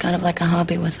mostly just kind of like a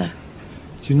hobby with her.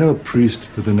 Do you know a priest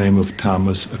with the name of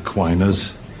Thomas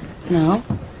Aquinas? No.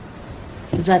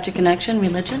 Is that your connection,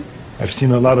 religion? I've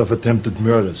seen a lot of attempted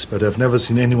murders, but I've never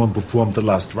seen anyone perform the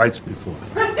last rites before.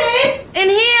 Christine! In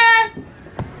here!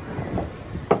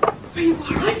 Are you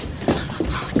all right?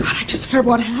 Oh, my God, I just heard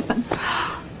what happened.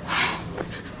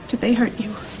 Did they hurt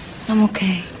you? I'm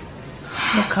okay.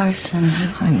 Look, Carson.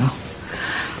 I know.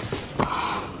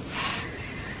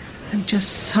 I'm just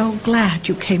so glad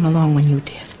you came along when you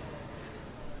did.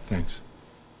 Thanks.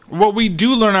 What we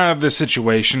do learn out of this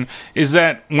situation is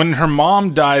that when her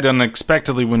mom died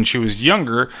unexpectedly when she was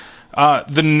younger,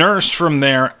 the nurse from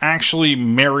there actually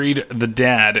married the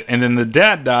dad, and then the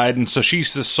dad died, and so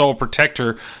she's the sole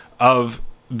protector of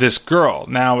this girl.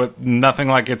 Now, nothing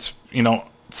like it's,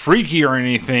 freaky or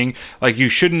anything, like you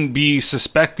shouldn't be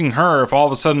suspecting her if all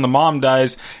of a sudden the mom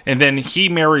dies and then he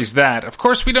marries that. Of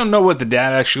course, we don't know what the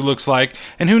dad actually looks like,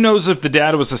 and who knows if the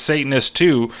dad was a Satanist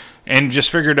too and just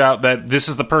figured out that this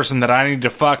is the person that I need to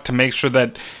fuck to make sure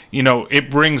that, it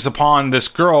brings upon this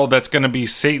girl that's going to be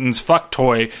Satan's fuck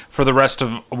toy for the rest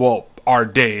of, our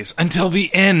days, until the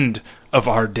end of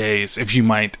our days, if you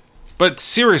might. But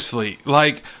seriously,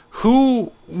 like,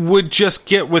 who would just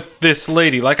get with this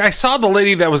lady? Like, I saw the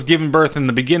lady that was giving birth in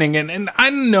the beginning, and I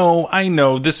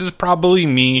know, this is probably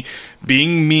me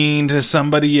being mean to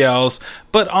somebody else,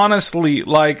 but honestly,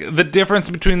 like, the difference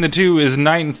between the two is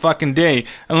night and fucking day,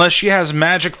 unless she has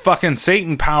magic fucking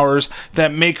Satan powers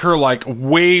that make her, like,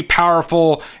 way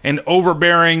powerful and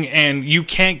overbearing, and you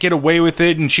can't get away with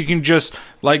it, and she can just,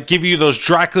 like, give you those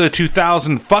Dracula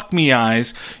 2000 fuck me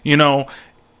eyes,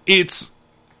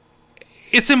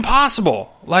 it's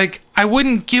impossible. Like, I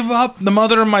wouldn't give up the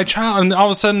mother of my child and all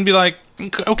of a sudden be like,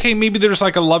 okay, maybe there's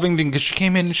like a loving thing, because she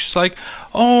came in and she's like,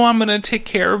 oh, I'm going to take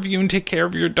care of you and take care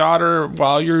of your daughter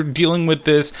while you're dealing with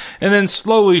this. And then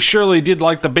slowly, surely did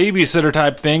like the babysitter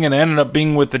type thing and ended up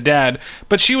being with the dad.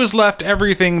 But she was left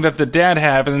everything that the dad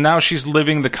had, and now she's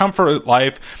living the comfort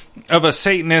life of a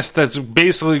Satanist that's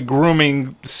basically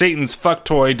grooming Satan's fuck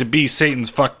toy to be Satan's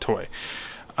fuck toy.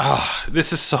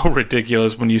 This is so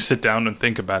ridiculous when you sit down and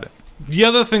think about it. The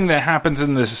other thing that happens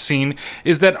in this scene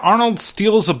is that Arnold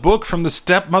steals a book from the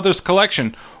stepmother's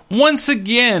collection. Once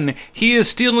again, he is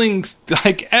stealing,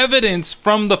 like, evidence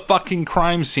from the fucking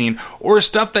crime scene, or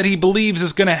stuff that he believes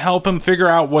is going to help him figure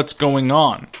out what's going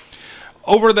on.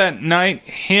 Over that night,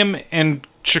 him and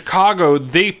Chicago,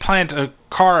 they plant a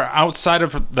car outside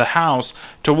of the house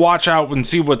to watch out and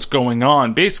see what's going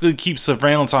on. Basically keep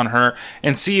surveillance on her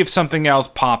and see if something else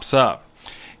pops up.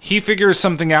 He figures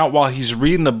something out while he's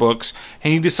reading the books,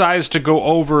 and he decides to go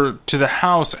over to the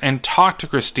house and talk to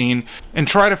Christine and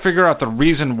try to figure out the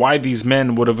reason why these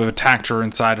men would have attacked her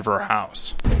inside of her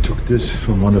house. I took this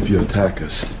from one of your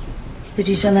attackers. Did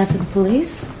you show that to the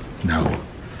police? No.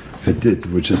 If it did,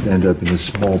 it would just end up in a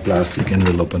small plastic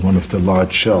envelope on one of the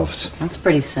large shelves. That's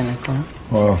pretty cynical.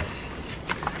 Well,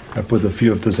 I put a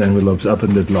few of those envelopes up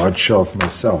in that large shelf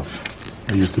myself.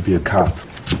 I used to be a cop.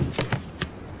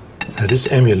 Now,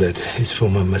 this amulet is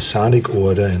from a Masonic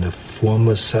order and a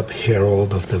former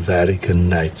sub-herald of the Vatican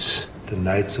Knights. The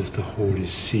Knights of the Holy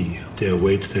See. They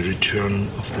await the return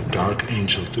of the Dark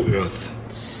Angel to Earth.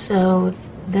 So,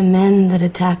 the men that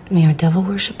attacked me are devil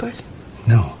worshippers?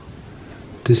 No.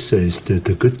 This says they're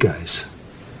the good guys.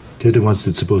 They're the ones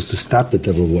that's supposed to stop the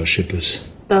devil worshippers.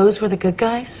 Those were the good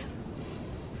guys?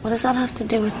 What does that have to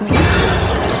do with me?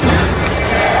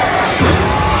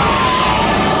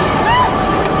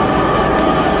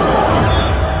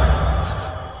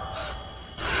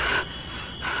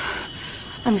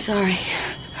 I'm sorry.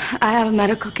 I have a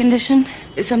medical condition.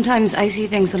 Sometimes I see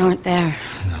things that aren't there.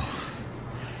 No.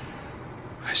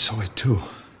 I saw it too.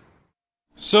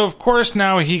 So, of course,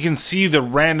 now he can see the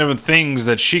random things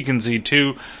that she can see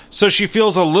too, so she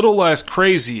feels a little less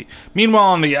crazy. Meanwhile,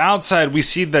 on the outside, we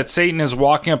see that Satan is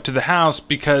walking up to the house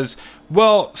because,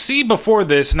 well, see, before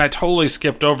this, and I totally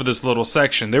skipped over this little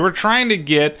section, they were trying to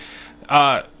get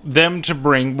them to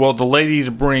bring, well, the lady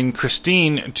to bring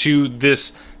Christine to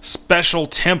this special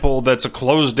temple that's a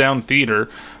closed down theater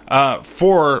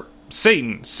for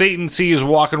Satan. Satan sees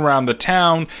walking around the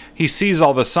town, he sees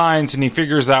all the signs, and he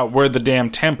figures out where the damn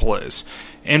temple is.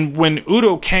 And when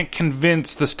Udo can't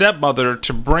convince the stepmother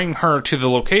to bring her to the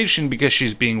location because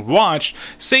she's being watched,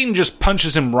 Satan just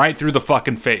punches him right through the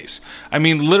fucking face. I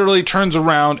mean, literally turns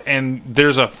around and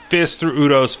there's a fist through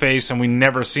Udo's face, and we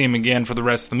never see him again for the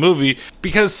rest of the movie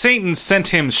because Satan sent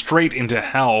him straight into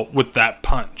hell with that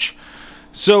punch.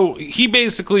 So he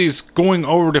basically is going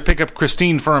over to pick up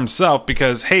Christine for himself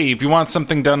because, hey, if you want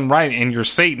something done right and you're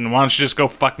Satan, why don't you just go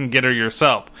fucking get her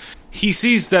yourself? He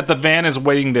sees that the van is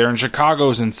waiting there and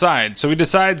Chicago's inside, so he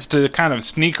decides to kind of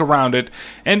sneak around it,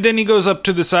 and then he goes up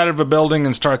to the side of a building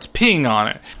and starts peeing on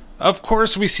it. Of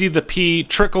course, we see the pee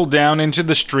trickle down into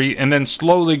the street and then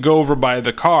slowly go over by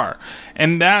the car.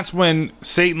 And that's when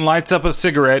Satan lights up a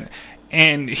cigarette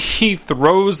and he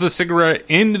throws the cigarette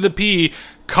into the pee,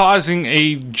 causing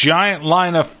a giant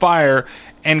line of fire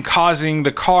and causing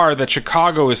the car that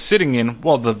Chicago is sitting in,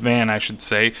 well, the van, I should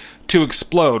say, to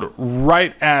explode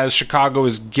right as Chicago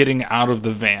is getting out of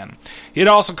the van. It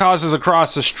also causes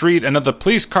across the street another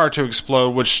police car to explode,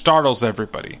 which startles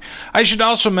everybody. I should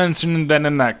also mention that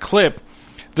in that clip,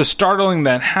 the startling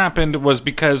that happened was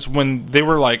because when they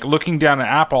were like looking down an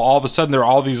apple, all of a sudden there are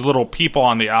all these little people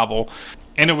on the apple,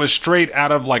 and it was straight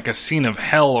out of like a scene of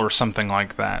hell or something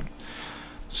like that.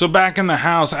 So back in the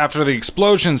house, after the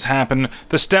explosions happen,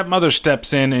 the stepmother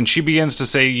steps in and she begins to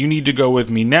say, "You need to go with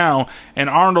me now," and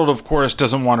Arnold, of course,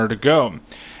 doesn't want her to go.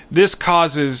 This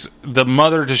causes the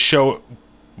mother to show,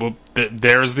 well,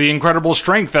 there's the incredible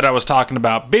strength that I was talking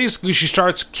about. Basically, she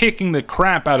starts kicking the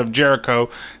crap out of Jericho,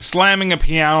 slamming a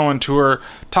piano into her,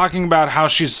 talking about how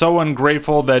she's so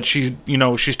ungrateful that she's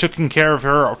taken care of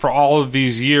her for all of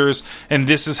these years, and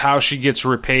this is how she gets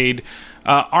repaid.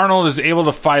 Arnold is able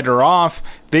to fight her off.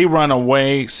 They run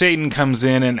away. Satan comes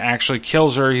in and actually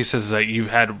kills her. He says that you've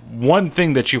had one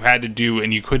thing that you had to do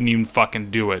and you couldn't even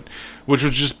fucking do it, which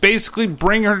was just basically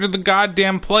bring her to the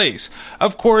goddamn place.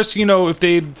 Of course, if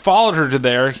they'd followed her to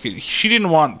there, she didn't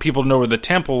want people to know where the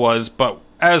temple was, but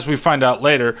as we find out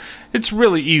later, it's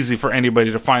really easy for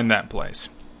anybody to find that place.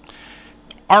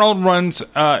 Arnold runs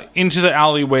into the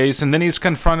alleyways, and then he's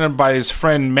confronted by his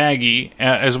friend Maggie,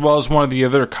 as well as one of the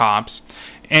other cops,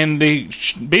 and they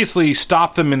basically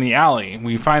stop them in the alley.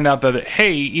 We find out that,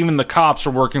 hey, even the cops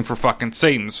are working for fucking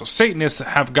Satan, so Satanists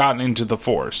have gotten into the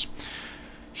force.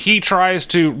 He tries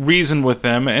to reason with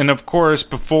them, and of course,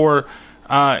 before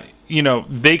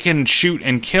they can shoot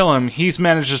and kill him, he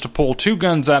manages to pull two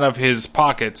guns out of his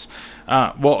pockets.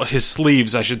 His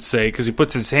sleeves, I should say, because he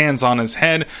puts his hands on his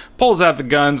head, pulls out the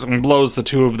guns, and blows the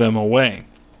two of them away.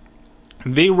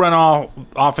 They run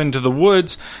off into the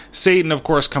woods. Satan, of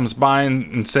course, comes by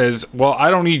and says, well, I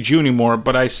don't need you anymore,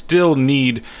 but I still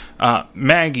need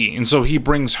Maggie, and so he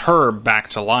brings her back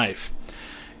to life.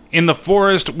 In the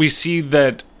forest, we see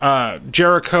that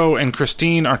Jericho and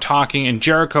Christine are talking, and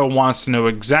Jericho wants to know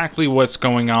exactly what's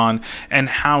going on and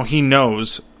how he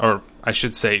knows, or I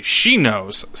should say, she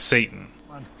knows Satan.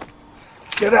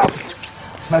 Get up.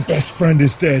 My best friend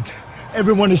is dead.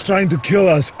 Everyone is trying to kill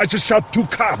us. I just shot 2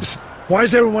 cops. Why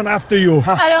is everyone after you?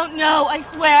 I don't know. I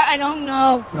swear I don't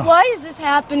know. No. Why is this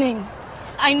happening?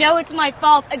 I know it's my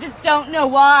fault. I just don't know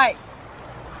why.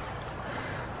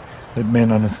 That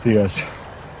man on the stairs.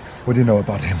 What do you know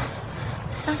about him?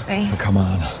 Nothing. Oh, come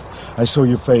on. I saw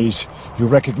your face. You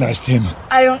recognized him.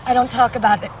 I don't talk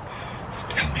about it.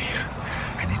 Tell me.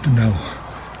 I need to know.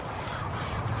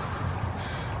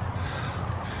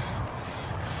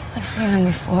 I've seen him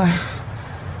before.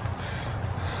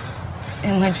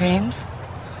 In my dreams.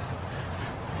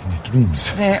 In your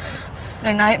dreams? They're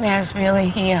nightmares, really.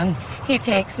 He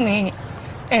takes me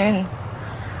and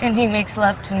he makes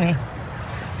love to me.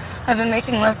 I've been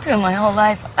making love to him my whole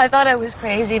life. I thought I was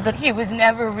crazy, but he was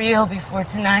never real before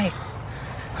tonight.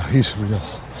 Oh, he's real.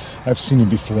 I've seen him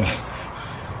before.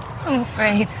 I'm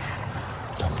afraid.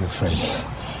 Don't be afraid.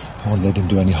 I won't let him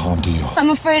do any harm to you.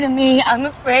 I'm afraid of me. I'm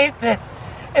afraid that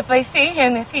if I see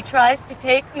him, if he tries to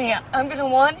take me, I'm going to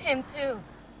want him too.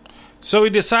 So he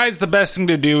decides the best thing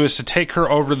to do is to take her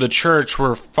over to the church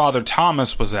where Father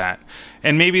Thomas was at,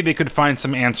 and maybe they could find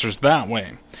some answers that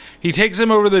way. He takes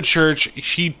him over to the church.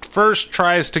 He first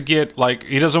tries to get,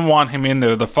 he doesn't want him in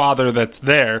there, the father that's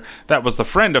there, that was the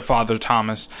friend of Father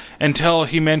Thomas, until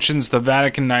he mentions the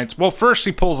Vatican Knights. Well, first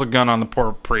he pulls a gun on the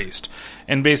poor priest,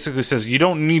 and basically says, you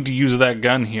don't need to use that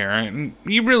gun here. And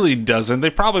he really doesn't. They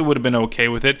probably would have been okay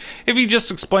with it if he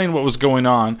just explained what was going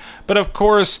on. But of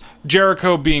course,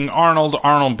 Jericho being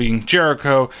Arnold being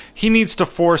Jericho, he needs to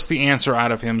force the answer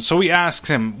out of him. So he asks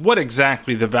him what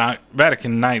exactly the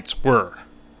Vatican Knights were.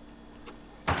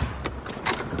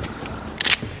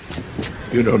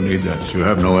 You don't need that. You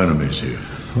have no enemies here.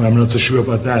 Well, I'm not so sure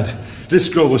about that. This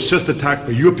girl was just attacked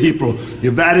by your people.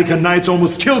 Your Vatican Knights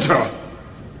almost killed her.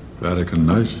 Vatican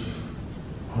Knights?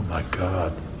 Oh, my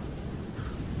God.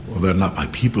 Well, they're not my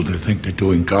people. They think they're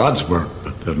doing God's work,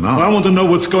 but they're not. Well, I want to know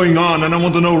what's going on, and I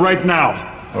want to know right now.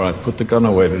 All right, put the gun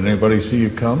away. Did anybody see you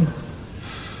come?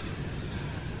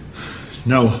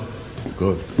 No.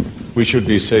 Good. We should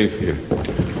be safe here.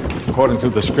 According to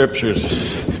the scriptures,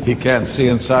 he can't see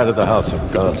inside of the house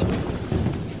of God.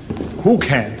 Who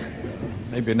can't?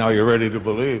 Maybe now you're ready to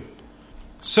believe.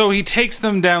 So he takes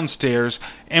them downstairs,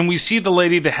 and we see the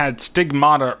lady that had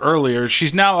stigmata earlier.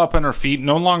 She's now up on her feet,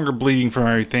 no longer bleeding from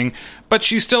everything, but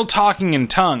she's still talking in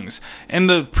tongues. And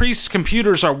the priest's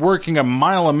computers are working a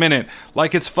mile a minute,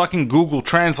 like it's fucking Google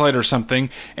Translate or something,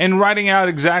 and writing out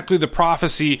exactly the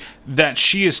prophecy that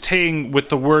she is saying with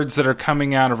the words that are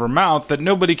coming out of her mouth that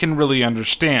nobody can really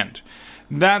understand.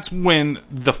 That's when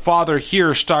the father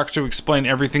here starts to explain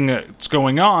everything that's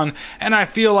going on, and I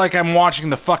feel like I'm watching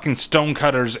the fucking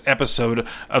Stonecutters episode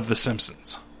of The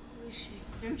Simpsons.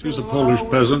 She's a Polish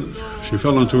peasant. She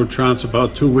fell into a trance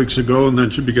about 2 weeks ago, and then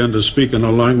she began to speak in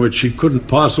a language she couldn't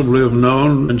possibly have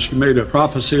known, and she made a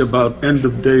prophecy about end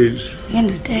of days. End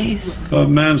of days? Of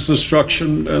man's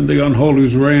destruction and the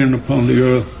unholy's reign upon the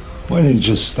earth. Why don't you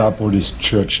just stop all this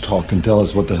church talk and tell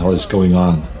us what the hell is going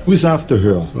on? Who's after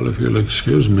her? Well, if you'll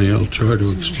excuse me, I'll try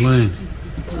to explain.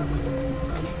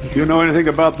 Do you know anything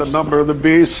about the number of the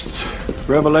beast?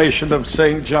 Revelation of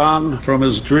St. John from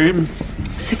his dream?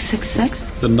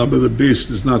 666? The number of the beast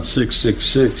is not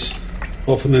 666.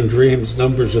 Often in dreams,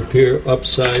 numbers appear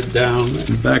upside down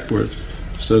and backwards.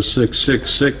 So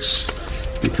 666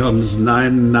 becomes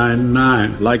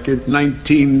 999, like in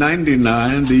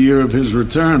 1999, the year of his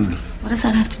return. What does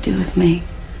that have to do with me?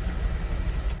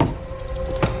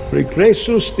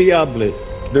 Regressus Diabli,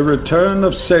 the return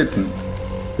of Satan.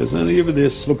 Does any of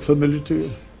this look familiar to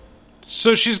you?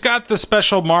 So she's got the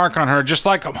special mark on her, just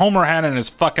like Homer had in his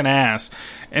fucking ass.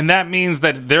 And that means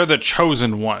that they're the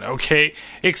chosen one, okay?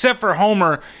 Except for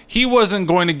Homer, he wasn't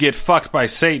going to get fucked by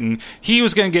Satan. He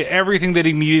was going to get everything that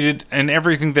he needed and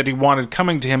everything that he wanted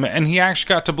coming to him, and he actually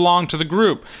got to belong to the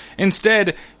group.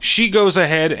 Instead, she goes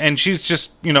ahead and she's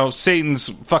just, Satan's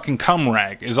fucking cum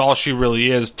rag is all she really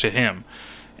is to him.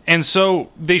 And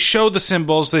so they show the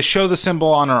symbols. They show the symbol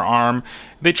on her arm.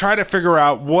 They try to figure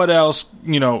out what else,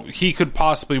 he could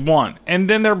possibly want. And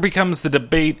then there becomes the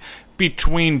debate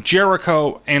between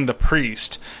Jericho and the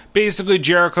priest. Basically,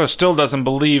 Jericho still doesn't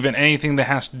believe in anything that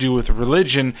has to do with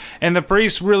religion. And the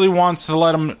priest really wants to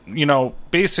let him,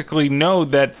 basically know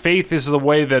that faith is the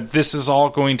way that this is all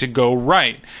going to go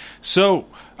right. So,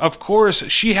 of course,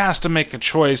 she has to make a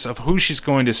choice of who she's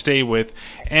going to stay with.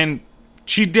 And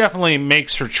she definitely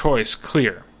makes her choice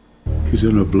clear. He's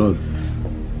in her blood.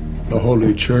 The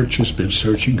Holy Church has been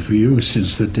searching for you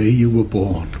since the day you were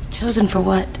born. Chosen for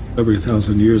what? Every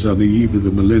 1,000 years on the eve of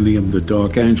the millennium, the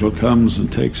dark angel comes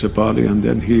and takes a body, and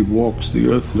then he walks the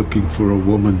earth looking for a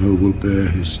woman who will bear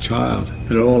his child.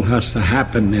 It all has to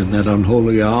happen in that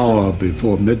unholy hour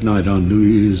before midnight on New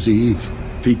Year's Eve.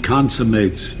 If he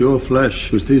consummates your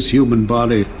flesh with his human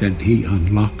body, then he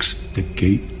unlocks the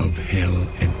gate of hell,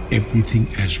 and everything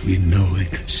as we know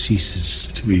it ceases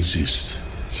to exist.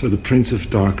 So the Prince of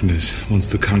Darkness wants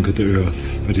to conquer the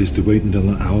Earth, but he has to wait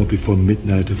until an hour before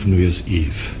midnight of New Year's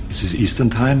Eve. Is this Eastern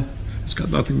time? It's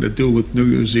got nothing to do with New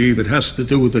Year's Eve. It has to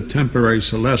do with the temporary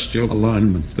celestial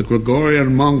alignment. The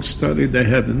Gregorian monks studied the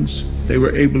heavens. They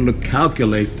were able to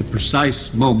calculate the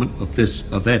precise moment of this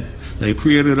event. They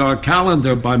created our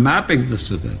calendar by mapping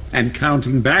this event and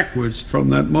counting backwards from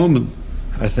that moment.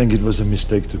 I think it was a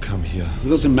mistake to come here. It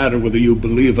doesn't matter whether you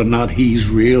believe or not, he's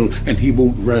real, and he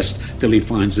won't rest till he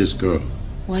finds this girl.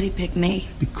 Why'd he pick me?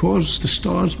 Because the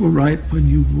stars were right when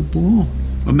you were born.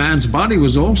 A man's body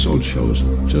was also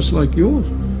chosen, just like yours.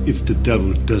 If the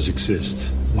devil does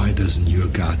exist, why doesn't your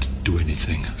God do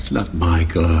anything? It's not my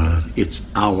God, it's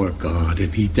our God,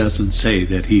 and he doesn't say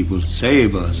that he will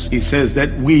save us. He says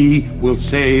that we will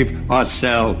save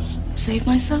ourselves. Save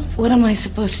myself? What am I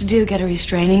supposed to do? Get a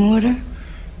restraining order?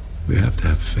 We have to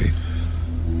have faith.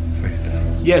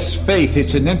 Yes, faith.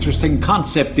 It's an interesting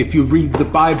concept. If you read the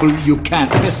Bible, you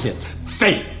can't miss it.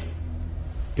 Faith.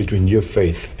 Between your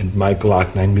faith and my Glock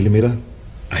 9mm,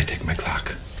 I take my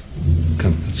Glock.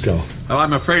 Come, let's go. Well,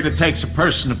 I'm afraid it takes a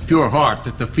person of pure heart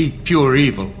to defeat pure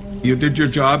evil. You did your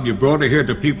job. You brought her here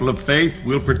to people of faith.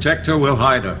 We'll protect her. We'll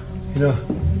hide her. You know,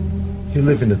 you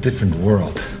live in a different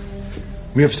world.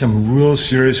 We have some real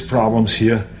serious problems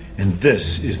here, and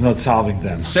this is not solving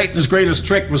them. Satan's greatest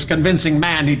trick was convincing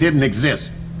man he didn't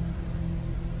exist.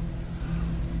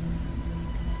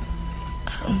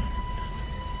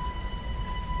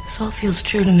 This all feels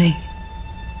true to me.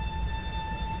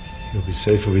 You'll be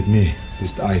safer with me. At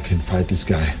least I can fight this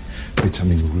guy with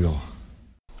something real.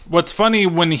 What's funny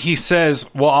when he says,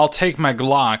 well, I'll take my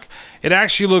Glock, it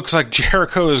actually looks like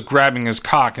Jericho is grabbing his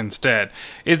cock instead.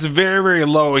 It's very, very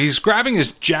low. He's grabbing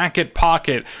his jacket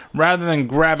pocket rather than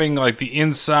grabbing like the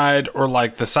inside or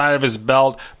like the side of his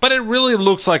belt, but it really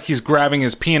looks like he's grabbing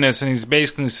his penis and he's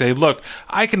basically saying, look,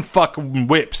 I can fucking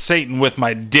whip Satan with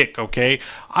my dick, okay?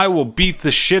 I will beat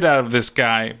the shit out of this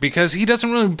guy, because he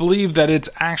doesn't really believe that it's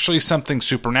actually something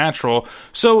supernatural.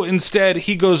 So instead,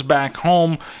 he goes back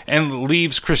home and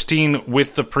leaves Christine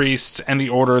with the priests and the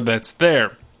order that's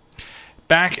there.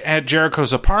 Back at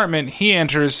Jericho's apartment, he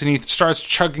enters and he starts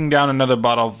chugging down another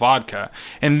bottle of vodka.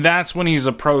 And that's when he's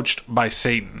approached by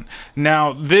Satan.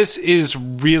 Now, this is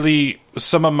really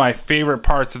some of my favorite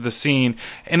parts of the scene.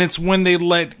 And it's when they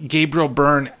let Gabriel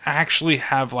Byrne actually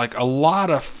have like a lot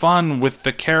of fun with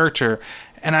the character.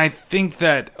 And I think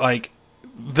that like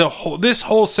this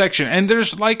whole section, and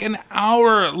there's like an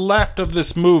hour left of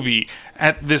this movie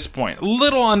at this point. A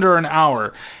little under an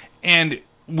hour. And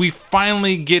we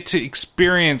finally get to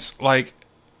experience like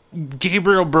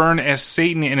Gabriel Byrne as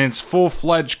Satan in its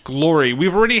full-fledged glory.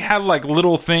 We've already had like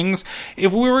little things.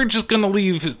 If we were just going to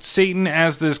leave Satan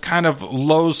as this kind of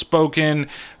low-spoken,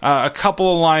 a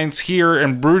couple of lines here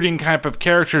and brooding type of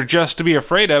character just to be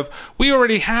afraid of, we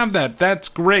already have that. That's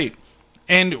great.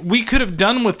 And we could have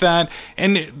done with that,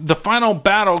 and the final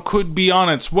battle could be on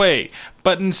its way.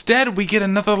 But instead, we get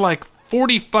another like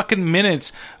 40 fucking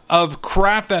minutes of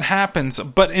crap that happens,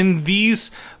 but in these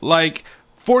like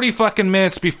 40 fucking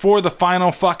minutes before the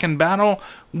final fucking battle,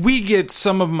 we get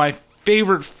some of my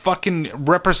favorite fucking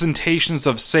representations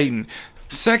of Satan.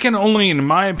 Second only, in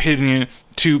my opinion,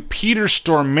 to Peter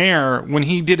Stormare when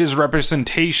he did his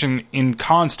representation in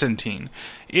Constantine.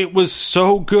 It was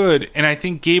so good, and I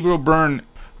think Gabriel Byrne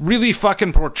really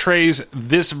fucking portrays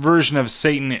this version of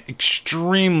Satan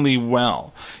extremely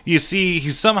well. You see,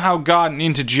 he's somehow gotten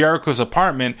into Jericho's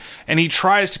apartment, and he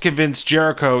tries to convince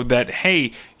Jericho that,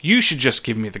 hey, you should just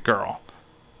give me the girl.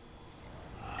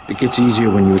 It gets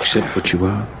easier when you accept what you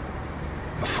are.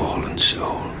 A fallen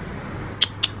soul.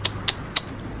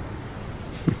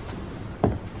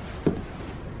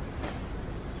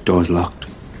 Door's locked.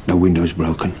 No windows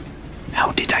broken.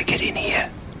 How did I get in here?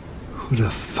 Who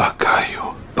the fuck are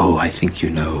you? Oh, I think you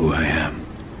know who I am.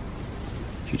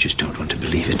 You just don't want to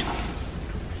believe it.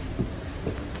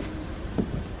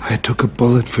 I took a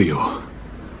bullet for you.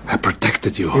 I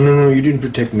protected you. Oh, no, you didn't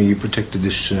protect me. You protected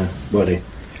this body.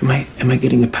 Am I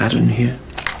getting a pattern here?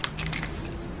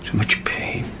 So much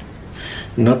pain.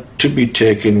 Not to be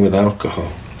taken with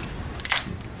alcohol.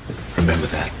 Remember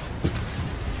that.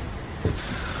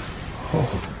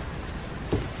 Oh,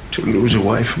 to lose a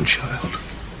wife and child.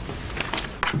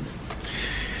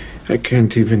 I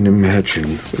can't even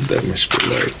imagine what that must be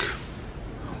like.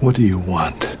 What do you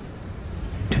want?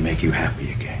 To make you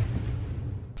happy again.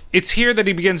 It's here that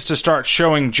he begins to start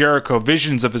showing Jericho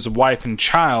visions of his wife and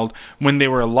child when they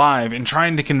were alive and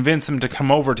trying to convince him to come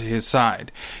over to his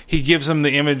side. He gives him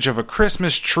the image of a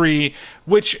Christmas tree,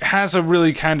 which has a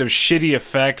really kind of shitty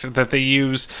effect that they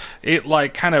use. It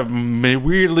like kind of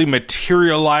weirdly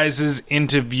materializes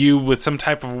into view with some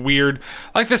type of weird,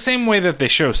 like the same way that they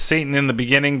show Satan in the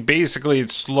beginning. Basically, it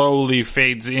slowly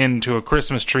fades into a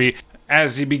Christmas tree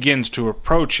as he begins to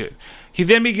approach it. He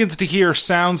then begins to hear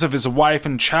sounds of his wife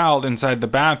and child inside the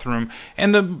bathroom,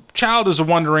 and the child is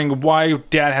wondering why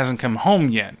Dad hasn't come home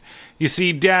yet. You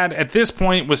see, Dad at this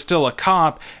point was still a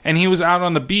cop, and he was out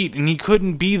on the beat, and he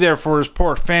couldn't be there for his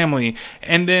poor family,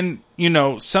 and then,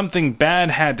 something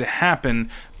bad had to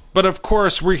happen. But of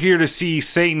course, we're here to see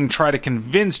Satan try to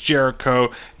convince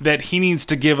Jericho that he needs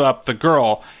to give up the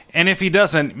girl, and if he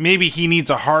doesn't, maybe he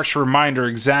needs a harsh reminder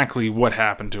exactly what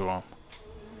happened to him.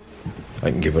 I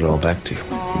can give it all back to you.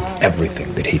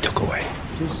 Everything that he took away.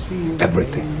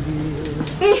 Everything.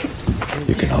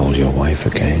 You can hold your wife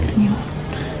again.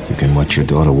 You can watch your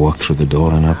daughter walk through the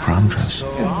door in her prom dress.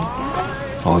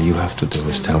 All you have to do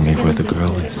is tell me where the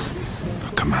girl is.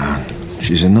 Oh, come on.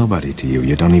 She's a nobody to you.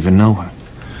 You don't even know her.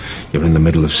 You're in the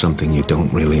middle of something you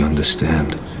don't really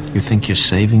understand. You think you're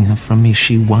saving her from me?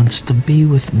 She wants to be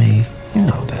with me. You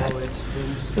know that.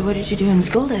 So what did you do in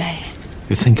school today?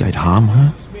 You think I'd harm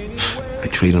her? I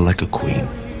treat her like a queen.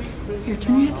 Your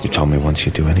turn yet? You told me once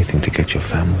you'd do anything to get your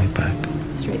family back.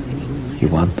 That's right, Ziggy. You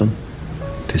want them?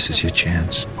 This is your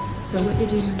chance. So what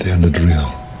did you do? They're not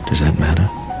real. Does that matter?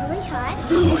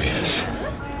 Oh, yes.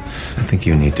 I think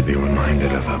you need to be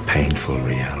reminded of how painful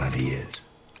reality is.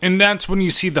 And that's when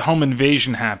you see the home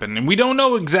invasion happen. And we don't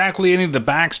know exactly any of the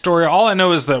backstory. All I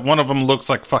know is that one of them looks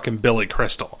like fucking Billy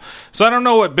Crystal. So I don't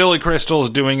know what Billy Crystal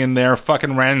is doing in there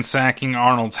fucking ransacking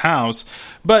Arnold's house.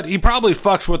 But he probably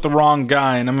fucked with the wrong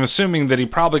guy. And I'm assuming that he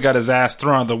probably got his ass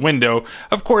thrown out the window.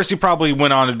 Of course, he probably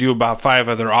went on to do about 5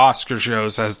 other Oscar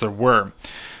shows as there were.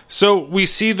 So we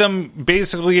see them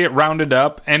basically get rounded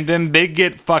up, and then they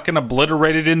get fucking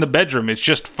obliterated in the bedroom. It's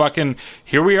just fucking,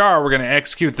 here we are, we're going to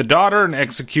execute the daughter and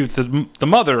execute the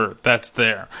mother that's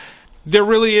there. There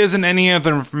really isn't any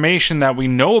other information that we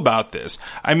know about this.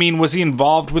 I mean, was he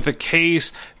involved with a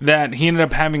case that he ended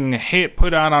up having a hit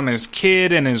put out on his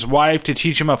kid and his wife to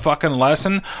teach him a fucking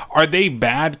lesson? Are they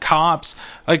bad cops?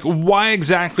 Like, why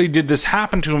exactly did this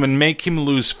happen to him and make him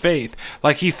lose faith?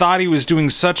 Like, he thought he was doing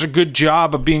such a good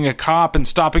job of being a cop and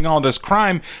stopping all this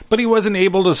crime, but he wasn't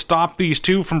able to stop these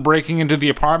two from breaking into the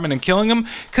apartment and killing him?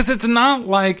 Because it's not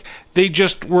like they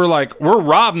just were like, we're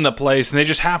robbing the place, and they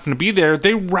just happen to be there.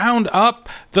 They round up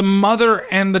the mother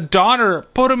and the daughter,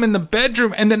 put them in the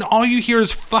bedroom, and then all you hear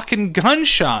is fucking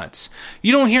gunshots.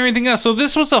 You don't hear anything else. So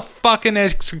this was a fucking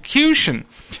execution.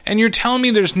 And you're telling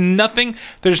me there's nothing,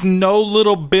 there's no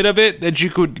little bit of it that you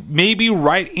could maybe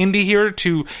write into here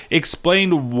to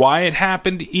explain why it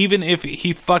happened, even if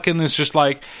he fucking is just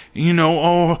like,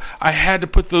 oh, I had to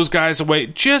put those guys away.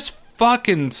 Just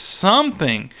fucking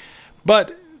something.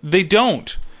 But they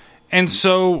don't. And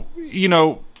so,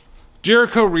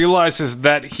 Jericho realizes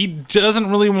that he doesn't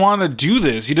really want to do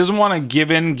this. He doesn't want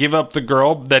to give up the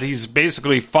girl that he's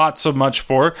basically fought so much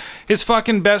for. His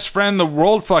fucking best friend, the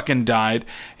world fucking died.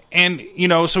 And,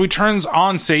 so he turns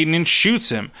on Satan and shoots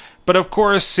him. But of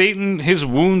course, Satan, his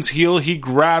wounds heal. He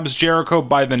grabs Jericho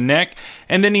by the neck,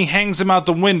 and then he hangs him out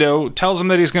the window, tells him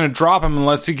that he's going to drop him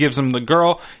unless he gives him the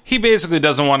girl. He basically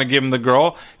doesn't want to give him the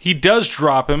girl. He does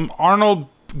drop him. Arnold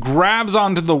grabs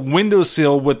onto the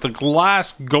windowsill with the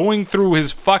glass going through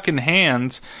his fucking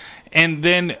hands, and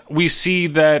then we see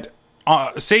that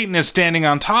Satan is standing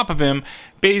on top of him,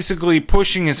 basically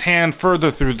pushing his hand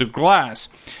further through the glass,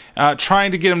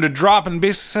 trying to get him to drop, and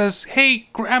basically says, hey,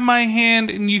 grab my hand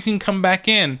and you can come back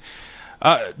in.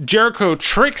 Jericho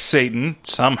tricks Satan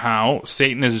somehow.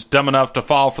 Satan is dumb enough to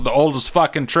fall for the oldest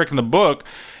fucking trick in the book,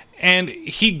 and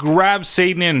he grabs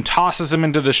Satan and tosses him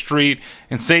into the street,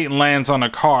 and Satan lands on a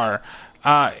car.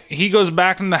 He goes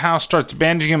back in the house, starts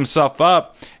bandaging himself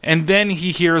up, and then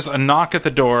he hears a knock at the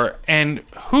door, and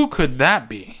who could that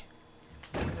be?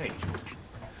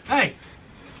 Hey!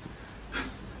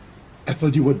 I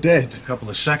thought you were dead. A couple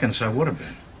of seconds I would have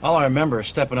been. All I remember is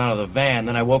stepping out of the van,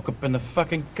 then I woke up in the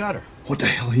fucking gutter. What the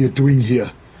hell are you doing here?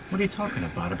 What are you talking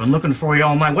about? I've been looking for you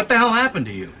all night. What the hell happened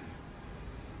to you?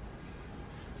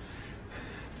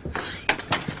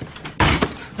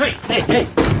 Hey!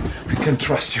 I can't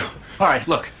trust you. All right,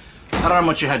 look. I don't know how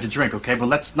much you had to drink, okay? But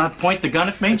let's not point the gun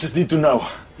at me. I just need to know.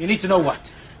 You need to know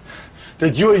what?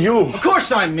 That you're you. Of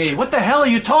course I'm me. What the hell are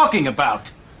you talking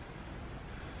about?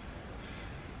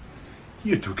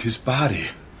 You took his body.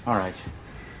 All right.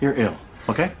 You're ill,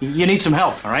 okay? You need some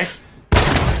help, all right?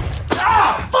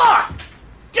 Ah, fuck!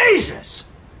 Jesus!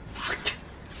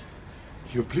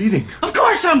 You're bleeding. Of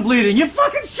course I'm bleeding. You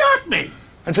fucking shot me.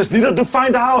 I just needed to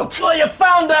find out. Well, you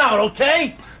found out,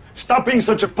 okay? Stop being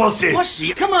such a pussy.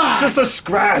 Pussy? Come on. It's just a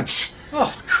scratch.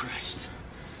 Oh, Christ.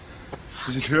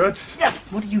 Does it hurt? Yeah,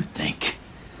 what do you think?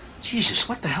 Jesus,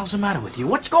 what the hell's the matter with you?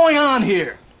 What's going on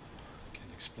here?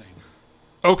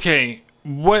 Okay,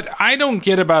 what I don't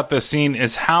get about this scene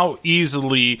is how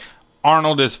easily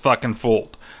Arnold is fucking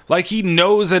fooled. Like, he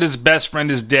knows that his best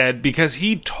friend is dead because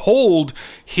he told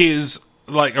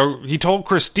he told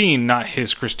Christine, not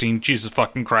his Christine, Jesus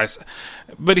fucking Christ,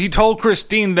 but he told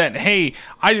Christine that, hey,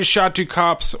 I just shot 2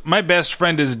 cops, my best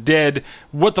friend is dead,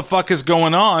 what the fuck is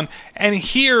going on? And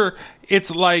here,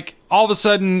 it's like, all of a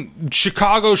sudden,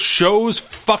 Chicago shows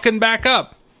fucking back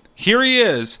up. Here he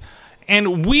is.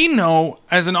 And we know,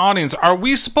 as an audience, are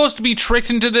we supposed to be tricked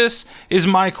into this? Is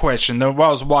my question while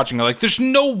I was watching it. Like, there's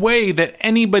no way that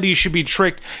anybody should be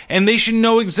tricked, and they should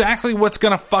know exactly what's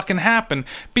gonna fucking happen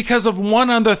because of one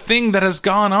other thing that has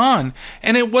gone on.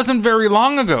 And it wasn't very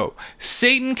long ago.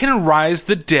 Satan can rise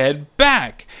the dead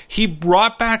back. He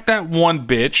brought back that one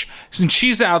bitch, and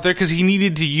she's out there because he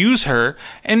needed to use her.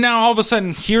 And now all of a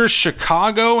sudden, here's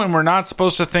Chicago, and we're not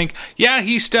supposed to think, yeah,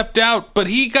 he stepped out, but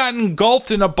he got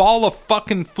engulfed in a ball of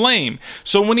fucking flame.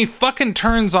 So when he fucking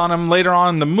turns on him later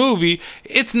on in the movie,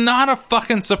 it's not a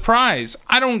fucking surprise.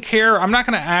 I don't care. I'm not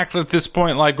going to act at this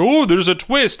point like, oh, there's a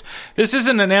twist. This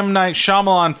isn't an M. Night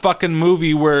Shyamalan fucking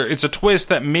movie where it's a twist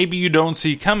that maybe you don't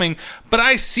see coming, but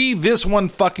I see this one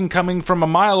fucking coming from a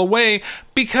mile away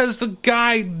because the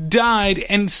guy died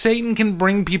and Satan can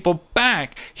bring people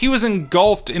back. He was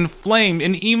engulfed in flame,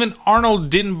 and even Arnold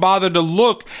didn't bother to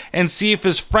look and see if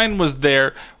his friend was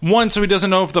there. One, so he doesn't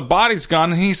know if the body's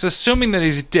gone, and he's assuming that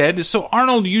he's dead. So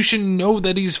Arnold, you should know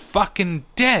that he's fucking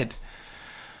dead.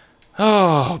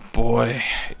 Oh boy,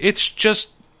 it's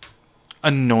just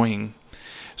annoying.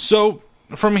 So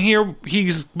from here,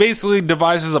 he basically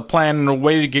devises a plan and a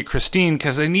way to get Christine,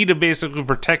 because they need to basically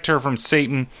protect her from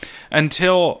Satan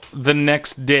until the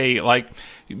next day. Like,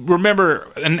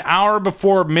 remember, an hour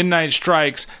before midnight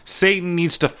strikes, Satan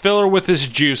needs to fill her with his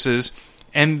juices,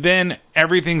 and then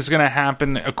everything's going to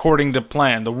happen according to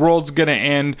plan. The world's going to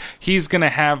end. He's going to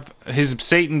have his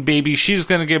Satan baby. She's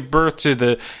going to give birth to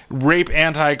the rape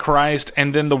antichrist,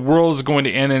 and then the world's going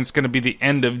to end, and it's going to be the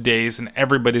end of days, and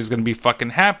everybody's going to be fucking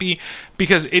happy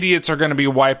because idiots are going to be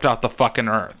wiped off the fucking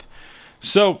earth.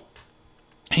 So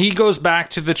he goes back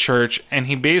to the church, and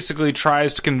he basically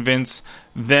tries to convince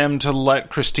them to let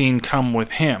Christine come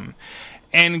with him.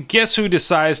 And guess who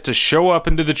decides to show up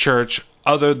into the church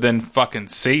other than fucking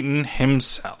Satan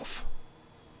himself?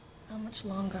 How much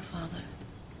longer, Father?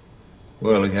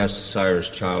 Well, he has to sire his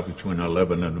child between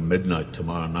 11 and midnight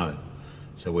tomorrow night.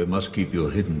 So we must keep you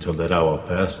hidden till that hour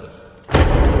passes.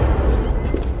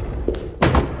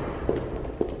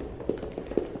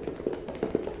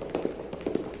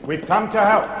 We've come to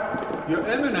help. Your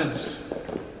Eminence.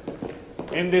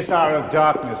 In this hour of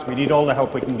darkness, we need all the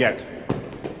help we can get.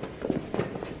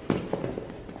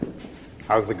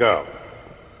 How's the girl?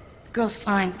 The girl's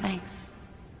fine, thanks.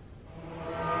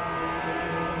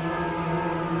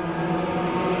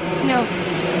 No.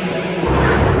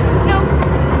 No!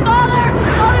 Father!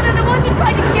 Father, they're the ones who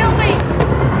tried to kill me!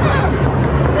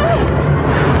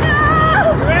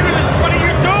 No! Your Eminence, what are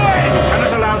you doing? You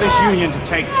cannot allow this union to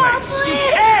take place. You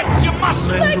can't! You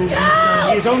mustn't! Let go!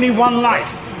 There is only one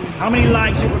life. How many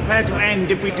lives are you prepared to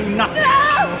end if we do nothing?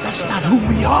 No! That's not who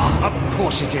we are. Of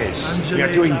course it is. We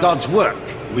are doing God's work.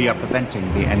 We are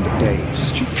preventing the end of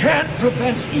days. You can't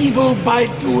prevent evil by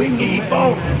doing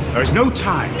evil. There is no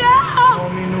time.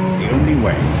 No! It's the only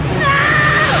way. May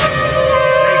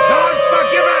God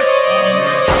forgive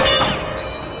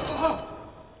us!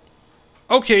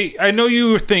 Okay, I know you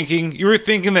were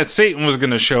thinking that Satan was going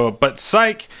to show up, but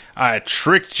psych, I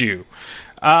tricked you.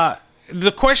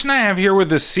 The question I have here with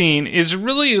this scene is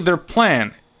really their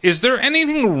plan. Is there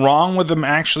anything wrong with them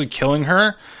actually killing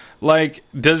her? Like,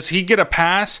 does he get a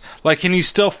pass? Like, can he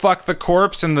still fuck the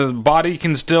corpse and the body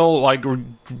can still, like,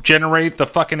 generate the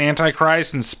fucking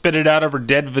Antichrist and spit it out of her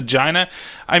dead vagina?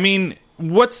 I mean,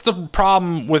 what's the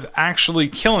problem with actually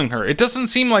killing her? It doesn't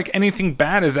seem like anything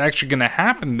bad is actually going to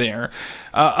happen there,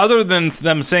 other than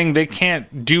them saying they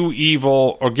can't do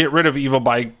evil or get rid of evil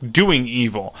by doing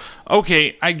evil.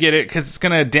 Okay, I get it, because it's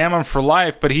going to damn him for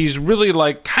life, but he's really,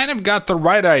 like, kind of got the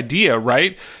right idea,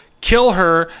 right? Kill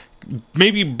her,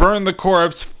 maybe burn the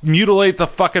corpse, mutilate the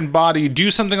fucking body,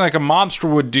 do something like a mobster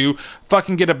would do,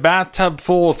 fucking get a bathtub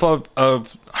full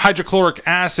of hydrochloric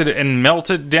acid and melt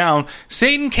it down.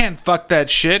 Satan can't fuck that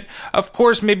shit. Of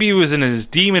course, maybe he was in his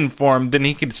demon form, then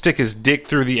he could stick his dick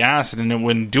through the acid and it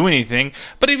wouldn't do anything.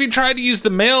 But if he tried to use the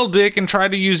male dick and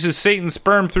tried to use his Satan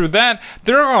sperm through that,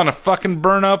 they're gonna fucking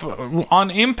burn up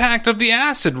on impact of the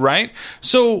acid, right?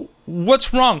 So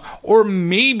what's wrong? Or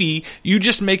maybe you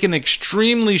just make an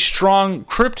extremely strong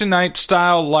kryptonite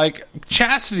style like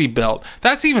chastity belt.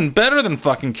 That's even better than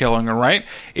fucking killing her, right?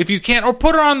 If you can't, or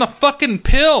put her on the fucking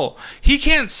pill. He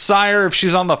can't sire if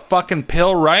she's on the fucking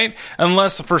pill, right?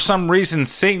 Unless for some reason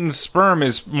Satan's sperm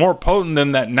is more potent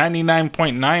than that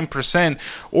 99.9%,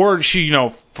 or she,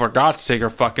 forgot to take her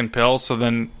fucking pill, so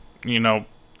then,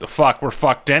 we're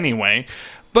fucked anyway.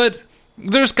 But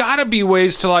there's gotta be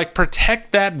ways to,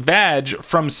 protect that vag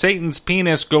from Satan's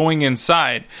penis going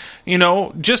inside.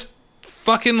 Just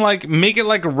fucking, make it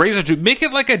like a razor tooth. Make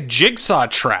it like a jigsaw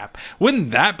trap.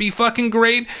 Wouldn't that be fucking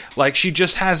great? She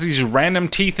just has these random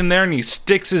teeth in there and he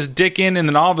sticks his dick in, and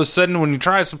then all of a sudden when he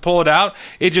tries to pull it out,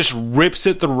 it just rips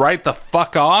it right the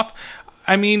fuck off.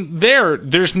 I mean,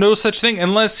 there's no such thing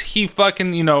unless he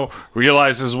fucking,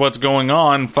 realizes what's going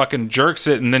on, fucking jerks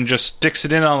it, and then just sticks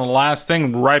it in on the last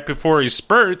thing right before he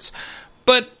spurts.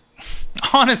 But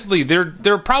honestly,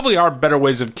 there probably are better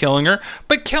ways of killing her,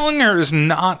 but killing her is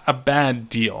not a bad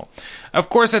deal. Of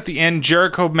course, at the end,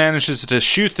 Jericho manages to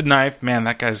shoot the knife. Man,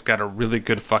 that guy's got a really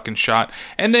good fucking shot.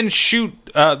 And then shoot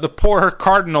the poor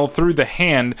cardinal through the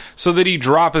hand so that he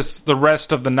drops the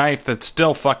rest of the knife that's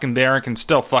still fucking there and can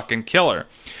still fucking kill her.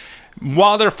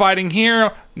 While they're fighting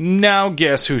here, now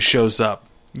guess who shows up?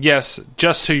 Yes,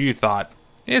 just who you thought.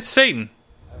 It's Satan.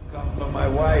 I've come for my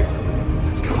wife.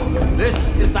 Let's go. This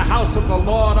is the house of the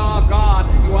Lord our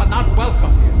God. You are not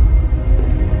welcome here.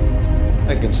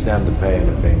 I can stand the pain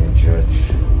of being in church.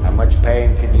 How much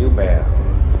pain can you bear?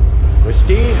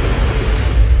 Christine,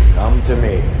 come to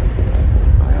me.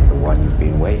 I am the one you've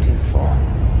been waiting for.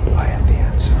 I am the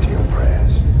answer to your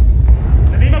prayers.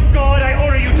 In the name of God, I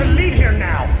order you to leave here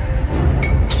now!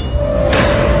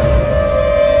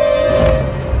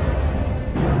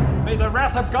 May the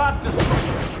wrath of God destroy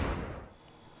you.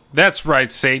 That's right,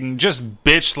 Satan. Just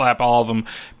bitch slap all of them.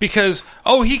 Because,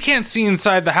 he can't see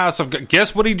inside the house of God.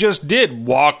 Guess what he just did?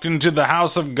 Walked into the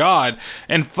house of God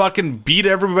and fucking beat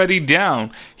everybody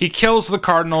down. He kills the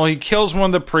cardinal, he kills one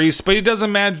of the priests, but he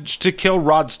doesn't manage to kill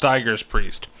Rod Steiger's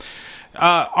priest.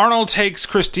 Arnold takes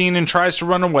Christine and tries to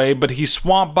run away, but he's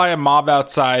swamped by a mob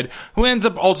outside who ends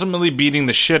up ultimately beating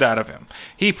the shit out of him.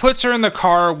 He puts her in the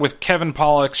car with Kevin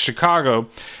Pollak's Chicago,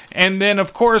 and then,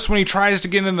 of course, when he tries to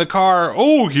get in the car,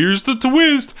 here's the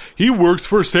twist. He works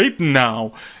for Satan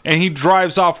now. And he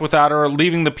drives off without her,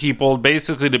 leaving the people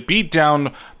basically to beat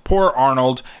down poor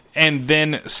Arnold and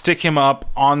then stick him up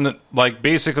on the,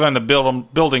 basically on the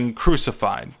building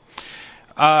crucified.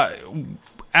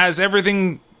 As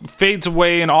everything fades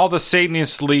away and all the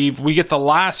Satanists leave, we get the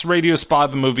last radio spot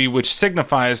of the movie, which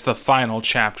signifies the final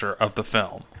chapter of the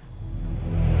film.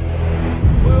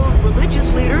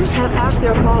 Religious leaders have asked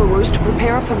their followers to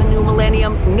prepare for the new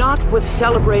millennium not with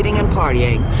celebrating and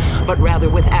partying, but rather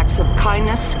with acts of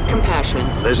kindness, compassion.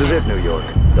 This is it, New York.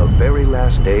 The very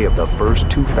last day of the first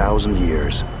 2,000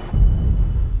 years.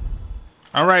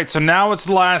 Alright, so now it's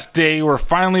the last day. We're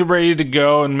finally ready to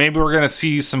go, and maybe we're going to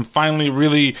see some finally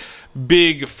really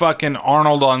big fucking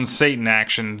Arnold on Satan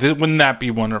action. Wouldn't that be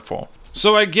wonderful?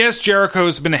 So I guess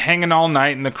Jericho's been hanging all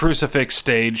night in the crucifix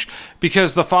stage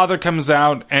because the father comes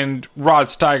out, and Rod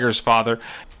Steiger's father,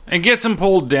 and gets him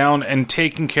pulled down and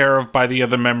taken care of by the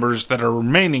other members that are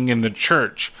remaining in the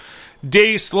church.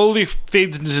 Day slowly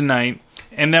fades into night,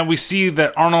 and then we see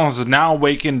that Arnold has now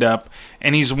wakened up,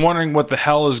 and he's wondering what the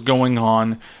hell is going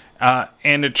on.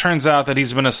 And it turns out that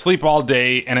he's been asleep all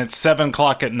day, and it's 7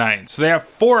 o'clock at night. So they have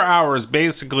 4 hours,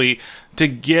 basically, to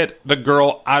get the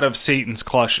girl out of Satan's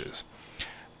clutches.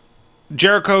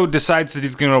 Jericho decides that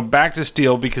he's going to go back to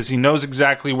Steele because he knows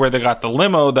exactly where they got the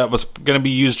limo that was going to be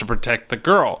used to protect the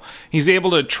girl. He's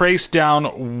able to trace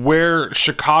down where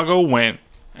Chicago went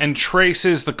and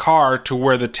traces the car to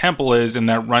where the temple is in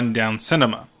that rundown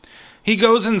cinema. He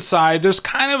goes inside. There's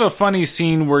kind of a funny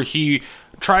scene where he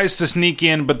tries to sneak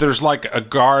in, but there's a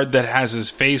guard that has his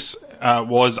face,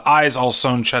 his eyes all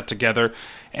sewn shut together.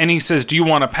 And he says, "Do you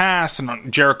want to pass?" And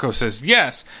Jericho says,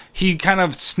 "Yes." He kind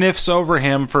of sniffs over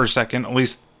him for a second, at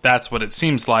least that's what it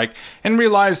seems like, and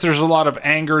realizes there's a lot of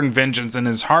anger and vengeance in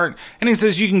his heart, and he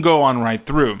says, "You can go on right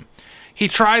through." He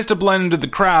tries to blend into the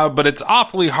crowd, but it's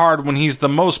awfully hard when he's the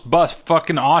most buff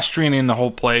fucking Austrian in the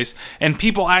whole place, and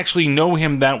people actually know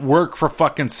him that work for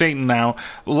fucking Satan now,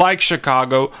 like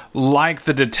Chicago, like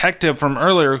the detective from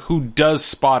earlier who does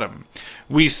spot him.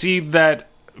 We see that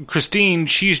Christine,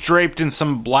 she's draped in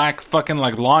some black fucking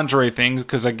like lingerie thing,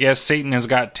 because I guess Satan has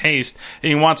got taste, and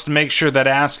he wants to make sure that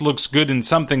ass looks good in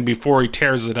something before he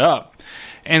tears it up.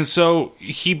 And so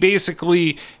he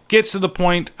basically gets to the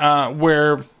point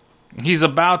where he's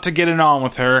about to get it on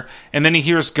with her, and then he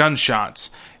hears gunshots.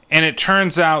 And it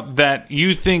turns out that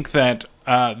you think that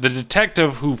the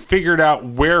detective who figured out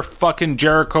where fucking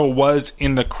Jericho was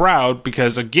in the crowd,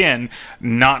 because again,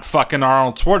 not fucking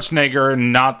Arnold Schwarzenegger,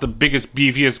 not the biggest,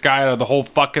 beefiest guy out of the whole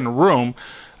fucking room,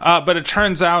 but it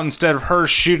turns out instead of her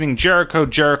shooting Jericho,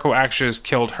 Jericho actually has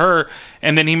killed her,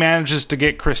 and then he manages to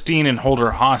get Christine and hold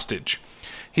her hostage.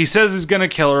 He says he's going to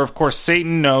kill her. Of course,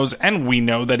 Satan knows, and we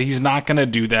know that he's not going to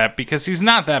do that because he's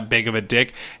not that big of a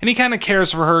dick, and he kind of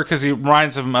cares for her because he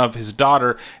reminds him of his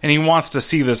daughter, and he wants to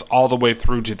see this all the way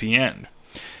through to the end.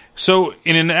 So,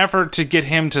 in an effort to get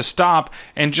him to stop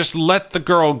and just let the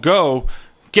girl go,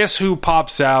 guess who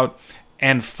pops out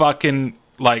and fucking,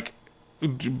 like,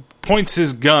 points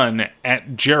his gun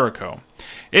at Jericho?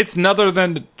 It's none other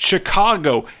than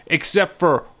Chicago, except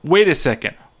for, wait a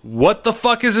second, what the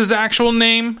fuck is his actual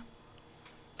name?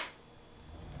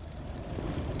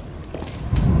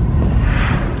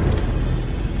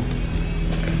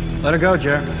 Let her go,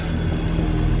 Jer.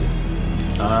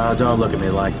 Don't look at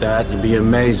me like that. You'd be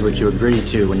amazed what you agree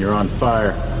to when you're on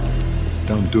fire.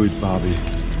 Don't do it, Bobby.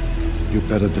 You're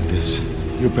better than this.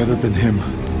 You're better than him.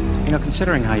 You know,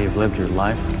 considering how you've lived your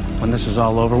life, when this is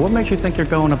all over, what makes you think you're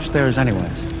going upstairs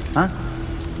anyways? Huh?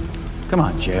 Come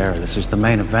on, Jer. This is the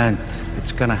main event.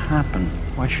 It's gonna happen.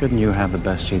 Why shouldn't you have the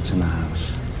best seats in the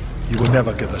house? You will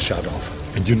never get the shot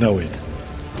off, and you know it.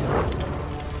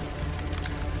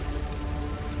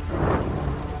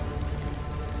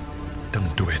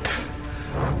 Don't do it.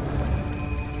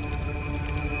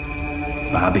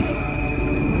 Bobby.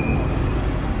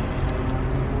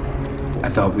 I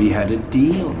thought we had a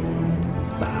deal.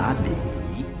 Bobby.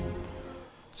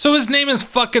 So his name is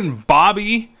fucking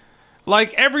Bobby?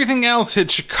 Like, everything else hit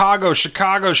Chicago,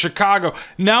 Chicago, Chicago.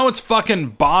 Now it's fucking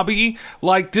Bobby.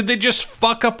 Like, did they just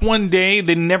fuck up one day?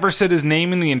 They never said his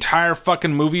name in the entire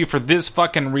fucking movie for this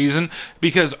fucking reason.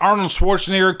 Because Arnold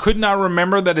Schwarzenegger could not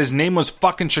remember that his name was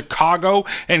fucking Chicago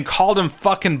and called him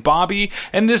fucking Bobby.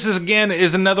 And this is, again,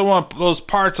 is another one of those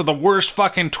parts of the worst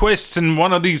fucking twists in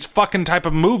one of these fucking type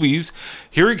of movies.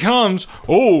 Here he comes.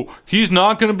 Oh, he's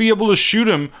not going to be able to shoot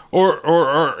him.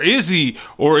 Or is he?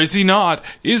 Or is he not?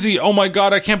 Is he? Oh my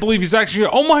god, I can't believe he's actually...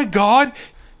 Oh my god!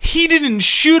 He didn't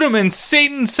shoot him and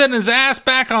Satan set his ass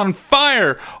back on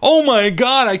fire! Oh my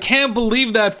god, I can't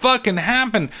believe that fucking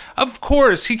happened! Of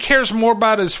course, he cares more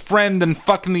about his friend than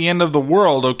fucking the end of the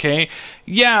world, okay?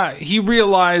 Yeah, he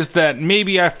realized that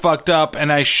maybe I fucked up and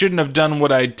I shouldn't have done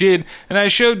what I did, and I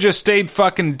should have just stayed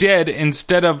fucking dead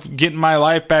instead of getting my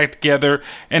life back together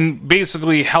and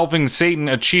basically helping Satan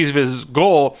achieve his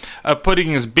goal of putting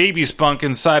his baby spunk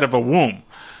inside of a womb.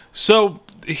 So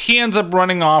he ends up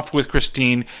running off with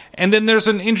Christine, and then there's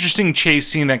an interesting chase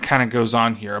scene that kind of goes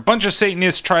on here. A bunch of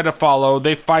Satanists try to follow,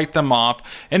 they fight them off,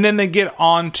 and then they get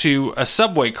onto a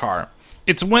subway car.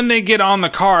 It's when they get on the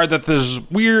car that there's a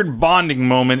weird bonding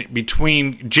moment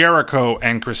between Jericho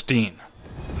and Christine.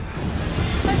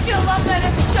 I feel a lot better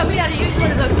if you show me how to use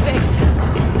one of those things.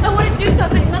 I want to do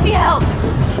something. Let me help.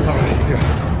 All right, here.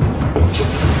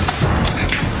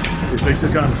 You take the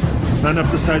gun. Line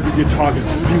up the sight with your target.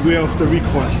 Beware of the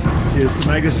recoil. Here's the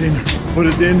magazine. Put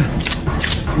it in.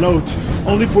 Load.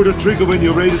 Only pull the trigger when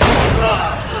you're ready to...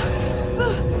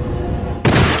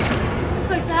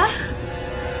 Like that?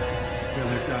 Yeah,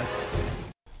 like that.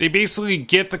 They basically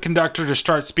get the conductor to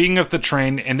start speeding up the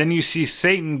train, and then you see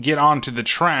Satan get onto the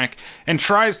track and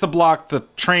tries to block the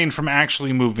train from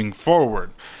actually moving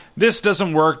forward. This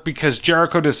doesn't work because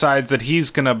Jericho decides that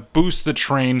he's going to boost the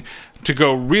train to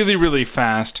go really, really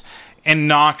fast and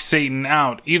knock Satan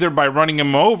out, either by running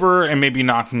him over and maybe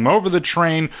knocking him over the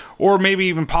train, or maybe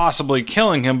even possibly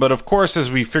killing him. But of course, as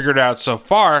we figured out so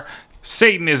far,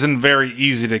 Satan isn't very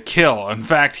easy to kill. In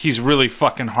fact, he's really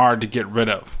fucking hard to get rid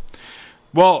of.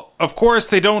 Well, of course,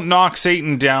 they don't knock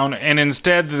Satan down, and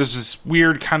instead there's this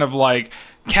weird kind of like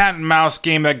cat and mouse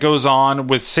game that goes on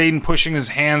with Satan pushing his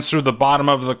hands through the bottom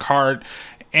of the cart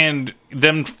and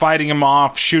them fighting him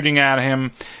off, shooting at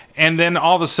him, And then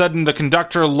all of a sudden the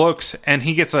conductor looks and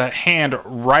he gets a hand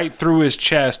right through his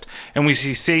chest, and we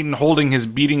see Satan holding his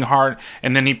beating heart,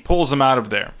 and then he pulls him out of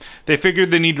there. They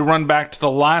figured they need to run back to the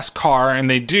last car, and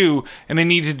they do, and they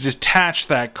need to detach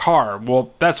that car.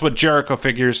 Well, that's what Jericho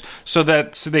figures, so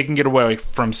they can get away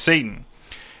from Satan.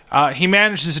 He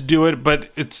manages to do it,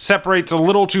 but it separates a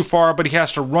little too far, but he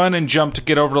has to run and jump to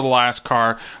get over to the last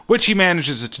car, which he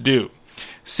manages to do.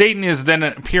 Satan is then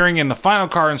appearing in the final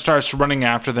car and starts running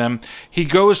after them. He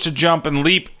goes to jump and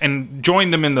leap and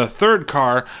join them in the third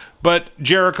car, but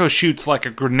Jericho shoots like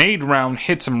a grenade round,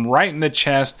 hits him right in the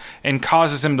chest, and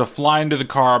causes him to fly into the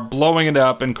car, blowing it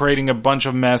up and creating a bunch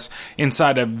of mess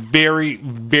inside a very,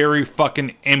 very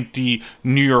fucking empty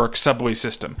New York subway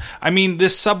system. I mean,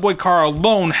 this subway car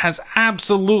alone has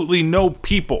absolutely no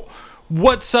people.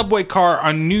 What subway car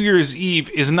on New Year's Eve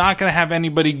is not going to have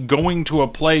anybody going to a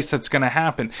place that's going to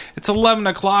happen? It's 11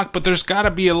 o'clock, but there's got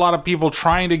to be a lot of people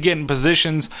trying to get in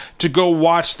positions to go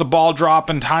watch the ball drop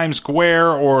in Times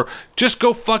Square or just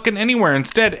go fucking anywhere.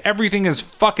 Instead, everything is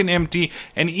fucking empty,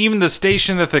 and even the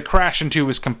station that they crash into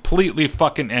is completely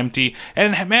fucking empty,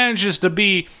 and it manages to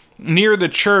be near the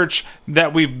church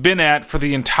that we've been at for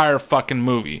the entire fucking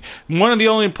movie. One of the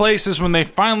only places when they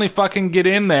finally fucking get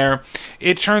in there,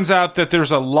 it turns out that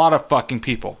there's a lot of fucking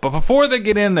people. But before they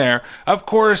get in there, of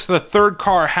course, the third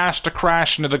car has to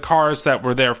crash into the cars that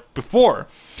were there before.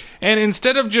 And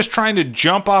instead of just trying to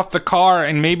jump off the car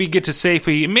and maybe get to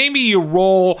safety, maybe you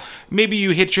roll, maybe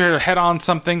you hit your head on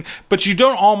something, but you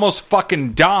don't almost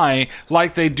fucking die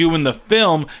like they do in the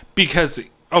film, because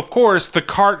of course, the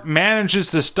cart manages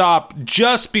to stop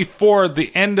just before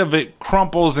the end of it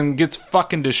crumples and gets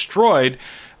fucking destroyed.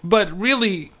 But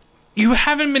really, you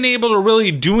haven't been able to really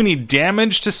do any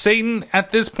damage to Satan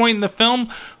at this point in the film.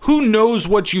 Who knows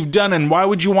what you've done, and why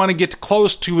would you want to get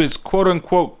close to his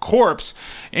quote-unquote corpse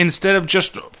instead of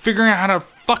just figuring out how to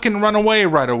fucking run away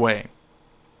right away?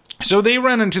 So they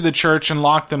run into the church and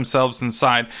lock themselves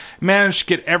inside, manage to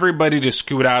get everybody to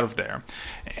scoot out of there.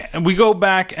 And we go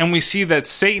back and we see that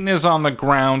Satan is on the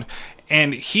ground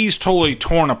and he's totally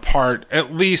torn apart,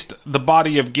 at least the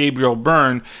body of Gabriel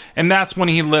Byrne, and that's when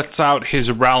he lets out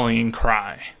his rallying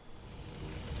cry.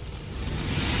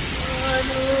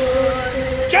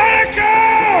 Jericho!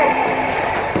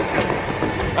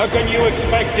 How can you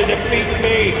expect to defeat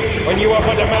me when you are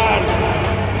but a man?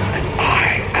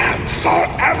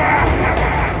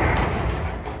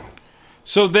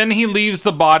 So then he leaves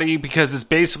the body because it's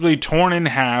basically torn in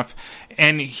half,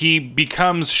 and he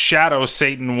becomes Shadow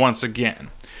Satan once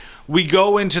again. We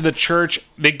go into the church,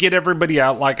 they get everybody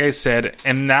out, like I said,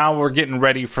 and now we're getting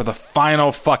ready for the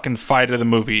final fucking fight of the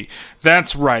movie.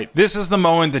 That's right, this is the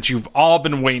moment that you've all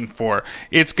been waiting for.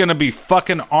 It's gonna be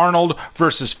fucking Arnold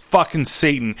versus fucking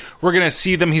Satan. We're gonna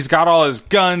see them, he's got all his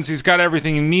guns, he's got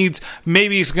everything he needs,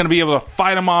 maybe he's gonna be able to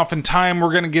fight him off in time,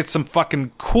 we're gonna get some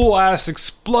fucking cool-ass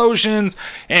explosions,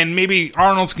 and maybe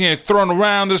Arnold's gonna get thrown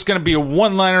around, there's gonna be a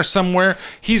one-liner somewhere,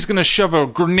 he's gonna shove a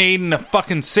grenade in the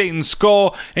fucking Satan's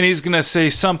skull, and he's gonna say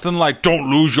something like,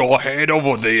 "Don't lose your head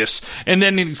over this," and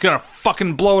then he's gonna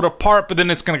fucking blow it apart, but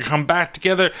then it's gonna come back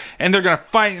together, and they're gonna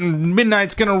fight, and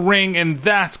midnight's gonna ring, and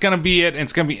that's gonna be it, and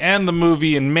it's gonna be end the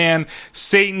movie, and man,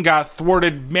 Satan got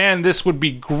thwarted. Man, this would be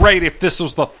great if this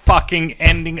was the fucking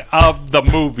ending of the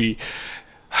movie.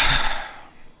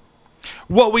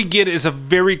 What we get is a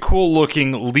very cool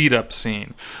looking lead up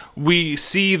scene. We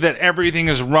see that everything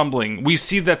is rumbling. We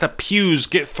see that the pews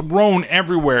get thrown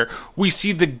everywhere. We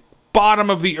see the bottom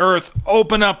of the earth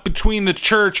open up between the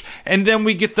church, and then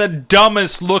we get the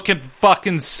dumbest looking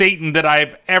fucking Satan that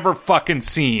I've ever fucking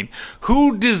seen.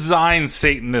 Who designed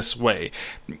Satan this way?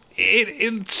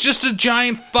 It's just a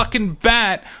giant fucking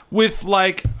bat with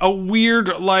like a weird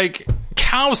like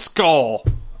cow skull.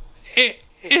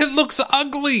 It looks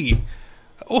ugly.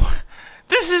 Oh,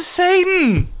 this is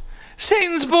Satan.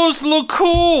 Satan's supposed to look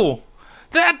cool.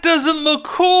 That doesn't look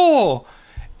cool.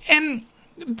 And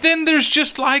then there's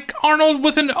just like Arnold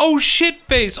with an oh shit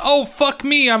face. Oh fuck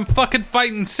me, I'm fucking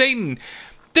fighting Satan.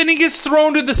 Then he gets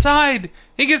thrown to the side.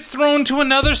 He gets thrown to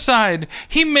another side.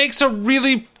 He makes a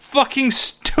really fucking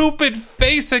stupid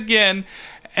face again.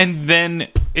 And then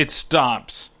it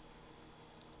stops.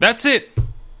 That's it.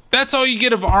 That's all you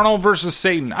get of Arnold versus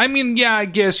Satan. I mean, yeah, I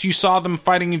guess you saw them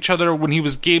fighting each other when he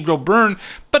was Gabriel Byrne,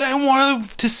 but I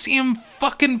wanted to see him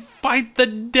fucking fight the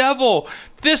devil.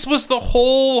 This was the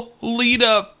whole lead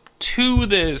up to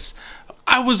this.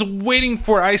 I was waiting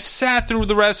for it. I sat through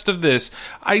the rest of this.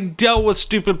 I dealt with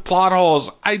stupid plot holes.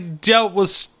 I dealt with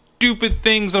stupid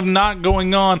things of not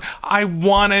going on. I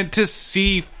wanted to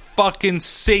see fucking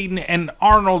Satan and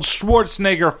Arnold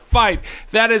Schwarzenegger fight.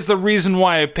 That is the reason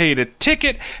why I paid a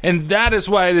ticket, and that is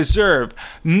what I deserve.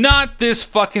 Not this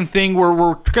fucking thing where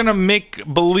we're gonna make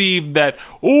believe that,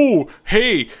 oh,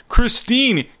 hey,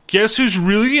 Christine, guess who's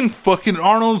really in fucking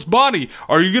Arnold's body?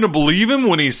 Are you gonna believe him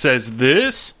when he says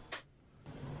this?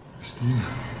 Christine.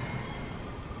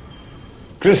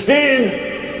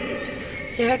 Christine!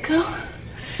 Jericho?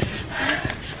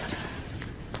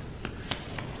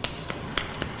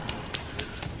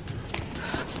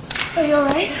 Are you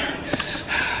alright?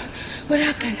 What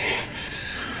happened?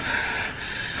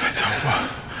 It's over.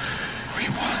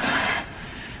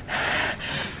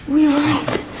 We won.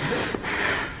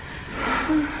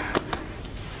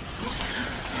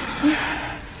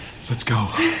 Let's go.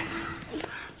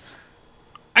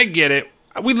 I get it.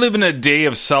 We live in a day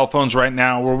of cell phones right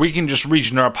now where we can just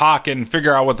reach in our pocket and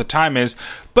figure out what the time is.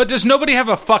 But does nobody have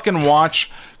a fucking watch?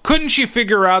 Couldn't she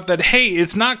figure out that, hey,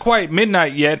 it's not quite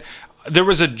midnight yet? There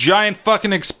was a giant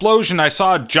fucking explosion. I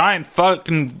saw a giant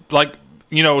fucking,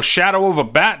 shadow of a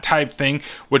bat type thing,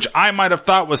 which I might have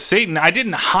thought was Satan. I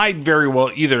didn't hide very well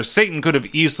either. Satan could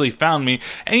have easily found me.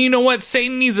 And you know what?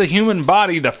 Satan needs a human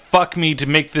body to fuck me to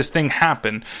make this thing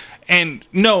happen. And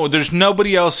no, there's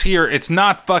nobody else here. It's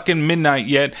not fucking midnight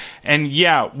yet. And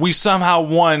yeah, we somehow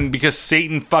won because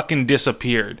Satan fucking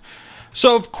disappeared.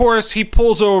 So, of course, he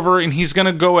pulls over and he's going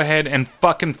to go ahead and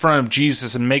fuck in front of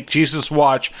Jesus and make Jesus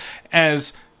watch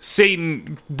as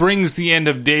Satan brings the end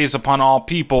of days upon all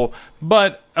people.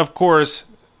 But, of course,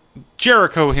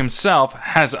 Jericho himself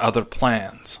has other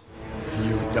plans.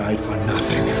 You died for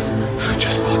nothing. I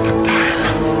just bought them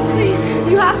time. Please,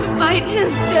 you have to fight him,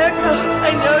 Jericho.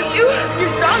 I know you.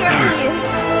 You're stronger than he is.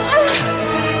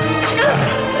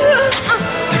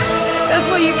 That's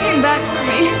why you came back for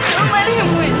me. Don't let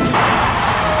him win.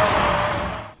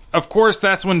 Of course,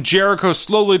 that's when Jericho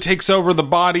slowly takes over the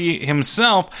body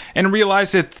himself and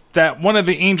realizes that one of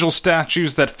the angel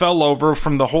statues that fell over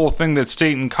from the whole thing that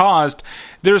Satan caused,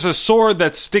 there's a sword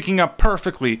that's sticking up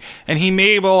perfectly, and he may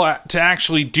be able to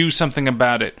actually do something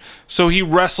about it. So he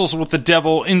wrestles with the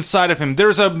devil inside of him.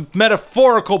 There's a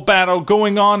metaphorical battle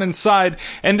going on inside,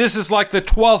 and this is like the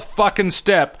 12th fucking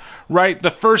step, right?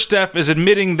 The first step is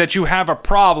admitting that you have a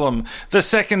problem. The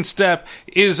second step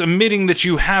is admitting that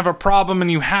you have a problem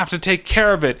and you have to take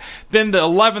care of it. Then the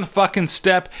 11th fucking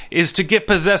step is to get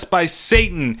possessed by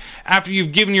Satan after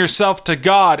you've given yourself to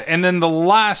God. And then the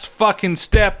last fucking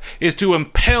step is to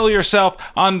impale yourself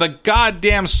on the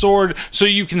goddamn sword so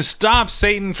you can stop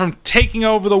Satan from taking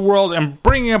over the world and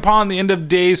bringing upon the end of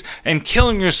days and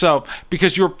killing yourself,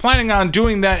 because you were planning on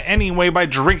doing that anyway by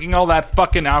drinking all that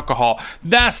fucking alcohol.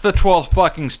 That's the 12th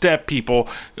fucking step, people.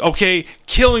 Okay?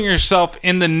 Killing yourself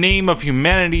in the name of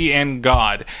humanity and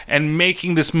God and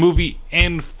making this movie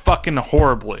end fucking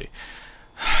horribly.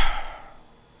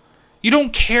 You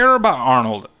don't care about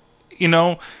Arnold. You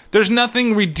know, there's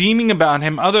nothing redeeming about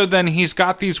him other than he's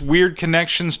got these weird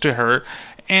connections to her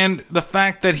and the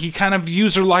fact that he kind of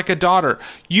views her like a daughter.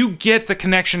 You get the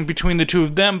connection between the two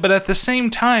of them, but at the same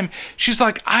time, she's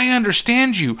like, I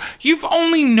understand you. You've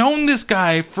only known this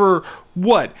guy for,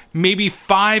 what, maybe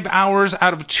 5 hours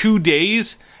out of 2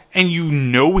 days, and you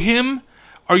know him?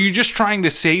 Are you just trying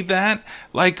to say that?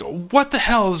 Like, what the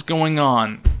hell is going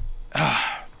on?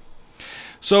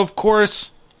 So, of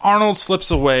course, Arnold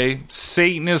slips away.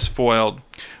 Satan is foiled.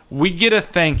 We get a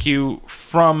thank you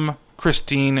from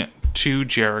Christine to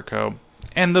Jericho,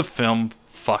 and the film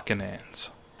fucking ends.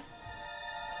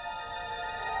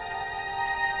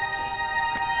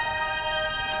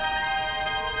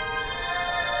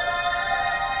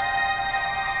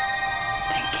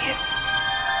 Thank you.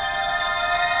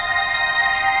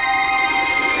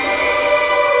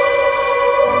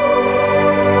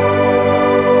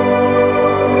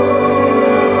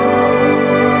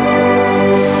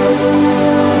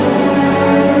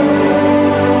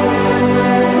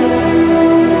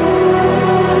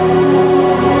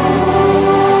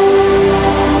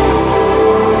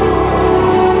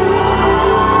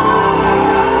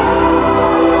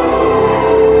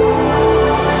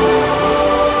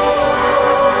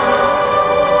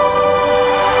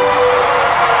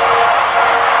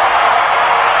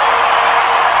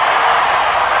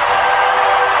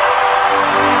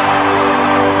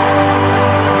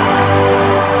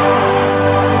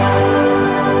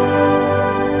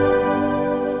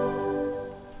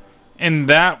 And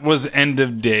that was End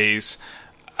of Days.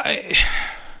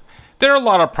 There are a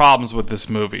lot of problems with this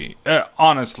movie,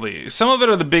 honestly. Some of it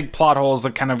are the big plot holes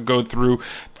that kind of go through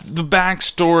the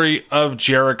backstory of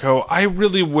Jericho. I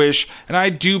really wish, and I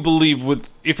do believe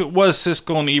if it was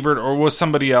Siskel and Ebert or was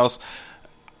somebody else,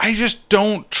 I just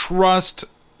don't trust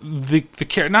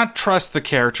not trust the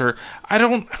character. I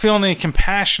don't feel any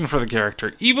compassion for the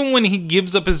character. Even when he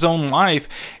gives up his own life,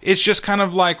 it's just kind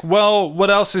of like, well, what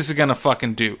else is he gonna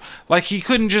fucking do? Like, he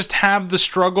couldn't just have the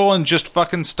struggle and just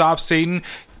fucking stop Satan.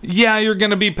 Yeah, you're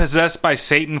gonna be possessed by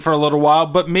Satan for a little while,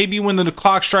 but maybe when the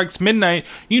clock strikes midnight,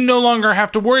 you no longer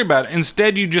have to worry about it.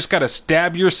 Instead, you just gotta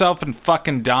stab yourself and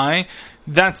fucking die.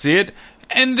 That's it.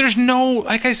 And there's no,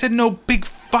 like I said, no big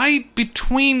fight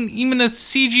between even a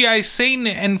CGI Satan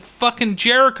and fucking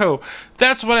Jericho.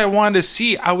 That's what I wanted to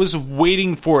see. I was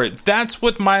waiting for it. That's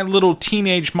what my little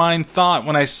teenage mind thought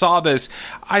when I saw this.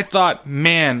 I thought,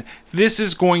 man, this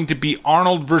is going to be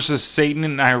Arnold versus Satan,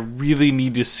 and I really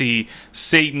need to see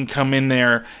Satan come in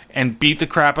there and beat the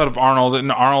crap out of Arnold,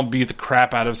 and Arnold beat the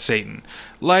crap out of Satan.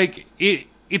 Like,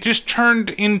 it just turned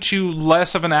into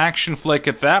less of an action flick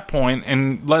at that point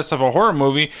and less of a horror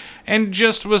movie, and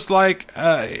just was like,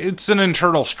 it's an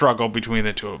internal struggle between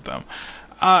the two of them.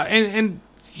 And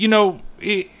you know,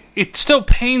 it still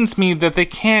pains me that they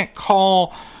can't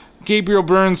call Gabriel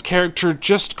Byrne's character,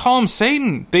 just call him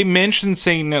Satan. They mention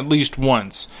Satan at least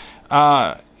once.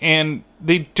 And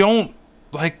they don't,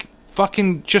 like,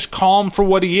 fucking just call him for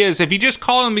what he is. If you just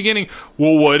call him in the beginning,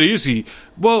 well, what is he?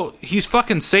 Well, he's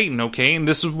fucking Satan, okay? And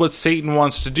this is what Satan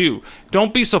wants to do.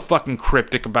 Don't be so fucking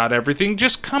cryptic about everything.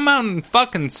 Just come out and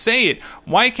fucking say it.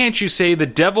 Why can't you say the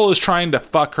devil is trying to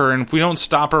fuck her, and if we don't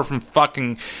stop her from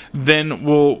fucking, then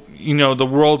we'll, you know, the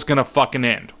world's gonna fucking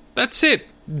end. That's it.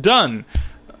 Done.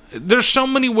 There's so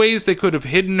many ways they could have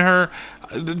hidden her.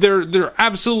 There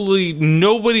absolutely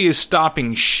nobody is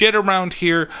stopping shit around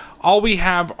here. All we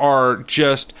have are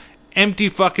just empty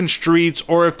fucking streets,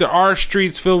 or if there are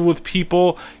streets filled with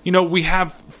people, you know, we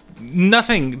have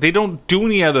nothing. They don't do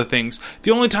any other things.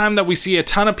 The only time that we see a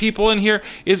ton of people in here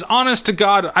is, honest to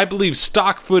God, I believe,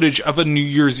 stock footage of a New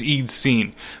Year's Eve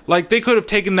scene. Like, they could have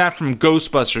taken that from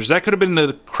Ghostbusters. That could have been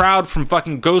the crowd from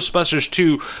fucking Ghostbusters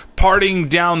 2 partying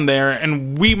down there,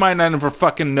 and we might not ever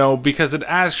fucking know, because it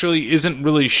actually isn't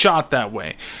really shot that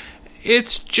way.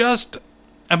 It's just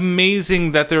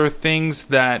amazing that there are things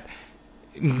that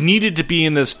needed to be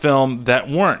in this film that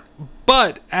weren't.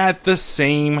 But at the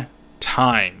same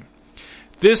time,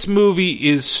 this movie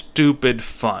is stupid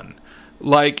fun.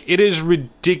 Like, it is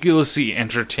ridiculously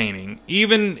entertaining.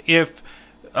 Even if,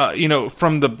 you know,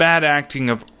 from the bad acting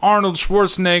of Arnold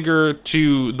Schwarzenegger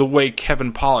to the way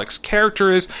Kevin Pollak's character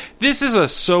is, this is a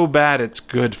so bad it's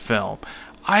good film.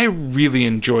 I really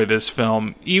enjoy this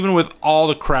film, even with all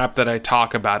the crap that I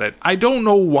talk about it. I don't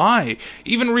know why.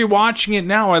 Even rewatching it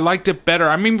now, I liked it better.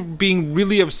 I remember being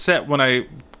really upset when I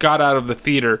got out of the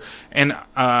theater, and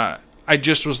I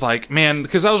just was like, man,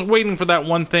 because I was waiting for that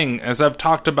one thing, as I've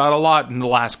talked about a lot in the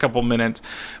last couple minutes.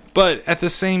 But at the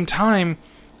same time,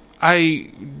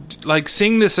 I, like,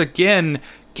 seeing this again,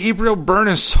 Gabriel Byrne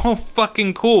is so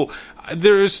fucking cool.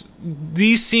 There's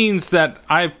these scenes that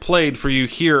I've played for you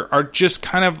here are just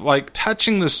kind of like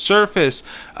touching the surface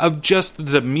of just the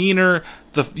demeanor.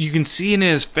 You can see in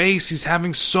his face, he's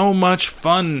having so much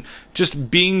fun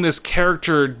just being this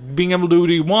character, being able to do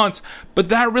what he wants. But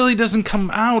that really doesn't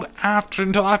come out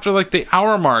until after like the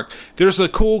hour mark. There's the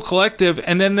cool collective,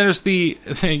 and then there's the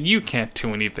you can't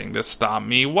do anything to stop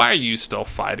me, why are you still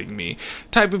fighting me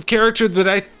type of character that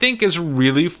I think is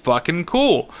really fucking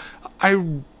cool.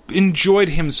 I enjoyed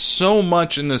him so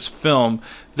much in this film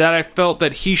that I felt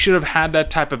that he should have had that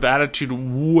type of attitude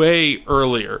way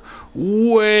earlier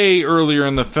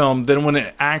in the film than when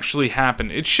it actually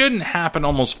happened. It shouldn't happen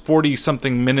almost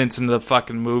 40-something minutes into the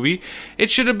fucking movie. It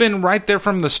should have been right there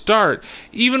from the start.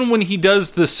 Even when he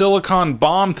does the silicone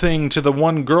bomb thing to the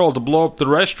one girl to blow up the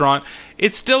restaurant,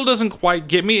 it still doesn't quite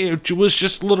get me. It was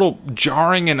just a little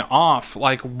jarring and off.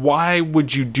 Like, why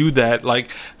would you do that? Like,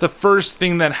 the first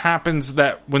thing that happens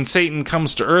that when Satan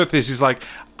comes to Earth is he's like,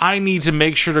 I need to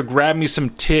make sure to grab me some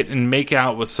tit and make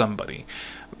out with somebody.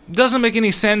 Doesn't make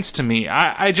any sense to me.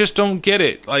 I just don't get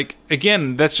it. Like,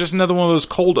 again, that's just another one of those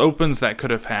cold opens that could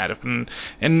have had.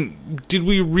 And did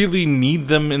we really need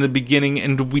them in the beginning,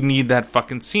 and do we need that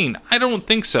fucking scene? I don't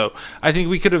think so. I think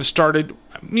we could have started,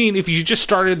 I mean, if you just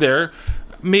started there,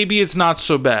 maybe it's not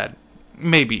so bad.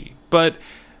 Maybe. But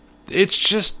it's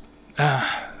just,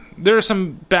 there are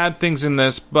some bad things in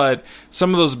this, but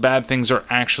some of those bad things are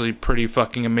actually pretty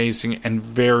fucking amazing and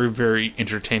very, very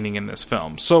entertaining in this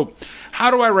film. So, how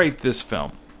do I rate this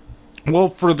film? Well,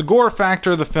 for the gore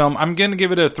factor of the film, I'm going to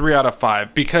give it a 3 out of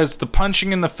 5, because the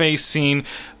punching in the face scene,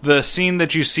 the scene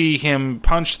that you see him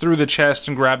punch through the chest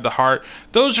and grab the heart,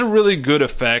 those are really good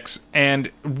effects,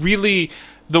 and really,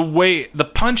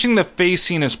 the punching the face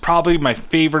scene is probably my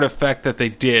favorite effect that they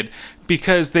did,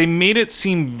 because they made it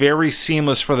seem very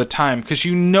seamless for the time, because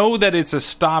you know that it's a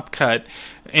stop cut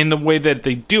in the way that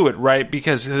they do it, right?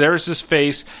 Because there's his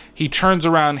face, he turns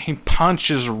around, he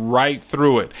punches right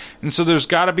through it. And so there's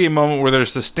got to be a moment where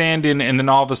there's the stand-in, and then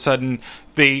all of a sudden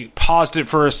they paused it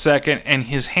for a second, and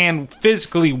his hand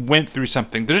physically went through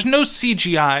something. There's no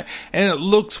CGI, and it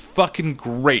looks fucking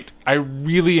great. I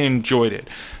really enjoyed it.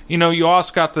 You know, you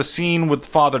also got the scene with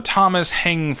Father Thomas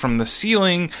hanging from the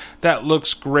ceiling. That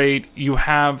looks great. You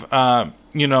have,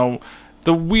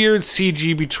 the weird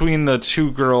CG between the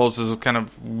two girls is kind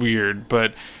of weird,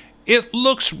 but it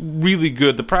looks really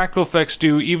good. The practical effects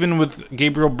do, even with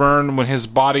Gabriel Byrne when his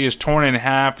body is torn in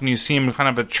half and you see him kind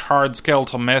of a charred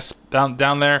skeletal mess down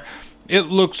there. It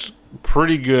looks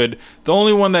pretty good. The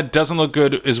only one that doesn't look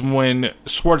good is when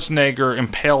Schwarzenegger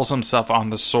impales himself on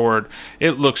the sword.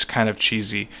 It looks kind of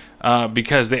cheesy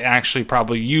because they actually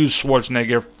probably used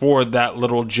Schwarzenegger for that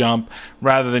little jump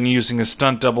rather than using a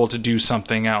stunt double to do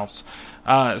something else.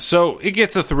 So it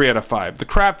gets a 3 out of 5. The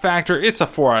crap factor, it's a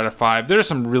 4 out of 5. There's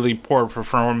some really poor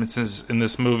performances in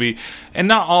this movie, and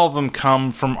not all of them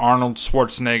come from Arnold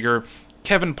Schwarzenegger.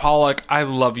 Kevin Pollak, I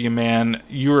love you, man.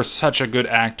 You're such a good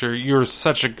actor. You're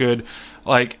such a good,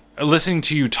 listening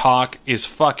to you talk is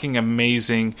fucking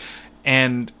amazing.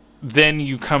 And then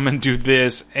you come and do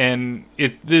this, and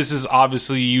this is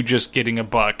obviously you just getting a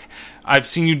buck. I've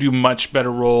seen you do much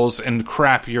better roles and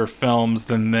crappier films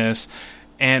than this,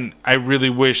 and I really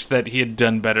wish that he had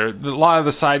done better. A lot of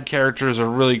the side characters are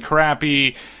really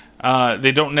crappy.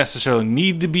 They don't necessarily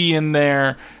need to be in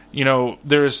there. You know,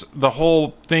 there's the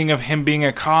whole thing of him being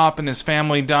a cop and his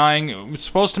family dying. It's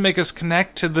supposed to make us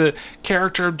connect to the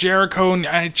character of Jericho, and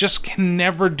I just can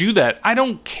never do that. I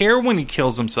don't care when he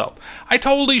kills himself. I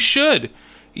totally should.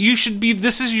 You should be,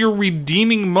 this is your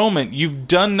redeeming moment. You've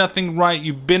done nothing right.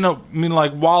 You've been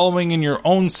wallowing in your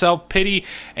own self-pity,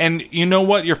 and you know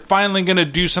what? You're finally going to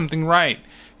do something right.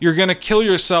 You're going to kill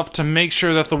yourself to make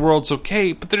sure that the world's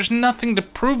okay, but there's nothing to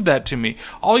prove that to me.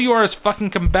 All you are is fucking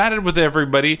combative with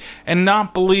everybody and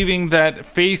not believing that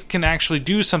faith can actually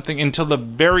do something until the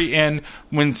very end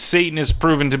when Satan is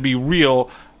proven to be real.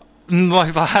 In the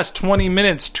last 20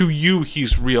 minutes, to you,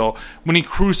 he's real. When he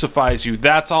crucifies you,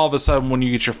 that's all of a sudden when you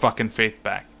get your fucking faith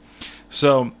back.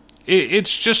 So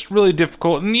it's just really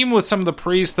difficult. And even with some of the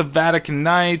priests, the Vatican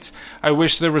Knights, I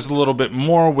wish there was a little bit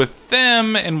more with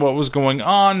them and what was going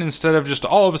on, instead of just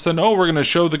all of a sudden, oh, we're going to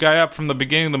show the guy up from the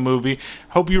beginning of the movie.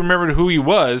 Hope you remembered who he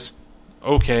was.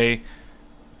 Okay.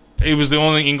 He was the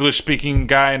only English-speaking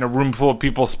guy in a room full of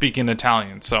people speaking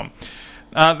Italian. So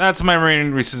that's my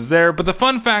rating reasons there. But the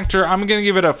fun factor, I'm going to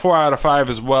give it a 4 out of 5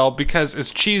 as well, because as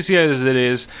cheesy as it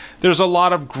is, there's a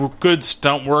lot of good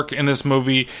stunt work in this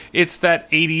movie. It's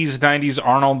that 80s, 90s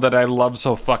Arnold that I love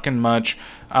so fucking much.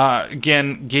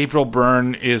 Again, Gabriel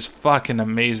Byrne is fucking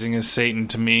amazing as Satan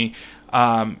to me.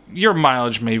 Your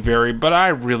mileage may vary, but I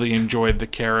really enjoyed the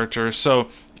character, so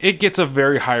it gets a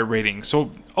very high rating.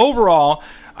 So overall,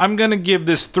 I'm going to give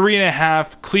this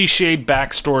 3.5 cliched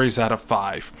backstories out of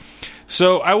 5.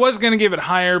 So I was going to give it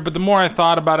higher, but the more I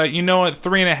thought about it, you know what,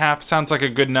 3.5 sounds like a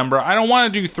good number. I don't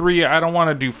want to do 3, I don't want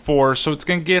to do 4, so it's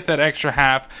going to get that extra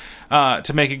half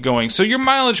to make it going. So your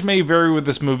mileage may vary with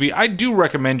this movie. I do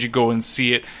recommend you go and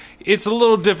see it. It's a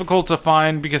little difficult to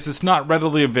find because it's not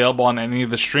readily available on any of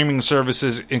the streaming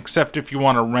services, except if you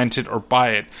want to rent it or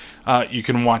buy it. You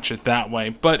can watch it that way.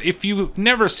 But if you've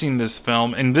never seen this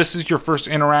film and this is your first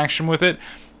interaction with it,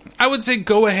 I would say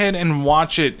go ahead and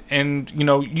watch it, and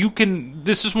you can.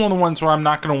 This is one of the ones where I'm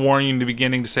not going to warn you in the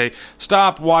beginning to say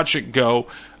stop, watch it, go.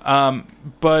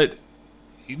 But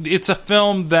it's a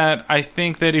film that I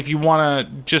think that if you want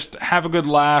to just have a good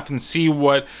laugh and see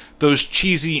what those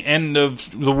cheesy end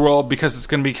of the world, because it's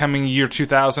going to be coming year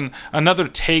 2000, another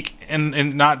take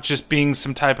and not just being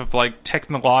some type of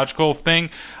technological thing,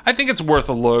 I think it's worth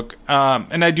a look.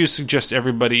 And I do suggest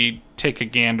everybody take a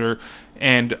gander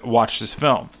and watch this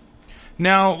film.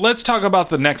 Now, let's talk about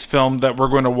the next film that we're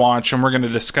going to watch and we're going to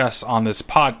discuss on this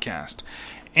podcast.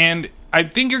 And I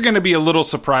think you're going to be a little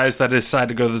surprised that I decided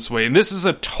to go this way. And this is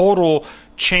a total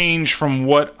change from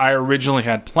what I originally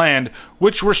had planned,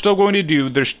 which we're still going to do.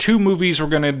 There's 2 movies we're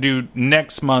going to do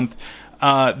next month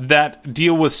that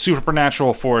deal with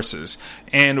supernatural forces.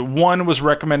 And one was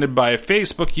recommended by a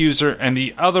Facebook user, and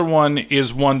the other one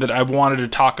is one that I've wanted to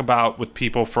talk about with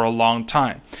people for a long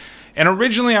time. And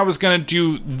originally I was going to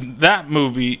do that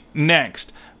movie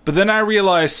next, but then I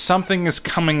realized something is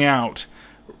coming out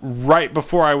right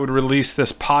before I would release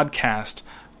this podcast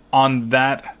on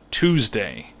that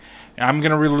Tuesday. I'm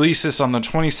going to release this on the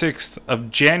 26th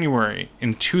of January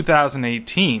in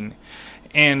 2018.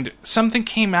 and something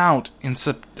came out in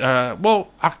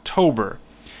October.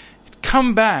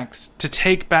 Come back to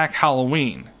take back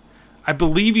Halloween. I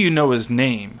believe you know his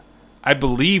name. I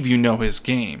believe you know his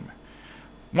game.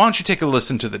 Why don't you take a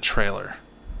listen to the trailer?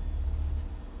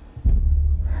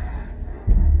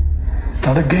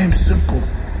 Now the game's simple.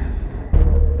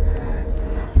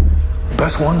 The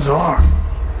best ones are.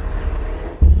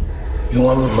 You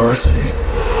want mercy?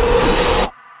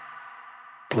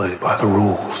 Play by the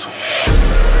rules.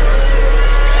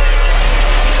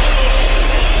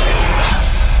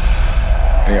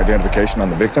 Any identification on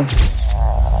the victim?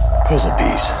 Puzzle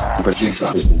piece. But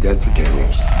Jigsaw's been dead for 10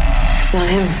 years. It's not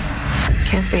him.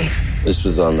 Can't be. This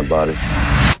was on the body.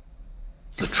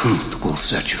 The truth will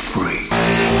set you free.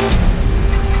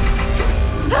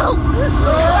 Help!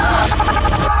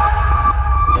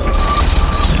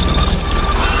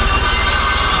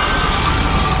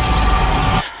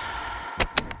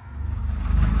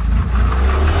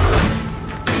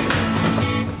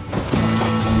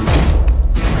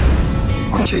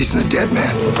 I'm chasing a dead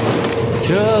man.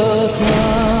 Just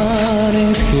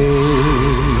running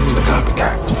scared. It's the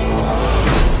copycat.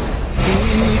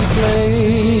 Each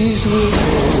place was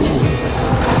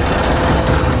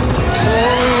so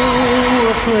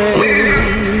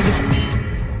afraid.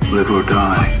 Live or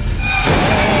die.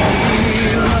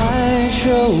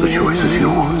 The choice is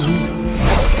yours.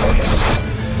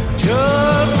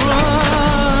 Just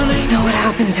running. You know what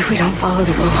happens if we don't follow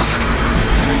the rules?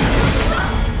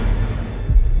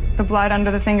 The blood under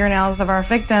the fingernails of our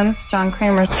victim, it's John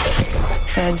Kramer's,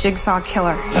 the Jigsaw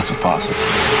killer. That's impossible.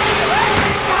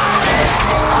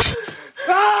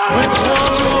 Which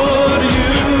one would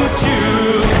you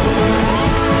choose?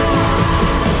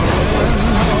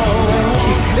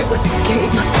 He said it was a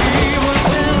game.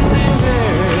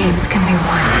 Games can be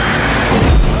won.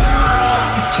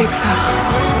 It's Jigsaw.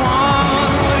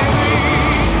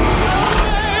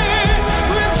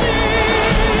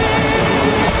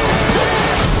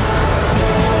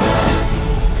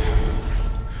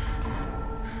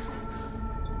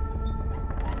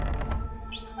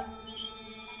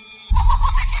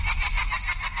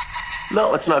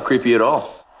 No, it's not creepy at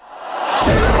all.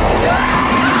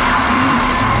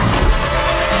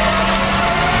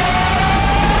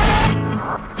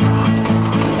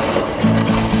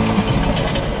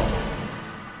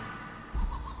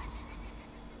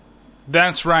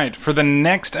 That's right. For the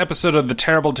next episode of the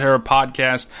Terrible Terror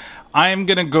podcast, I am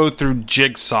going to go through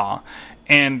Jigsaw.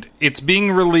 And it's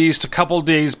being released a couple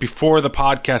days before the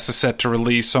podcast is set to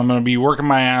release, so I'm going to be working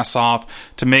my ass off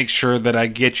to make sure that I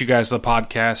get you guys the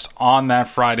podcast on that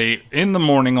Friday in the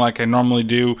morning like I normally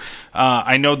do.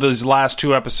 I know those last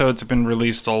 2 episodes have been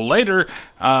released a little later,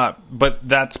 but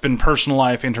that's been personal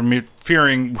life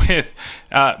interfering with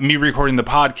me recording the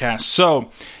podcast. So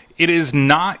it is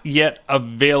not yet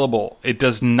available. It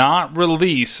does not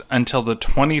release until the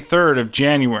 23rd of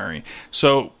January.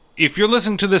 So if you're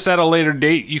listening to this at a later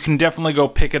date, you can definitely go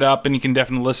pick it up and you can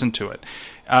definitely listen to it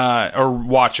or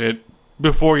watch it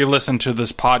before you listen to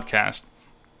this podcast.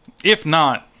 If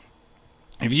not,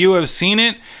 if you have seen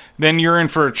it, then you're in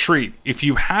for a treat. If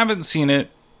you haven't seen it,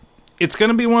 it's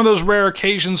going to be one of those rare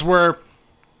occasions where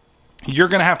you're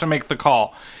going to have to make the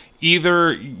call.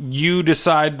 Either you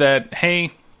decide that,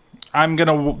 hey, I'm going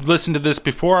to listen to this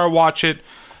before I watch it,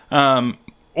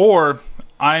 or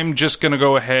I'm just going to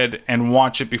go ahead and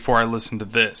watch it before I listen to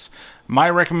this. My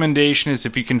recommendation is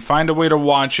if you can find a way to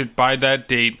watch it by that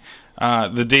date,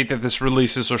 the date that this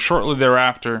releases, or shortly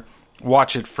thereafter,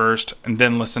 watch it first and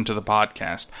then listen to the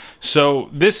podcast. So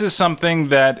this is something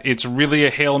that it's really a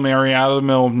Hail Mary out of the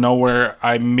middle of nowhere.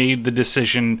 I made the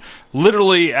decision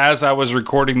literally as I was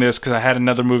recording this because I had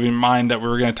another movie in mind that we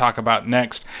were going to talk about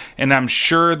next. And I'm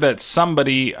sure that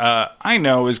somebody I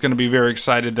know is going to be very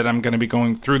excited that I'm going to be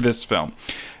going through this film.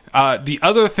 The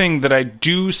other thing that I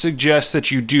do suggest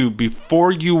that you do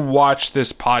before you watch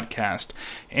this podcast,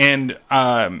 and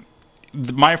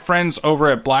my friends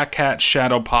over at Black Cat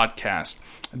Shadow Podcast,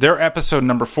 their episode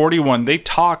number 41, they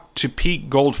talked to Pete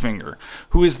Goldfinger,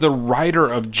 who is the writer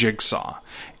of Jigsaw.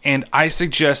 And I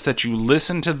suggest that you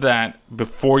listen to that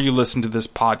before you listen to this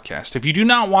podcast. If you do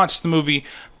not watch the movie,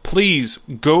 please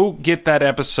go get that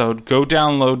episode, go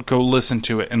download, go listen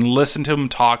to it, and listen to him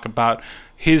talk about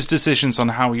his decisions on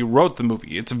how he wrote the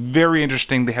movie. It's very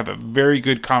interesting. They have a very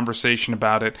good conversation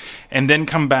about it, and then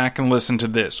come back and listen to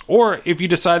this. Or if you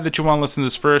decide that you want to listen to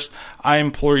this first, I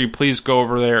implore you, please go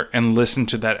over there and listen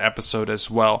to that episode as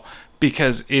well,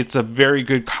 because it's a very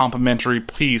good complimentary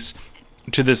piece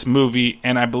to this movie,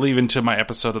 and I believe into my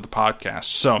episode of the podcast.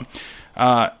 So,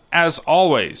 as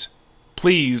always,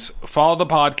 please follow the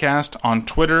podcast on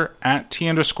Twitter at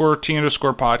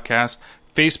 @T_podcast.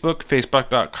 Facebook,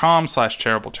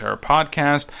 facebook.com/Terrible Terror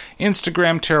Podcast,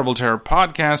 Instagram, Terrible Terror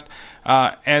Podcast,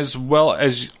 as well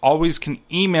as always can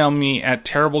email me at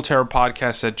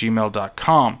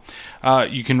terribleterrorpodcast@gmail.com.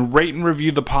 You can rate and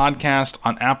review the podcast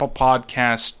on Apple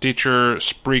Podcasts, Stitcher,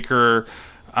 Spreaker,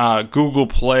 Google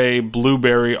Play,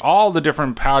 Blueberry, all the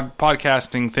different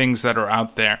podcasting things that are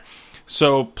out there.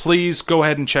 So please go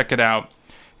ahead and check it out.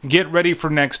 Get ready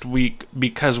for next week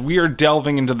because we are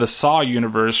delving into the Saw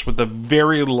universe with the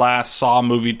very last Saw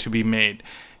movie to be made.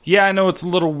 Yeah, I know it's a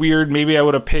little weird. Maybe I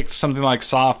would have picked something like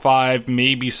Saw 5,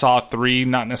 maybe Saw 3,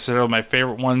 not necessarily my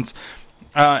favorite ones.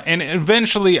 And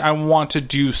eventually I want to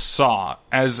do Saw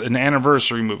as an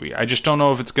anniversary movie. I just don't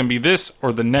know if it's going to be this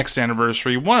or the next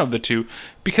anniversary, one of the two,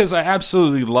 because I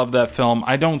absolutely love that film.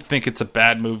 I don't think it's a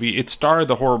bad movie. It started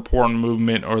the horror porn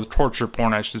movement, or the torture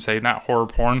porn, I should say, not horror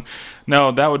porn.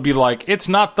 No, that would be like, it's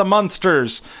not the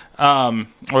Munsters, or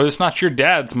it's not your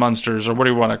dad's Munsters, or what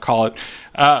do you want to call it.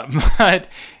 But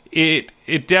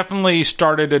it definitely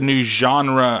started a new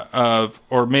genre of,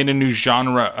 or made a new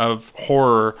genre of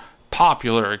horror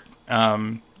popular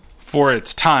for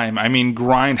its time. I mean,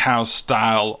 grindhouse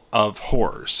style of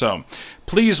horror. So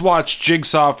please watch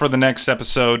Jigsaw for the next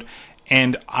episode,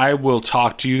 and I will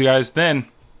talk to you guys then.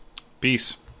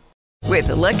 Peace. With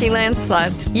the Lucky Land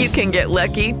Slots, you can get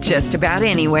lucky just about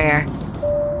anywhere.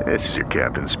 This is your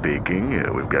captain speaking.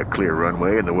 We've got clear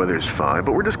runway and the weather's fine,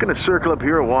 but we're just going to circle up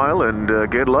here a while and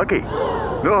get lucky.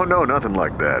 No, nothing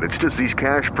like that. It's just these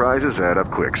cash prizes add up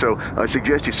quick. So I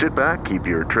suggest you sit back, keep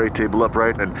your tray table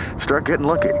upright, and start getting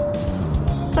lucky.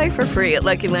 Play for free at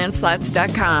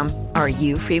LuckyLandSlots.com. Are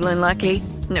you feeling lucky?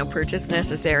 No purchase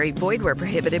necessary. Void where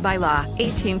prohibited by law.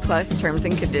 18+ terms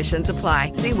and conditions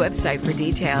apply. See website for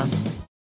details.